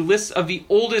be the lists of the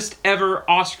oldest ever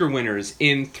Oscar winners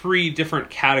in 3 different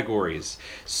categories.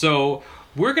 So,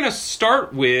 we're going to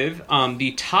start with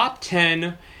the top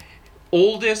 10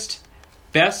 oldest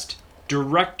best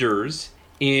directors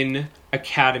in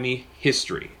Academy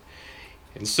history.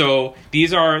 And so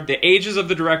these are the ages of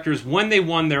the directors when they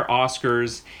won their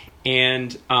Oscars.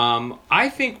 And I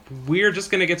think we're just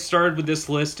going to get started with this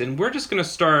list, and we're just going to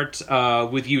start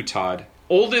with you, Todd.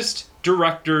 Oldest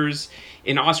directors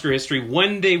in Oscar history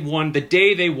when they won, the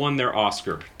day they won their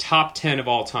Oscar. Top 10 of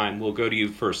all time. We'll go to you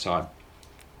first, Todd.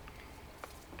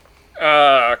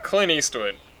 Clint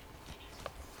Eastwood.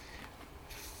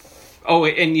 Oh,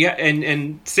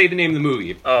 and say the name of the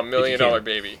movie. $1 Million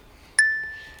Baby.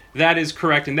 That is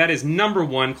correct, and that is number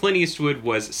 1. Clint Eastwood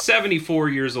was 74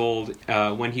 years old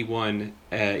when he won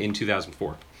in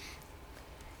 2004.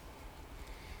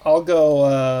 I'll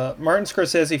go Martin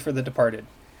Scorsese for The Departed.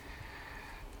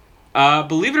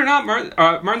 Believe it or not,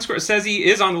 Martin Scorsese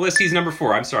is on the list. He's number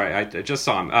 4. I'm sorry, I just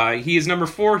saw him. He is number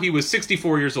 4. He was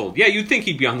 64 years old. Yeah, you'd think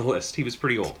he'd be on the list. He was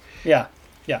pretty old. Yeah.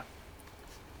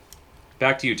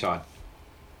 Back to you, Todd.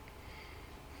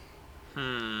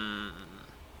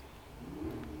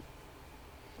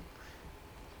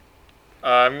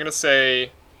 I'm going to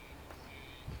say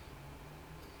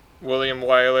William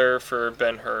Wyler for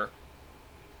Ben-Hur.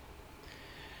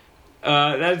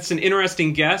 That's an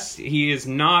interesting guess. He is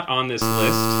not on this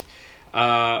list.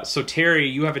 So, Terry,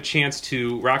 you have a chance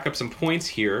to rack up some points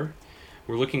here.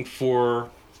 We're looking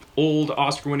for old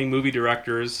Oscar-winning movie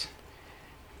directors.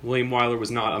 William Wyler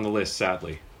was not on the list,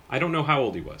 sadly. I don't know how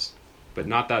old he was, but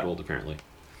not that old, apparently.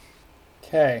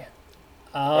 Okay.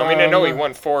 I mean, I know he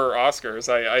won 4 Oscars.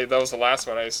 That was the last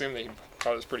one. I assume that he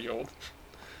probably was pretty old.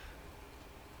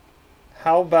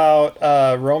 How about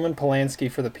Roman Polanski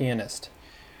for The Pianist?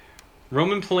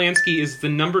 Roman Polanski is the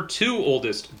number 2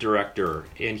 oldest director,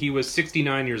 and he was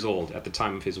 69 years old at the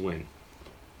time of his win.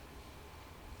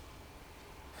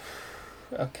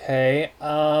 Okay.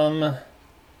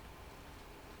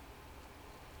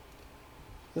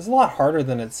 This is a lot harder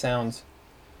than it sounds.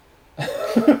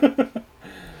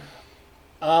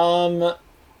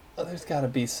 There's got to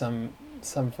be some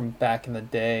from back in the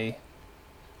day.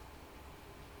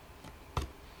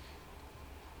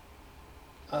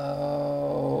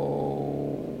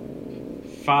 Oh.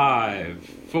 5,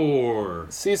 4.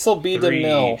 Cecil B. 3.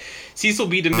 DeMille. Cecil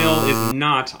B. DeMille is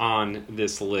not on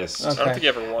this list. Okay. I don't think he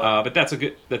ever won. But that's a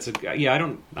good. Yeah. I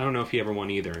don't know if he ever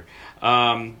won either.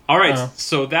 All right.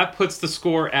 So that puts the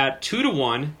score at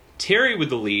 2-1. Terry with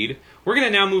the lead. We're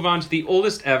gonna now move on to the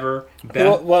oldest ever.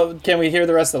 Well, can we hear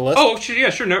the rest of the list? Oh, sure,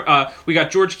 yeah, sure. No, we got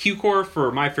George Cukor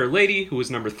for My Fair Lady, who was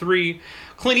number 3.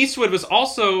 Clint Eastwood was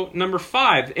also number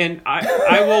 5, and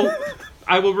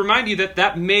I will remind you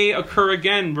that may occur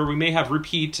again, where we may have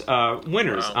repeat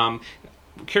winners. Wow.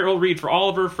 Carol Reed for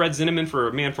Oliver, Fred Zinnemann for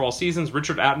A Man for All Seasons,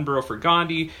 Richard Attenborough for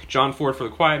Gandhi, John Ford for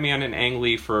The Quiet Man, and Ang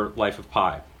Lee for Life of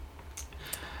Pi.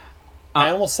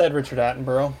 I almost said Richard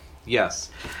Attenborough.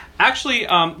 Yes. Actually,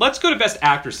 let's go to Best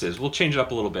Actresses. We'll change it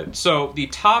up a little bit. So, the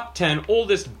top 10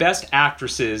 oldest Best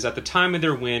Actresses at the time of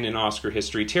their win in Oscar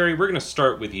history. Terry, we're going to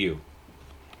start with you.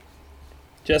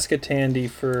 Jessica Tandy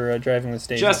for Driving Miss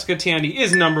Daisy. Jessica Tandy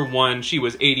is number 1. She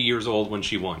was 80 years old when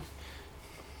she won.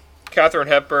 Katharine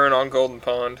Hepburn on Golden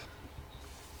Pond.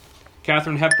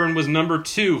 Katharine Hepburn was number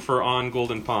 2 for On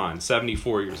Golden Pond,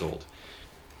 74 years old.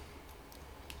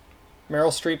 Meryl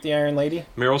Streep, the Iron Lady.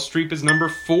 Meryl Streep is number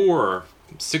 4,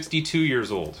 62 years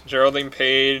old. Geraldine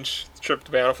Page, Trip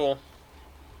to Bountiful.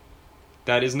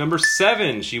 That is number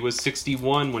 7. She was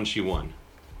 61 when she won.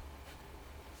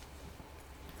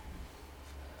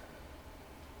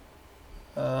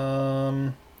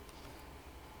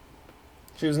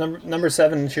 She was number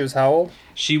 7. She was how old?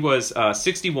 She was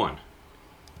 61.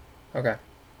 Okay.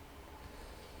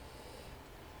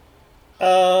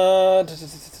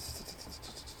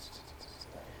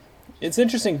 It's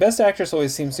interesting. Best Actress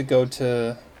always seems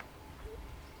to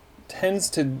tends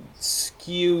to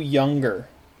skew younger,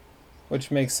 which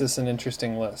makes this an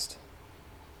interesting list.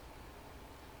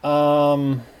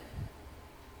 Julianne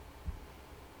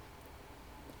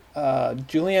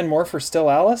Moore for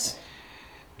Still Alice?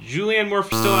 Julianne Moore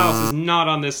for Still Alice is not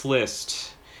on this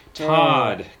list.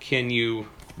 Todd, can you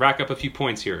rack up a few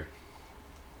points here?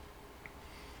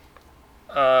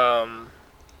 Well,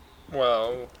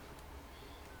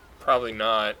 probably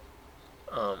not.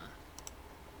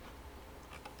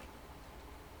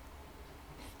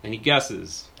 Any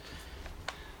guesses?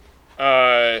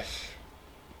 5,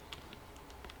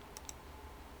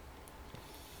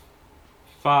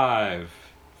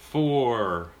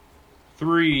 4,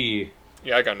 3,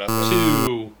 Yeah, I got nothing.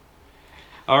 2.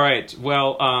 All right.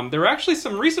 Well, there are actually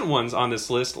some recent ones on this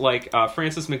list, like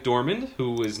Frances McDormand,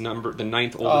 who is the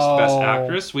 9th oldest Best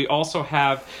Actress. We also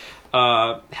have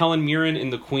Helen Mirren in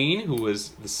The Queen, who was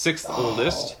the 6th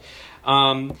oldest.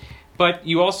 But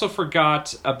you also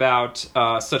forgot about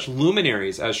such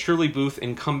luminaries as Shirley Booth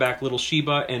in Come Back Little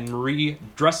Sheba and Marie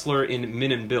Dressler in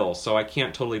Min and Bill, so I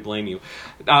can't totally blame you.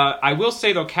 I will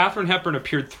say, though, Katharine Hepburn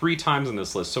appeared 3 times on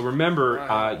this list, so remember,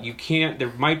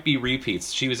 there might be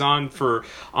repeats. She was on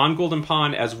Golden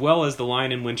Pond as well as The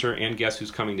Lion in Winter and Guess Who's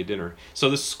Coming to Dinner.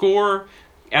 So the score,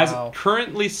 as it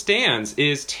currently stands,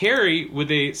 is Terry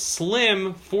with a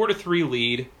slim 4-3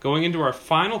 lead going into our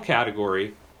final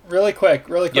category. Really quick.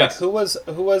 Yes. Who was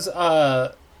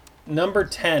number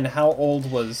 10? How old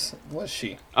was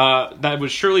she? That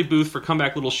was Shirley Booth for Come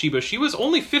Back Little Sheba. She was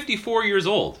only 54 years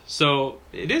old, so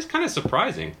it is kind of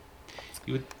surprising.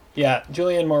 Yeah,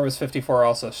 Julianne Moore was 54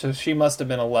 also, so she must have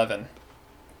been 11.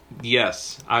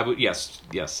 Yes, I would. Yes.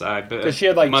 Because she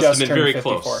had must just have been turned very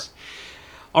 54. close.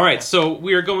 All right, so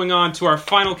we are going on to our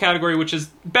final category, which is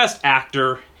Best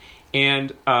Actor.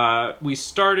 And we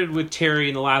started with Terry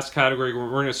in the last category. We're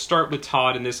going to start with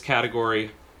Todd in this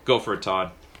category. Go for it,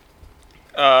 Todd.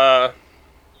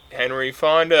 Henry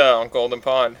Fonda on Golden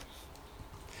Pond.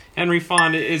 Henry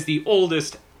Fonda is the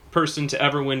oldest person to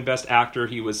ever win Best Actor.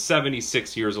 He was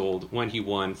 76 years old when he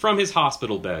won from his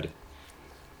hospital bed.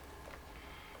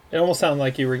 It almost sounded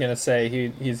like you were going to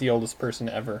say he's the oldest person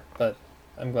ever, but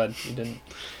I'm glad you didn't.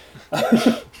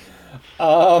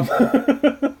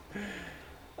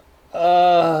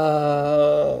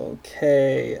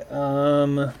 Okay.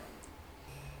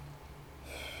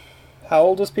 How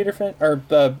old was Peter Finch? I'm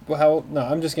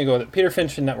just gonna go with it. Peter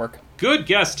Finch and Network. Good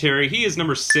guess, Terry. He is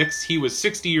number 6. He was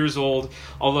 60 years old,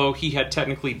 although he had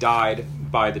technically died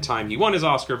by the time he won his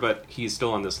Oscar, but he's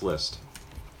still on this list.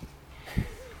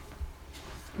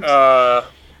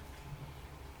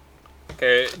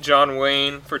 Okay, John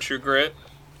Wayne for True Grit.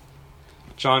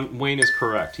 John Wayne is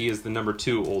correct. He is the number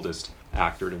 2 oldest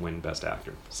actor to win Best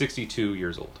Actor. 62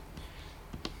 years old.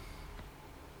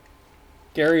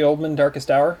 Gary Oldman, Darkest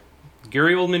Hour.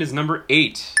 Gary Oldman is number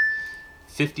 8.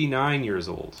 59 years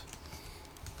old.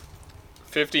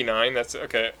 59. That's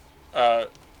okay.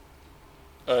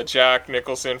 Jack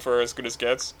Nicholson for As Good as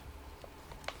Gets.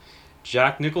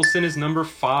 Jack Nicholson is number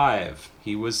 5.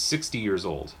 He was 60 years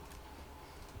old.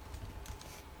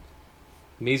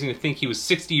 Amazing to think he was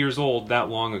 60 years old that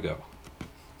long ago.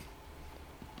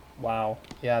 Wow.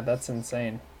 Yeah, that's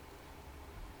insane.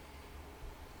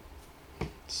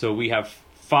 So we have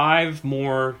 5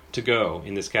 more to go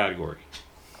in this category.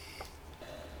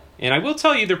 And I will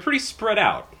tell you, they're pretty spread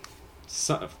out.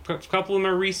 A couple of them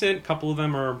are recent, a couple of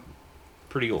them are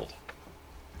pretty old.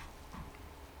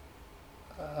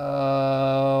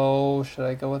 Oh, should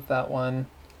I go with that one?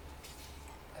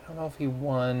 I don't know if he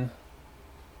won.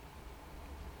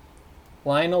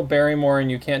 Lionel Barrymore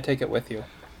and You Can't Take It With You.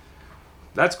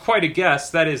 That's quite a guess.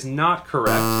 That is not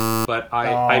correct, but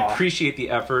I appreciate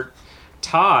the effort.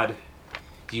 Todd,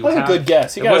 do you have... That was a good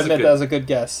guess. You gotta admit that was a good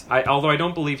guess. Although I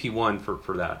don't believe he won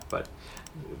for that, but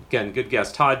again, good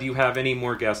guess. Todd, do you have any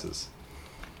more guesses?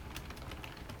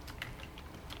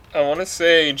 I want to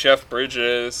say Jeff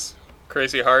Bridges,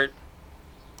 Crazy Heart.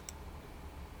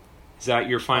 Is that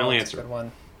your final That's answer? a good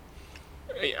one.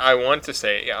 I want to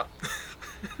say it, yeah.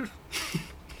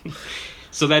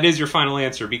 So that is your final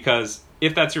answer, because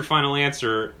if that's your final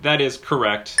answer, that is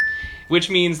correct, which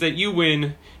means that you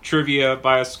win trivia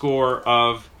by a score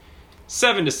of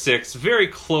 7-6. Very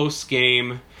close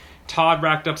game. Todd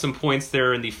racked up some points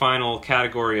there in the final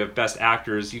category of Best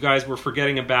Actors. You guys were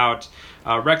forgetting about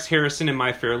Rex Harrison in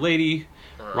My Fair Lady,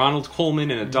 Ronald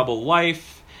Colman in A Double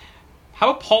Life.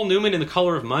 How about Paul Newman in The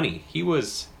Color of Money? He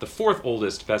was the 4th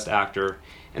oldest Best Actor.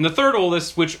 And the 3rd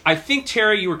oldest, which I think,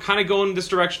 Terry, you were kind of going this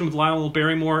direction with Lionel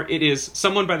Barrymore, it is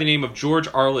someone by the name of George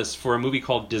Arliss for a movie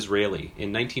called Disraeli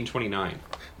in 1929.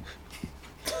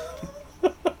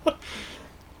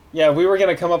 Yeah, we were going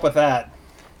to come up with that.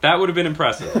 That would have been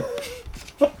impressive.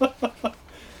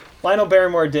 Lionel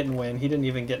Barrymore didn't win. He didn't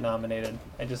even get nominated.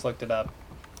 I just looked it up,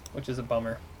 which is a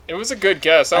bummer. It was a good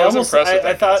guess. I was impressed with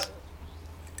that guess.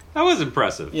 That was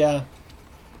impressive. Yeah.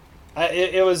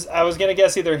 I was going to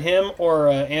guess either him or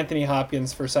Anthony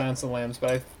Hopkins for Silence of the Lambs, but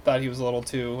I thought he was a little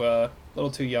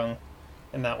too young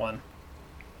in that one.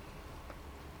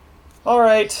 All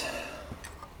right.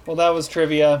 Well, that was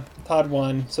trivia. Todd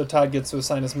won, so Todd gets to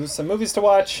assign us some movies to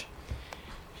watch.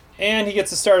 And he gets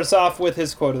to start us off with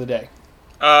his quote of the day.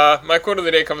 My quote of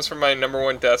the day comes from my number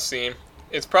 1 death scene.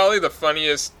 It's probably the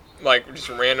funniest, just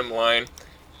random line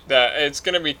that it's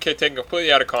going to be taken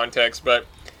completely out of context, but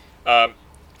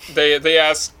they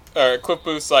ask Cliff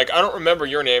Booth's like, I don't remember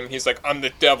your name. He's like, I'm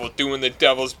the devil doing the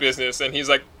devil's business. And he's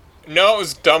like, no, it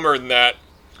was dumber than that.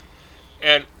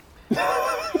 And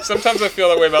sometimes I feel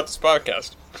that way about this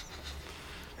podcast.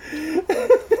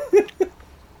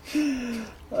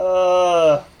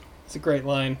 It's a great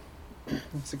line.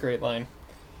 It's a great line.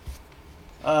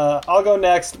 I'll go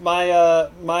next.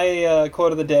 My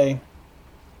quote of the day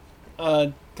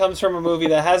comes from a movie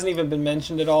that hasn't even been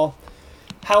mentioned at all.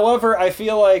 However, I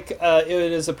feel like it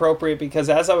is appropriate because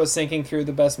as I was thinking through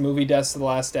the best movie deaths of the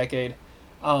last decade,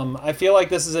 I feel like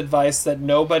this is advice that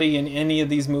nobody in any of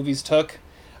these movies took.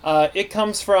 It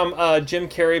comes from Jim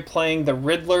Carrey playing the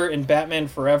Riddler in Batman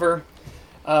Forever.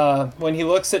 When he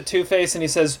looks at Two-Face and he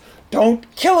says,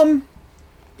 "Don't kill him.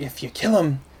 If you kill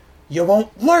him, you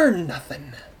won't learn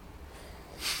nothing."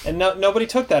 And nobody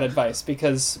took that advice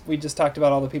because we just talked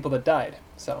about all the people that died.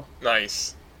 So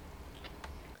nice.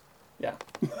 Yeah.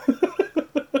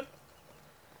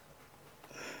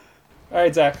 All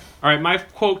right, Zach. All right, my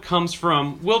quote comes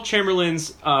from Wilt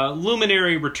Chamberlain's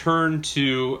luminary return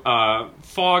to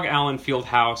Fog Allen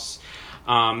Fieldhouse.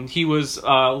 He was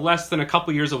less than a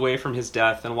couple years away from his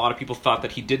death, and a lot of people thought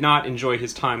that he did not enjoy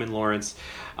his time in Lawrence.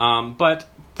 But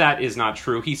that is not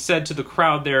true. He said to the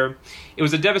crowd there, "It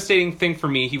was a devastating thing for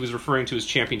me," he was referring to his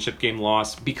championship game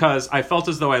loss, "because I felt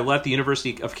as though I let the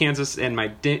University of Kansas and my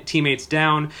teammates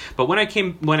down. But when I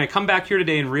come back here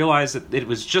today and realize that it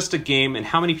was just a game, and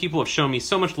how many people have shown me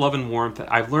so much love and warmth,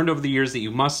 I've learned over the years that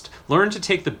you must learn to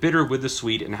take the bitter with the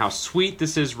sweet, and how sweet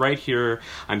this is right here.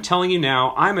 I'm telling you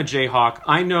now, I'm a Jayhawk.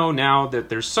 I know now that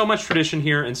there's so much tradition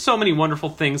here, and so many wonderful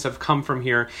things have come from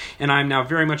here, and I'm now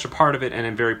very much a part of it, and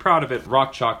I'm very proud of it.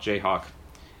 Rock Chalk Jayhawk."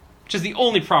 Which is the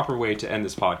only proper way to end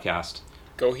this podcast.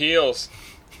 Go Heels.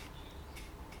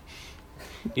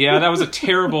 Yeah, that was a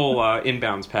terrible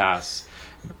inbounds pass.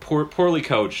 Poorly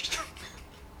coached.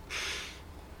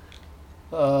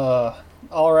 All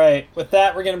right. With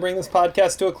that, we're going to bring this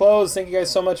podcast to a close. Thank you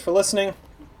guys so much for listening.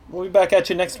 We'll be back at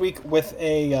you next week with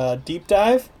a deep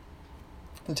dive.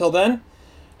 Until then,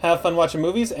 have fun watching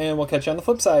movies, and we'll catch you on the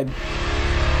flip side.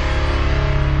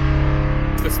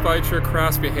 Despite your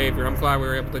crass behavior, I'm glad we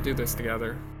were able to do this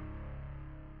together.